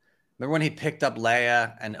 Remember when he picked up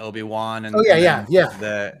Leia and Obi-Wan? And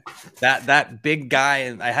that big guy.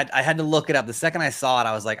 And I had to look it up. The second I saw it,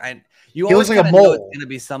 I was like, you always like a mole. It's going to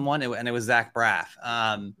be someone, and it was Zach Braff.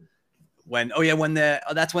 That's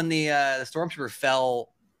when the stormtrooper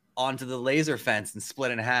fell onto the laser fence and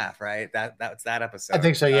split in half, right? That's that episode. I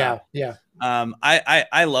think so. Yeah.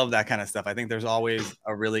 I love that kind of stuff. I think there's always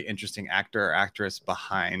a really interesting actor or actress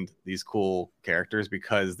behind these cool characters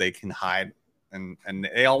because they can hide and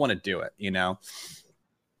they all want to do it,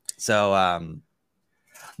 So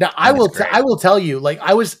now I will tell you, like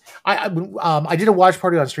I did a watch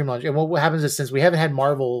party on Stream Launch, and what happens is since we haven't had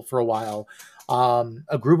Marvel for a while,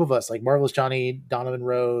 a group of us like Marvelous Johnny, Donovan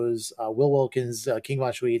Rose, Will Wilkins, King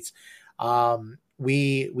Von Schweetz,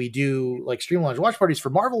 we do like Stream Launch watch parties for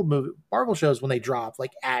Marvel shows when they drop,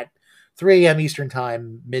 like at 3 a.m. Eastern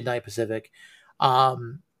time, midnight Pacific.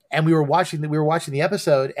 And we were watching the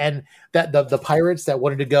episode, and that the pirates that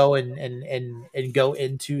wanted to go and go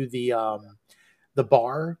into the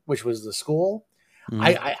bar, which was the school.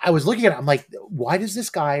 Mm-hmm. I was looking at it. I'm like, why does this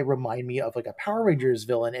guy remind me of like a Power Rangers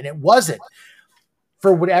villain? And it wasn't.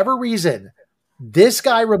 For whatever reason, this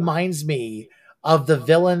guy reminds me of the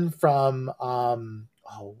villain from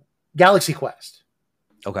Galaxy Quest.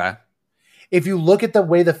 Okay. If you look at the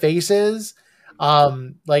way the face is,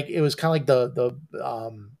 like it was kind of like the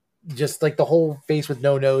just like the whole face with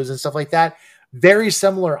no nose and stuff like that. Very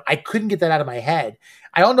similar. I couldn't get that out of my head.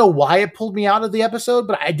 I don't know why it pulled me out of the episode,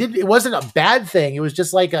 but I did. It wasn't a bad thing. It was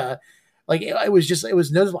just like it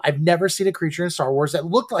was noticeable. I've never seen a creature in Star Wars that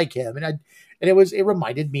looked like him, and it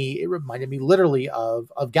reminded me literally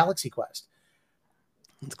of Galaxy Quest.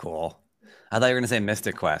 That's cool. I thought you were going to say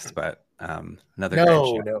Mystic Quest, but another great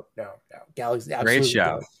show. No. Galaxy, great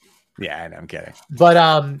show. Yeah, I'm kidding.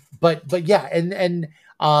 But yeah, and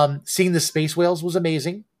seeing the space whales was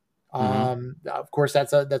amazing. Of course,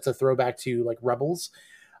 that's a throwback to like Rebels.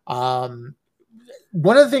 Um,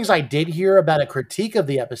 One of the things I did hear about a critique of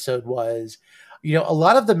the episode was, a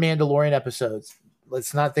lot of the Mandalorian episodes.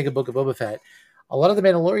 Let's not think of Book of Boba Fett. A lot of the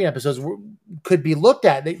Mandalorian episodes could be looked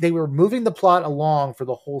at. They were moving the plot along for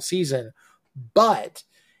the whole season, but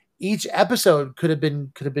each episode could have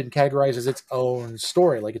been categorized as its own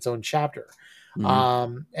story, like its own chapter.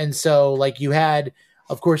 And so like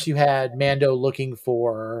of course you had Mando looking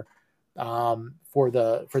for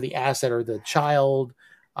the asset or the child,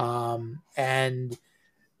 and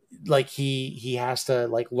like he has to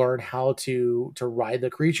like learn how to ride the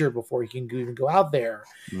creature before he can even go out there.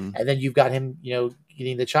 And then you've got him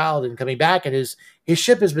getting the child and coming back, and his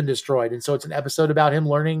ship has been destroyed, and so it's an episode about him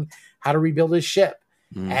learning how to rebuild his ship.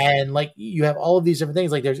 And like you have all of these different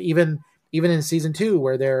things, like there's even in season 2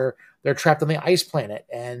 where they're trapped on the ice planet,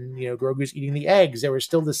 and Grogu's eating the eggs. There was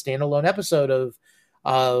still this standalone episode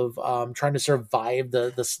of trying to survive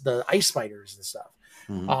the ice spiders and stuff.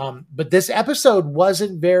 But this episode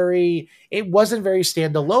wasn't very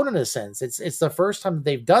standalone in a sense. It's the first time that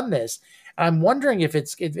they've done this. And I'm wondering if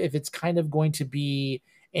it's kind of going to be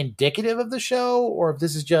indicative of the show, or if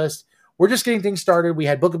this is just, we're just getting things started. We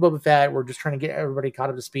had Book of Boba Fett. We're just trying to get everybody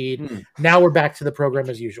caught up to speed. Now we're back to the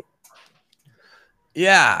program as usual.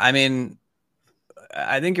 Yeah, I mean,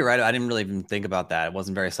 I think you're right. I didn't really even think about that. It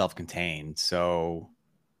wasn't very self-contained. So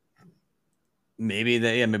maybe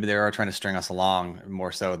they are trying to string us along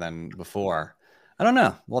more so than before. I don't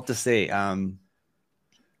know. We'll have to see.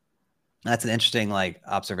 That's an interesting like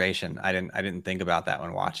observation. I didn't think about that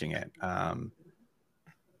when watching it.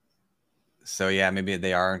 So yeah, maybe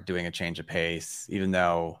they are doing a change of pace, even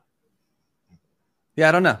though. Yeah,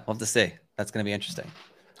 I don't know. We'll have to see. That's going to be interesting.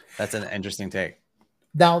 That's an interesting take.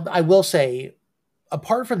 Now, I will say,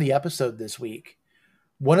 apart from the episode this week,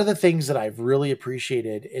 one of the things that I've really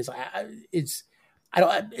appreciated is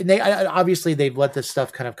obviously they've let this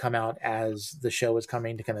stuff kind of come out as the show is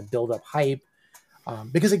coming to kind of build up hype.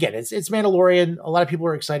 Because again, it's Mandalorian. A lot of people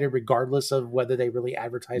are excited regardless of whether they really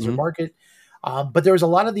advertise or market. But there was a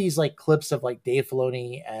lot of these like clips of like Dave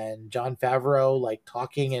Filoni and Jon Favreau like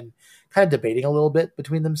talking and kind of debating a little bit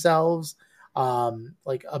between themselves,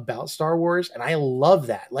 like about Star Wars, and I love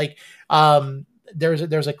that. Like,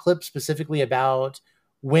 there's a clip specifically about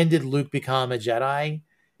when did Luke become a Jedi.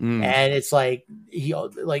 And it's like he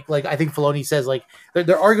like I think Filoni says like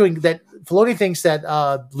they're arguing that Filoni thinks that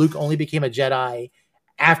Luke only became a Jedi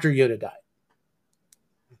after Yoda died.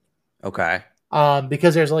 Okay.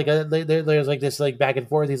 Because there's like there's like this like back and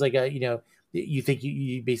forth. He's like you think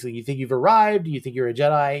you basically you think you've arrived, you think you're a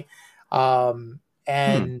Jedi,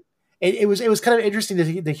 and it was kind of interesting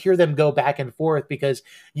to hear them go back and forth because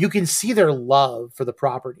you can see their love for the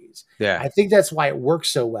properties. Yeah, I think that's why it works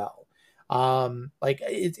so well. Like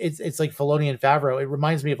it's like Filoni and Favreau. It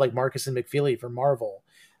reminds me of like Marcus and McFeely from Marvel.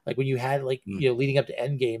 Like when you had like leading up to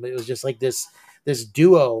Endgame, it was just like this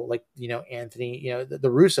duo, like Anthony, the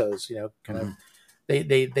Russos, kind of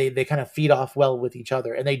they kind of feed off well with each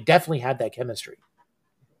other, and they definitely had that chemistry.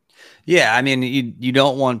 Yeah, I mean, you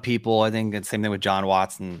don't want people. I think it's the same thing with John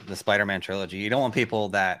Watts and the Spider-Man trilogy. You don't want people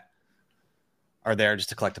that are there just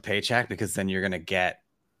to collect a paycheck, because then you're gonna get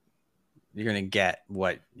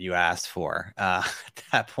what you asked for at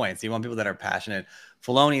that point. So you want people that are passionate.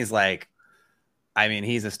 Filoni's like, I mean,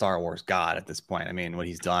 he's a Star Wars god at this point. I mean, what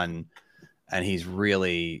he's done, and he's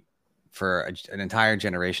really, for an entire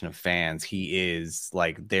generation of fans, he is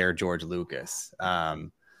like their George Lucas.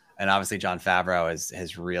 And obviously Jon Favreau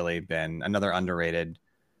has really been another underrated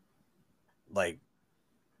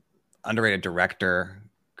director,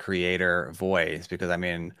 creator, voice, because I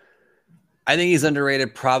mean, I think he's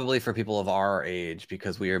underrated probably for people of our age,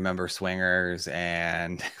 because we remember Swingers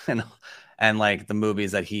and like the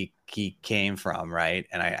movies that he came from, right?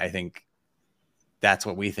 And I think that's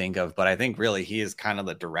what we think of, but I think really he is kind of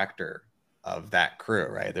the director of that crew,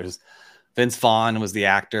 right? There's Vince Vaughn was the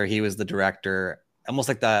actor, he was the director, almost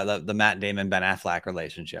like the Matt Damon Ben Affleck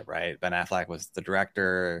relationship, right? Ben Affleck was the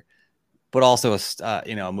director, but also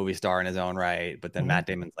a movie star in his own right, but then Matt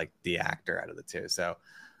Damon's like the actor out of the two. So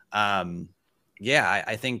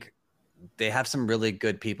I think they have some really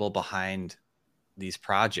good people behind these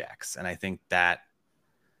projects. And I think that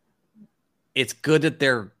it's good that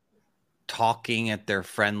they're talking, and they're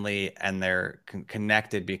friendly, and they're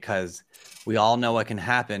connected, because we all know what can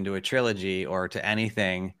happen to a trilogy or to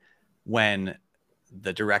anything when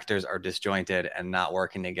the directors are disjointed and not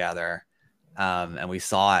working together. And we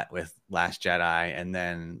saw it with Last Jedi and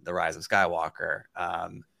then The Rise of Skywalker,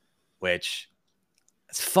 which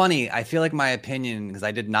It's funny. I feel like my opinion, because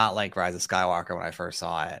I did not like Rise of Skywalker when I first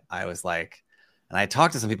saw it. I was like, and I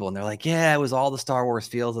talked to some people and they're like, yeah, it was all the Star Wars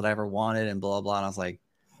feels that I ever wanted and blah, blah. And I was like,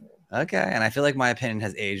 okay. And I feel like my opinion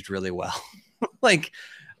has aged really well. Like,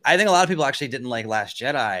 I think a lot of people actually didn't like Last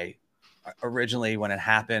Jedi originally when it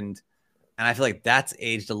happened. And I feel like that's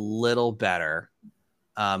aged a little better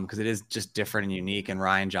because it is just different and unique. And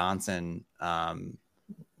Rian Johnson at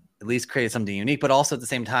least created something unique. But also at the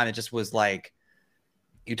same time, it just was like,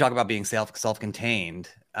 you talk about being self-contained.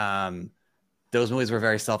 Those movies were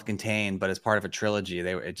very self-contained, but as part of a trilogy,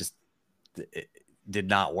 it did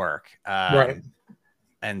not work. Right.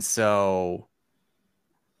 And so,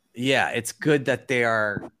 yeah, it's good that they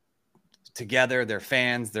are together. They're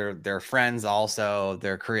fans. They're friends. Also,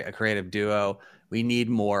 they're a creative duo. We need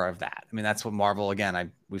more of that. I mean, that's what Marvel.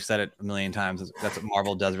 Again, we've said it a million times. That's what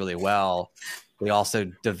Marvel does really well. They also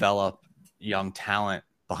develop young talent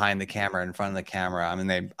behind the camera, in front of the camera. I mean,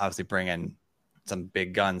 they obviously bring in some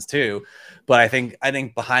big guns too, but I think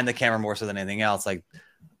behind the camera more so than anything else. Like,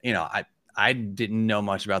 you know, I didn't know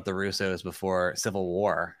much about the Russos before Civil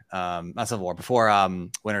War, not Civil War, before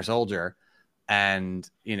Winter Soldier, and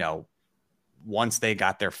you know, once they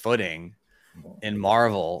got their footing in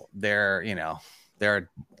Marvel, they're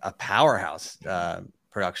a powerhouse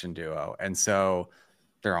production duo, and so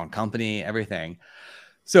their own company, everything.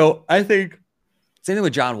 So I think. Same thing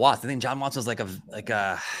with John Watts. I think John Watts was he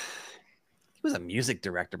was a music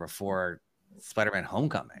director before Spider-Man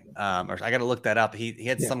Homecoming. Or I got to look that up. He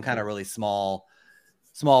had some kind of really small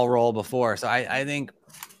role before. So I think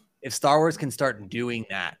if Star Wars can start doing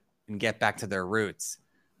that and get back to their roots,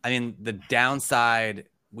 I mean, the downside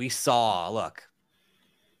we saw, look,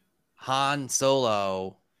 Han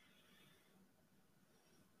Solo,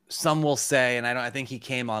 some will say, and I think he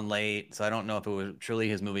came on late, so I don't know if it was truly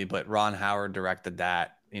his movie, but Ron Howard directed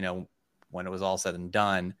that, you know, when it was all said and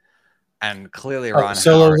done. And clearly Ron Howard.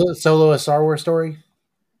 Solo, a Star Wars story?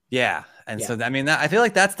 Yeah. And so, I mean, I feel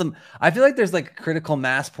like I feel like there's like critical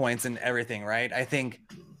mass points and everything, right? I think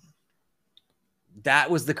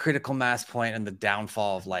that was the critical mass point and the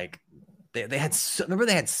downfall of like, they had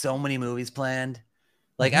so many movies planned.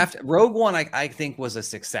 Like after Rogue One, I think was a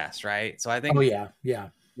success, right? So I think,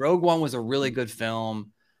 Rogue One was a really good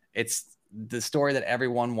film. It's the story that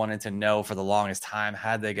everyone wanted to know for the longest time.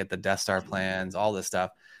 How'd they get the Death Star plans, all this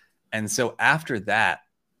stuff. And so after that,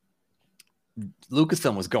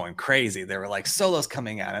 Lucasfilm was going crazy. They were like, Solo's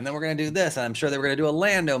coming out, and then we're going to do this. And I'm sure they were going to do a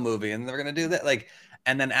Lando movie, and they were going to do that. Like,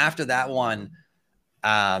 and then after that one,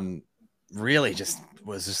 really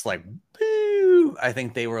was just like, boo. I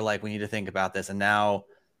think they were like, we need to think about this. And now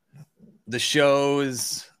the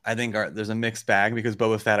shows, I think there's a mixed bag because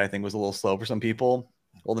Boba Fett, I think, was a little slow for some people.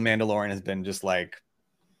 Well, The Mandalorian has been just like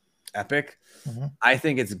epic. I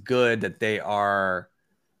think it's good that they are,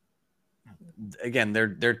 again,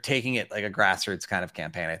 they're taking it like a grassroots kind of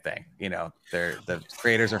campaign. I think, you know, the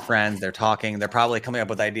creators are friends. They're talking. They're probably coming up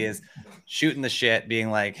with ideas, shooting the shit, being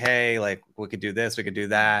like, hey, like we could do this, we could do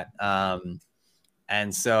that.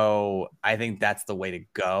 And so I think that's the way to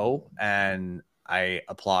go. And I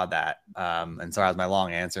applaud that. And so that was my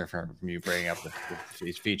long answer from you bringing up the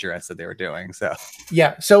featurettes that they were doing. So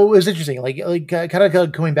yeah, so it was interesting. Like kind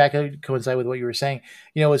of coming back to coincide with what you were saying.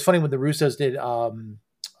 You know, it's funny when the Russos did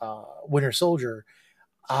Winter Soldier.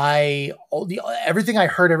 Everything I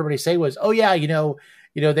heard everybody say was, oh yeah,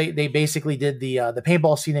 they basically did the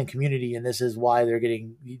paintball scene in Community, and this is why they're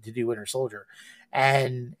getting to do Winter Soldier.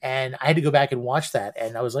 And I had to go back and watch that,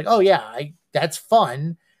 and I was like, oh yeah, that's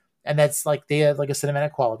fun. And that's like, they have like a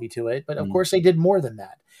cinematic quality to it. But of course they did more than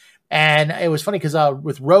that. And it was funny because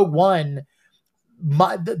with Rogue One,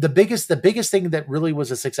 the biggest thing that really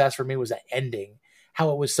was a success for me was that ending,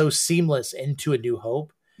 how it was so seamless into A New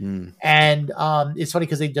Hope. And it's funny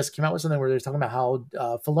because they just came out with something where they're talking about how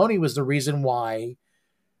Filoni was the reason why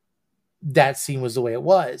that scene was the way it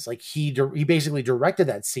was. Like he basically directed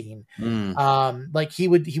that scene. Like he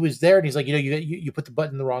was there and he's like, you put the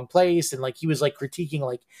button in the wrong place. And like, he was like critiquing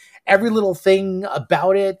like every little thing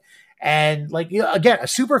about it. And like, again, a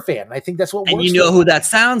super fan. I think that's what and works. You know who that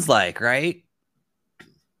sounds like, right?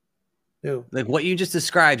 Who? Like what you just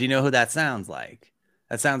described, you know who that sounds like?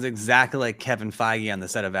 That sounds exactly like Kevin Feige on the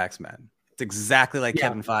set of X-Men. It's exactly like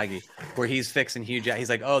Kevin Feige, where he's fixing Hugh Jack. He's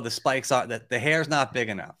like, oh, the spikes are that the hair's not big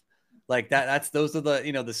enough. Like those are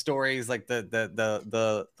the, the stories, like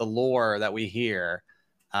the lore that we hear,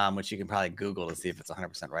 which you can probably Google to see if it's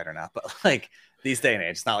 100% right or not. But like these day and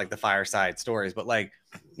age, it's not like the fireside stories, but like,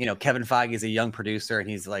 Kevin Feige is a young producer and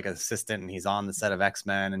he's like an assistant and he's on the set of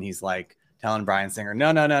X-Men and he's like telling Bryan Singer,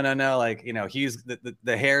 no, like, you know, he's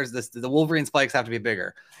the hairs, the Wolverine spikes have to be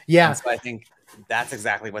bigger. Yeah. And so I think that's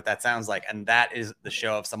exactly what that sounds like. And that is the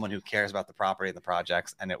show of someone who cares about the property and the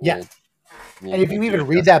projects, and it will. And if you even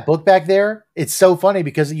read that book back there, it's so funny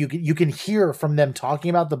because you can hear from them talking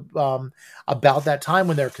about about that time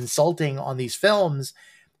when they're consulting on these films.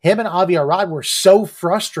 Him and Avi Arad were so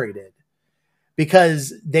frustrated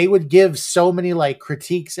because they would give so many like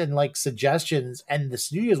critiques and like suggestions, and the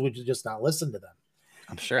studios would just not listen to them.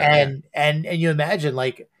 I'm sure. And you imagine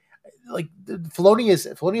like Filoni is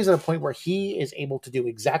at a point where he is able to do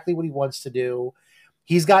exactly what he wants to do.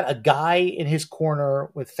 He's got a guy in his corner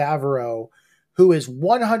with Favreau who is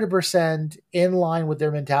 100% in line with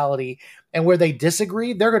their mentality, and where they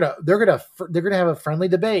disagree, they're gonna have a friendly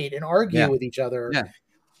debate and argue with each other,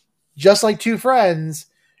 just like two friends,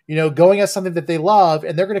 you know, going at something that they love,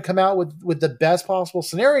 and they're going to come out with the best possible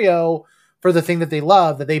scenario for the thing that they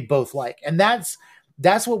love, that they both like, and that's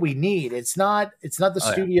what we need. It's not the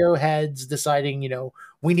studio heads deciding, you know,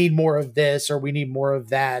 we need more of this or we need more of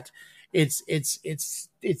that. It's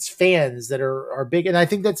fans that are big, and I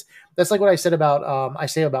think that's like what I said about I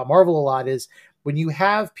say about Marvel a lot, is when you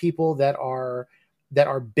have people that are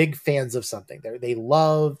big fans of something, they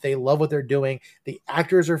love what they're doing. The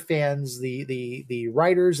actors are fans, the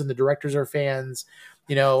writers and the directors are fans.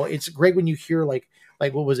 You know, it's great when you hear like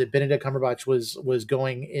what was it? Benedict Cumberbatch was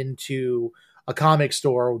going into a comic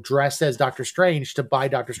store dressed as Doctor Strange to buy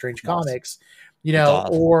Doctor Strange comics. You know,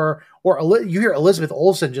 awesome. or you hear Elizabeth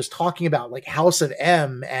Olsen just talking about like House of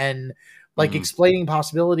M and like explaining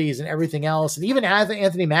possibilities and everything else, and even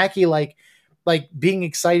Anthony Mackie like being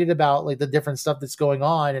excited about like the different stuff that's going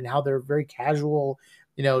on and how they're very casual,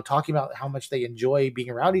 you know, talking about how much they enjoy being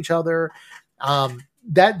around each other.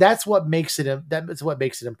 That's what makes it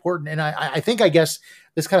important. And I think, I guess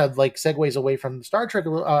this kind of like segues away from Star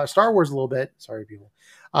Wars a little bit. Sorry, people.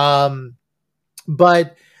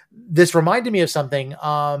 But this reminded me of something.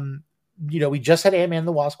 You know, we just had Ant-Man and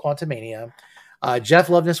the Wasp: Quantumania. Jeff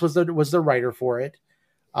Loveness was the writer for it.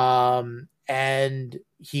 And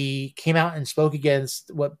he came out and spoke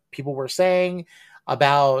against what people were saying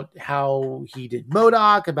about how he did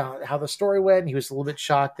MODOK, about how the story went. He was a little bit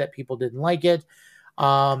shocked that people didn't like it.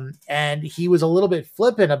 And he was a little bit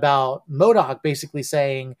flippant about MODOK, basically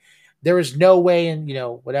saying there is no way, and you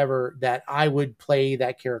know, whatever, that I would play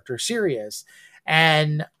that character serious.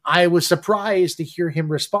 And I was surprised to hear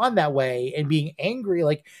him respond that way and being angry,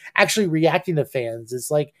 like actually reacting to fans. It's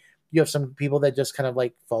like, you have some people that just kind of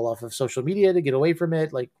like fall off of social media to get away from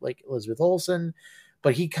it, like Elizabeth Olsen,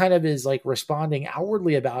 but he kind of is like responding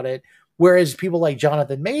outwardly about it. Whereas people like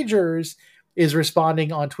Jonathan Majors is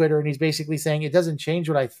responding on Twitter, and he's basically saying it doesn't change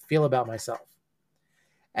what I feel about myself.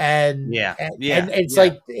 And it's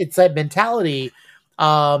like, it's that mentality.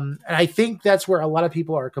 And I think that's where a lot of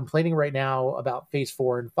people are complaining right now about Phase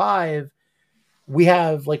 4 and 5. We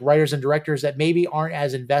have like writers and directors that maybe aren't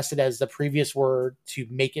as invested as the previous were to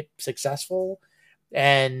make it successful.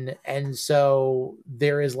 And so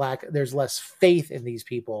there's less faith in these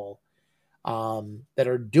people that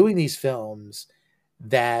are doing these films,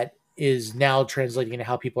 that is now translating into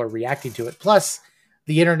how people are reacting to it. Plus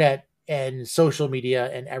the internet and social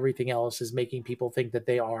media and everything else is making people think that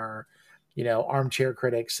they are, you know, armchair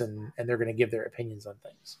critics, and they're going to give their opinions on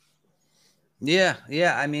things. Yeah.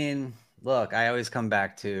 I mean, look, I always come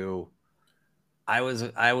back to, I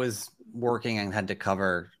was working and had to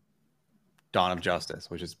cover Dawn of Justice,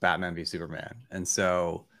 which is Batman v Superman. And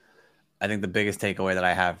so I think the biggest takeaway that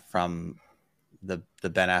I have from the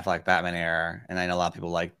Ben Affleck Batman era, and I know a lot of people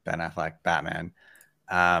like Ben Affleck Batman,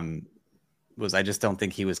 was I just don't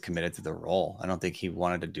think he was committed to the role. I don't think he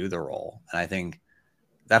wanted to do the role. And I think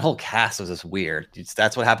that whole cast was just weird.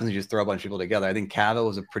 That's what happens when you just throw a bunch of people together. I think Cavill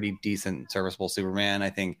was a pretty decent, serviceable Superman. I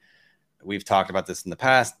think we've talked about this in the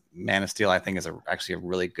past. Man of Steel, I think, is actually a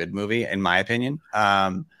really good movie, in my opinion.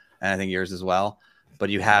 And I think yours as well. But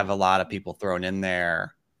you have a lot of people thrown in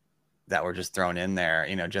there that were just thrown in there.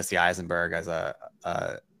 You know, Jesse Eisenberg as a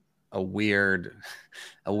weird,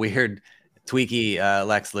 tweaky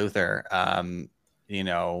Lex Luthor. You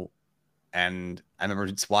know, and I remember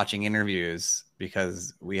just watching interviews,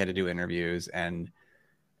 because we had to do interviews, and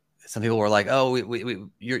some people were like, "Oh,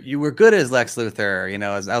 you were good as Lex Luthor," you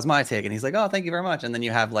know, that was my take. And he's like, "Oh, thank you very much." And then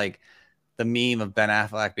you have like the meme of Ben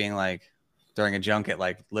Affleck being like during a junket,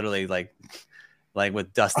 like literally like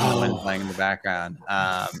with Dusty Wind playing in the background.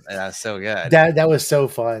 And that was so good. That was so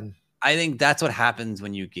fun. I think that's what happens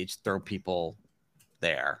when you just throw people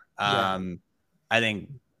there. I think,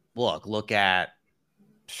 look at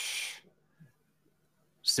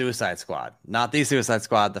Suicide Squad, not the Suicide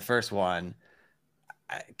Squad, the first one.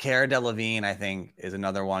 Cara Delevingne, I think, is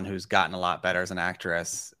another one who's gotten a lot better as an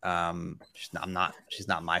actress. She's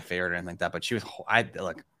not my favorite or anything like that, but she was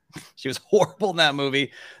she was horrible in that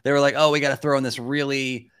movie. They were like, oh, we got to throw in this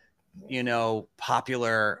really,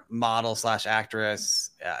 popular model /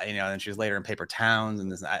 actress, and she was later in Paper Towns.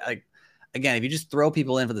 And this, again, if you just throw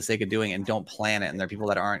people in for the sake of doing it and don't plan it, and there are people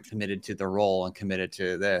that aren't committed to the role and committed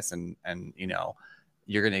to this, and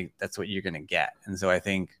that's what you're gonna get. And so I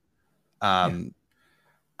think, I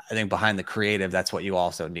think behind the creative, that's what you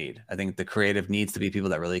also need. I think the creative needs to be people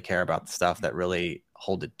that really care about the stuff, that really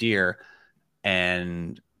hold it dear,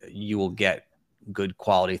 and you will get good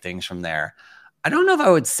quality things from there. I don't know if I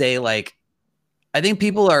would say I think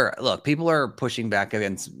people are pushing back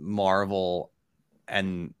against Marvel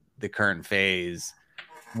and the current phase.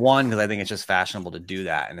 One, because I think it's just fashionable to do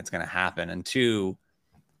that, and it's going to happen. And two,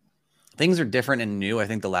 things are different and new. I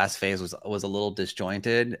think the last phase was a little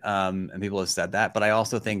disjointed, and people have said that. But I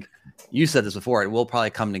also think, you said this before, it will probably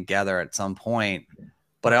come together at some point.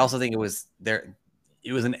 But I also think it was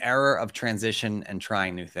an era of transition and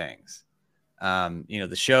trying new things.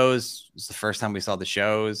 The shows was the first time we saw the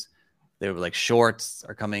shows. They were like shorts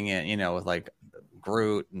are coming in, with like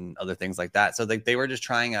Groot and other things like that. So they were just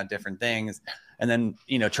trying out different things, and then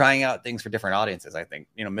trying out things for different audiences. I think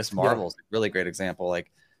Miss Marvel is a really great example.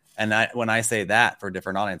 And when I say that for a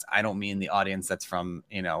different audience, I don't mean the audience that's from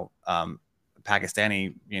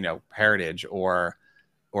Pakistani heritage or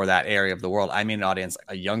that area of the world. I mean an audience,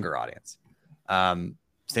 a younger audience.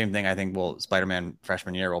 Same thing. I think Spider-Man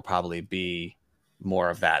freshman year will probably be more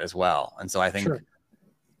of that as well. And so I think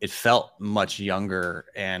it felt much younger,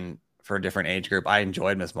 and for a different age group. I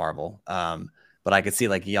enjoyed Miss Marvel, but I could see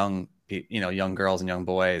young girls and young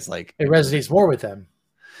boys it resonates more with them.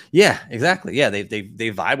 Yeah, exactly. Yeah, they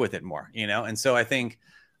vibe with it more, and so I think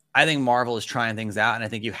Marvel is trying things out, and I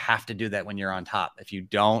think you have to do that when you're on top. If you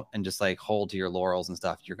don't and just hold to your laurels and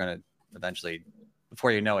stuff, you're gonna eventually,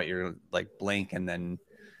 before you know it, you're blink, and then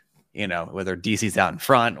whether DC's out in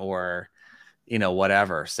front or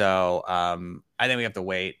whatever. So I think we have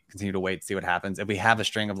to continue to wait, see what happens. If we have a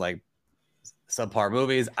string of subpar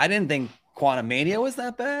movies, I didn't think Quantumania was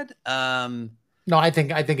that bad. No, I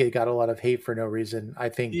think it got a lot of hate for no reason. I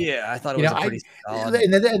think. Yeah, I thought it was pretty solid.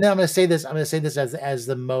 And then I'm going to say this. I'm going to say this as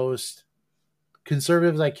the most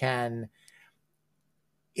conservative as I can.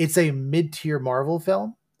 It's a mid-tier Marvel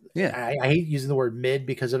film. Yeah, I hate using the word mid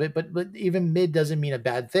because of it, but even mid doesn't mean a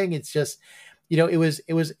bad thing. It's just, it was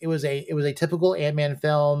a typical Ant-Man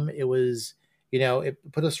film. It was, it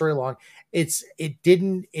put a story along. It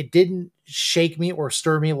didn't shake me or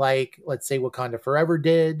stir me like, let's say, Wakanda Forever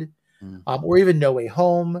did. Or even No Way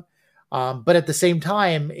Home. But at the same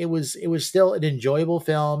time, it was still an enjoyable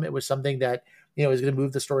film. It was something that, was going to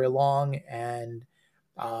move the story along. And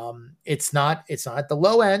it's not at the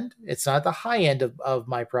low end. It's not at the high end of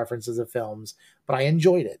my preferences of films, but I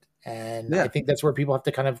enjoyed it. And I think that's where people have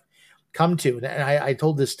to kind of come to. And I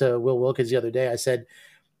told this to Will Wilkins the other day. I said,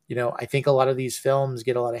 I think a lot of these films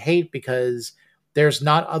get a lot of hate because there's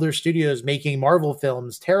not other studios making Marvel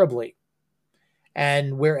films terribly.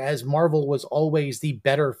 And whereas Marvel was always the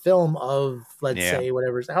better film of, let's say,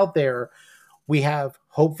 whatever's out there, we have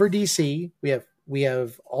hope for DC. We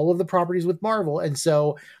have all of the properties with Marvel, and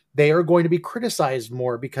so they are going to be criticized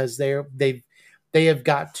more because they have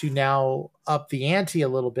got to now up the ante a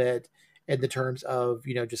little bit in the terms of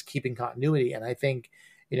just keeping continuity. And I think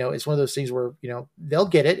it's one of those things where they'll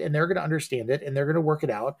get it and they're going to understand it and they're going to work it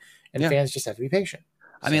out, and fans just have to be patient.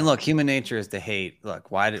 I mean, look, human nature is to hate.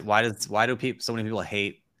 Look, why do so many people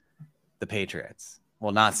hate the Patriots?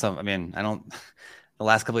 Well, not some. I mean, I don't. The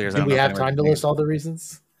last couple of years, do we have time to list all the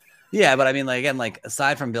reasons? Yeah, but I mean, again,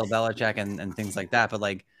 aside from Bill Belichick and things like that, but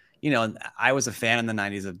I was a fan in the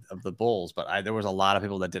 '90s of the Bulls, but there was a lot of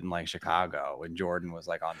people that didn't like Chicago when Jordan was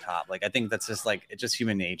on top. I think that's just it's just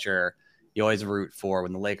human nature. You always root for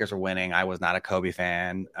when the Lakers were winning. I was not a Kobe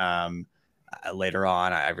fan. Later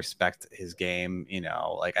on, I respect his game.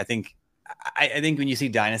 I think when you see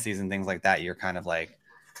dynasties and things like that, you're kind of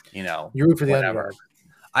you root for the underdog.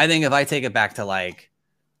 I think if I take it back to I'm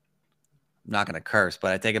not going to curse,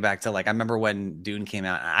 but I take it back to I remember when Dune came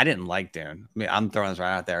out. I didn't like Dune. I mean, I'm throwing this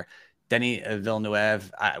right out there. Denis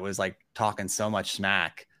Villeneuve, I was talking so much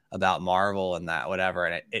smack about Marvel and that whatever,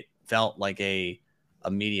 and it felt like a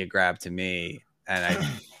media grab to me. And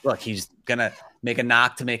look, he's gonna make a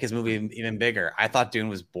knock to make his movie even bigger. I thought Dune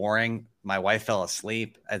was boring. My wife fell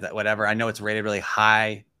asleep. Whatever. I know it's rated really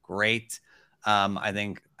high. Great. I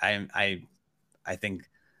think a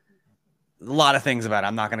lot of things about it.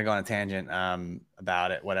 I'm not going to go on a tangent about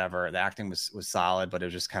it. Whatever. The acting was solid, but it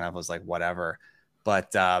just kind of was whatever.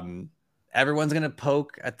 But everyone's going to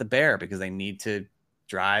poke at the bear because they need to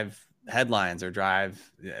drive headlines or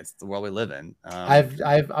it's the world we live in. I'm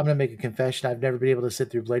going to make a confession. I've never been able to sit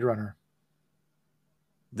through Blade Runner.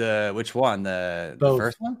 Which one? The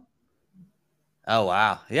first one? Oh,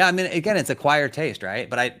 wow. Yeah. I mean, again, it's acquired taste, right?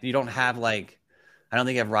 But you don't have like, I don't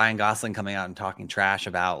think you have Ryan Gosling coming out and talking trash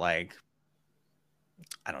about like,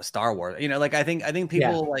 I don't know, Star Wars, you know, like I think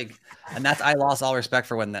people like, and I lost all respect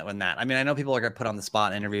for when that, I mean, I know people are going to put on the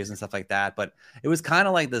spot in interviews and stuff like that, but it was kind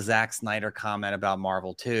of like the Zack Snyder comment about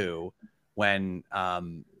Marvel 2 when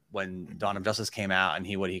Dawn of Justice came out and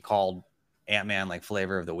what he called Ant-Man like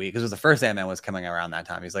flavor of the week. Because it was the first Ant-Man was coming around that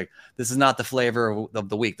time. He's like, this is not the flavor of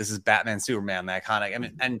the week. This is Batman, Superman, the iconic. I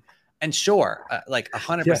mean, and sure, like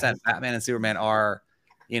 100% Batman and Superman are,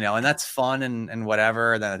 you know, and that's fun and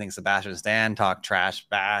whatever. Then I think Sebastian Stan talked trash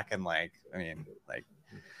back and like, I mean, like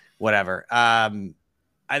whatever. I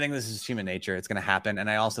think this is human nature. It's going to happen. And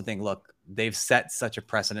I also think, look, they've set such a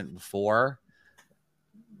precedent before.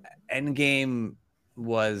 Endgame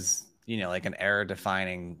was, you know, like an era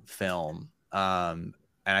defining film. And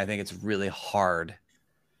I think it's really hard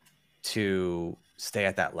to stay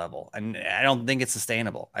at that level. And I don't think it's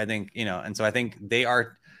sustainable. I think, you know, and so I think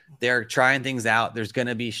they're trying things out. There's going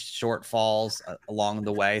to be shortfalls along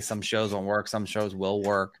the way. Some shows won't work. Some shows will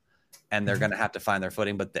work, and they're going to have to find their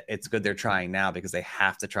footing. But it's good they're trying now because they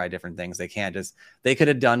have to try different things. They can't they could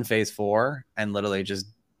have done phase 4 and literally just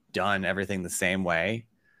done everything the same way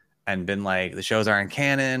and been like, the shows aren't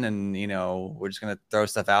canon. And, you know, we're just going to throw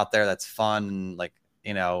stuff out there that's fun. And like,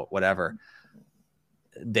 you know, whatever.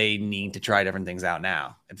 They need to try different things out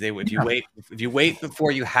now. If you wait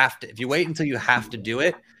until you have to do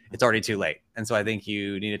it, it's already too late. And so I think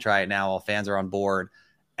you need to try it now while fans are on board.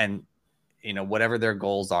 And, you know, whatever their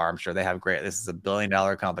goals are, I'm sure they have this is $1 billion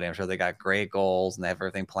company. I'm sure they got great goals and they have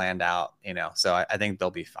everything planned out, you know, so I think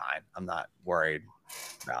they'll be fine. I'm not worried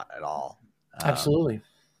about it at all. Absolutely.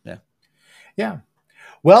 Yeah. Yeah.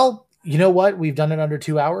 Well, you know what? We've done it under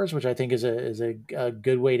 2 hours, which I think is a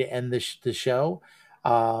good way to end the show.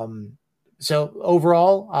 So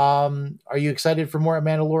overall, are you excited for more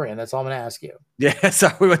Mandalorian? That's all I'm going to ask you. Yeah.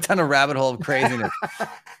 Sorry, we went down a rabbit hole of craziness.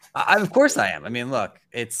 Of course I am. I mean, look,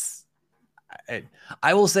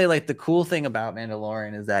 I will say like the cool thing about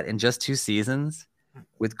Mandalorian is that in just 2 seasons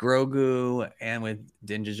with Grogu and with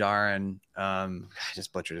Din Djarin, I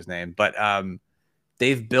just butchered his name, but,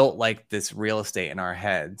 they've built like this real estate in our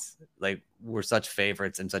heads. Like we're such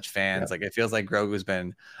favorites and such fans. Like it feels like Grogu's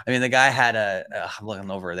been, I mean, the guy had I'm looking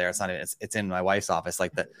over there. It's in my wife's office.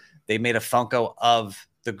 Like they made a Funko of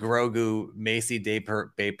the Grogu Macy Day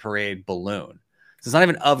Parade balloon. So it's not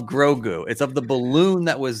even of Grogu. It's of the balloon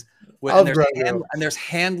that was and there's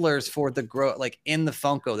handlers for the like in the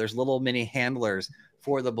Funko, there's little mini handlers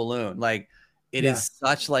for the balloon. Like it is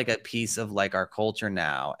such like a piece of like our culture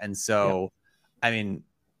now. And so, I mean,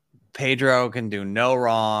 Pedro can do no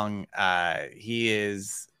wrong.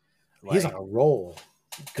 He's on a roll.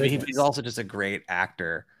 He's also just a great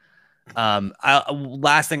actor.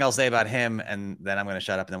 Last thing I'll say about him, and then I'm going to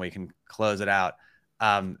shut up and then we can close it out.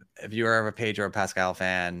 If you are a Pedro Pascal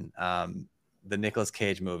fan, the Nicolas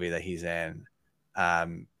Cage movie that he's in,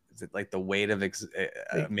 is it like The Weight of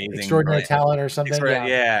Amazing Extraordinary Talent or something?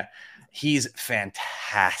 Yeah. He's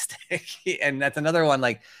fantastic. And that's another one,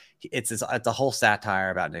 like, it's a whole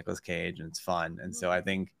satire about Nicolas Cage and it's fun. And so I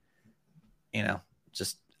think, you know,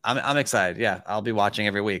 just I'm excited. Yeah, I'll be watching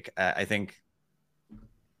every week. I think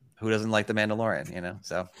who doesn't like The Mandalorian, you know?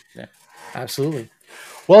 So yeah. Absolutely.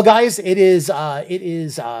 Well, guys, it is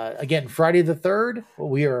again Friday the 3rd.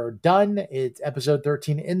 We are done. It's episode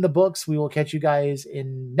 13 in the books. We will catch you guys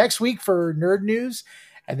in next week for Nerd News,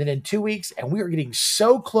 and then in 2 weeks. And we are getting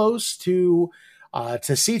so close to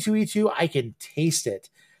C2E2. I can taste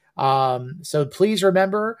it. So please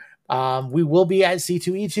remember, we will be at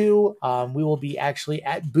C2E2. We will be actually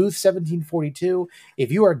at booth 1742.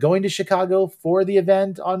 If you are going to Chicago for the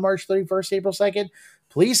event on March 31st, April 2nd,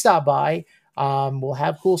 please stop by. We'll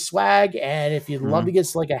have cool swag. And if you'd love to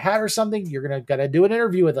get like a hat or something, you're gotta do an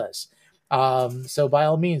interview with us. So by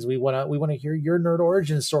all means, we want to hear your nerd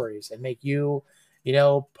origin stories and make you,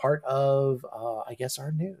 part of, I guess,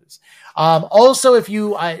 our news. Also, if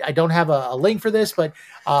you, I don't have a link for this, but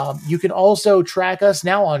you can also track us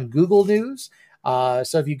now on Google News.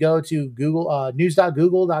 So if you go to Google,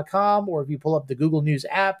 news.google.com, or if you pull up the Google News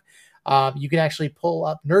app, you can actually pull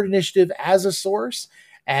up Nerd Initiative as a source,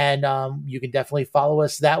 and you can definitely follow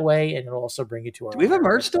us that way, and it'll also bring you to our. Do we have a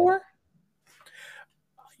merch store?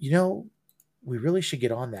 We really should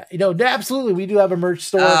get on that. Absolutely, we do have a merch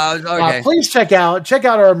store. Okay. Please check out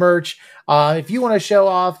our merch. If you want to show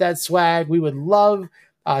off that swag, we would love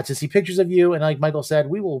to see pictures of you. And like Michael said,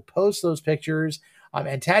 we will post those pictures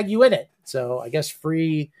and tag you in it. So I guess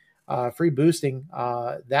free boosting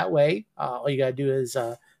that way. All you got to do is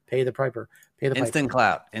pay the piper. Instant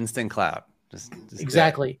clout. Just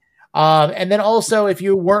exactly. And then also, if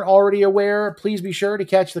you weren't already aware, please be sure to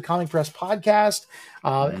catch the Comic Press podcast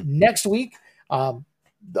next week.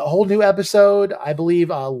 The whole new episode, I believe,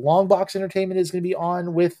 Longbox Entertainment is going to be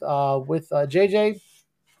on with JJ.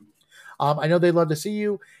 I know they'd love to see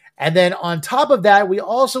you. And then on top of that, we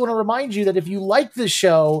also want to remind you that if you like this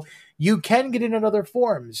show, you can get it in other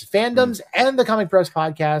forms. Fandoms and the Comic Press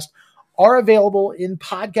podcast are available in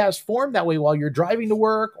podcast form. That way, while you're driving to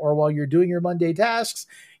work or while you're doing your Monday tasks,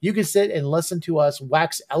 you can sit and listen to us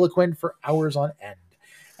wax eloquent for hours on end.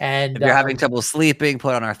 And if you're having trouble sleeping,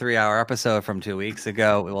 put on our 3-hour episode from 2 weeks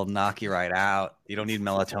ago. It will knock you right out. You don't need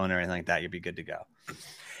melatonin or anything like that. You'll be good to go.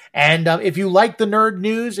 And if you like the Nerd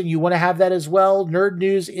News and you want to have that as well, Nerd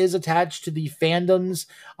News is attached to the Fandoms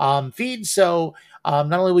feed. So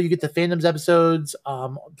not only will you get the Fandoms episodes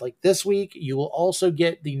like this week, you will also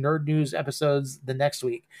get the Nerd News episodes the next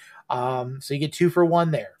week. So you get 2 for 1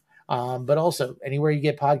 there. But also anywhere you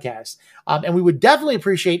get podcasts. And we would definitely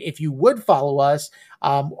appreciate if you would follow us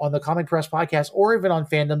on the Comic Press podcast or even on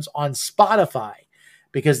Fandoms on Spotify,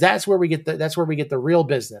 because that's where we get the real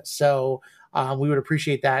business. So we would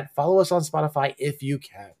appreciate that. Follow us on Spotify if you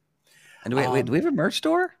can. And wait, do we have a merch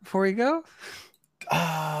store before we go?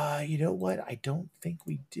 You know what? I don't think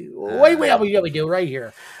we do. Wait, we do right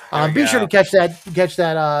here. Be sure to catch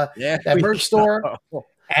that merch store.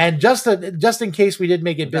 And just in case we did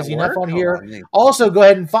make it busy enough on here, also go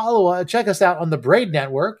ahead and follow. Check us out on the Braid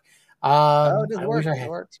Network. It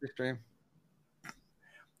works. Stream.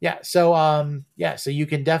 Yeah. So so you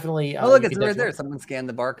can definitely. Oh, look, it's right there. Someone scanned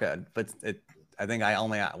the barcode, but I think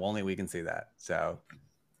only we can see that. So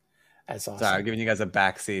that's awesome. Sorry, I'm giving you guys a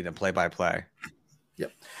backseat and play-by-play.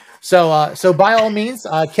 Yep. So by all means,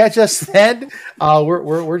 catch us then.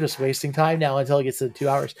 We're just wasting time now until it gets to 2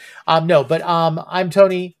 hours. I'm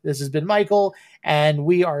Tony. This has been Michael, and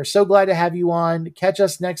we are so glad to have you on. Catch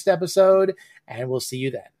us next episode, and we'll see you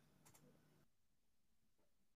then.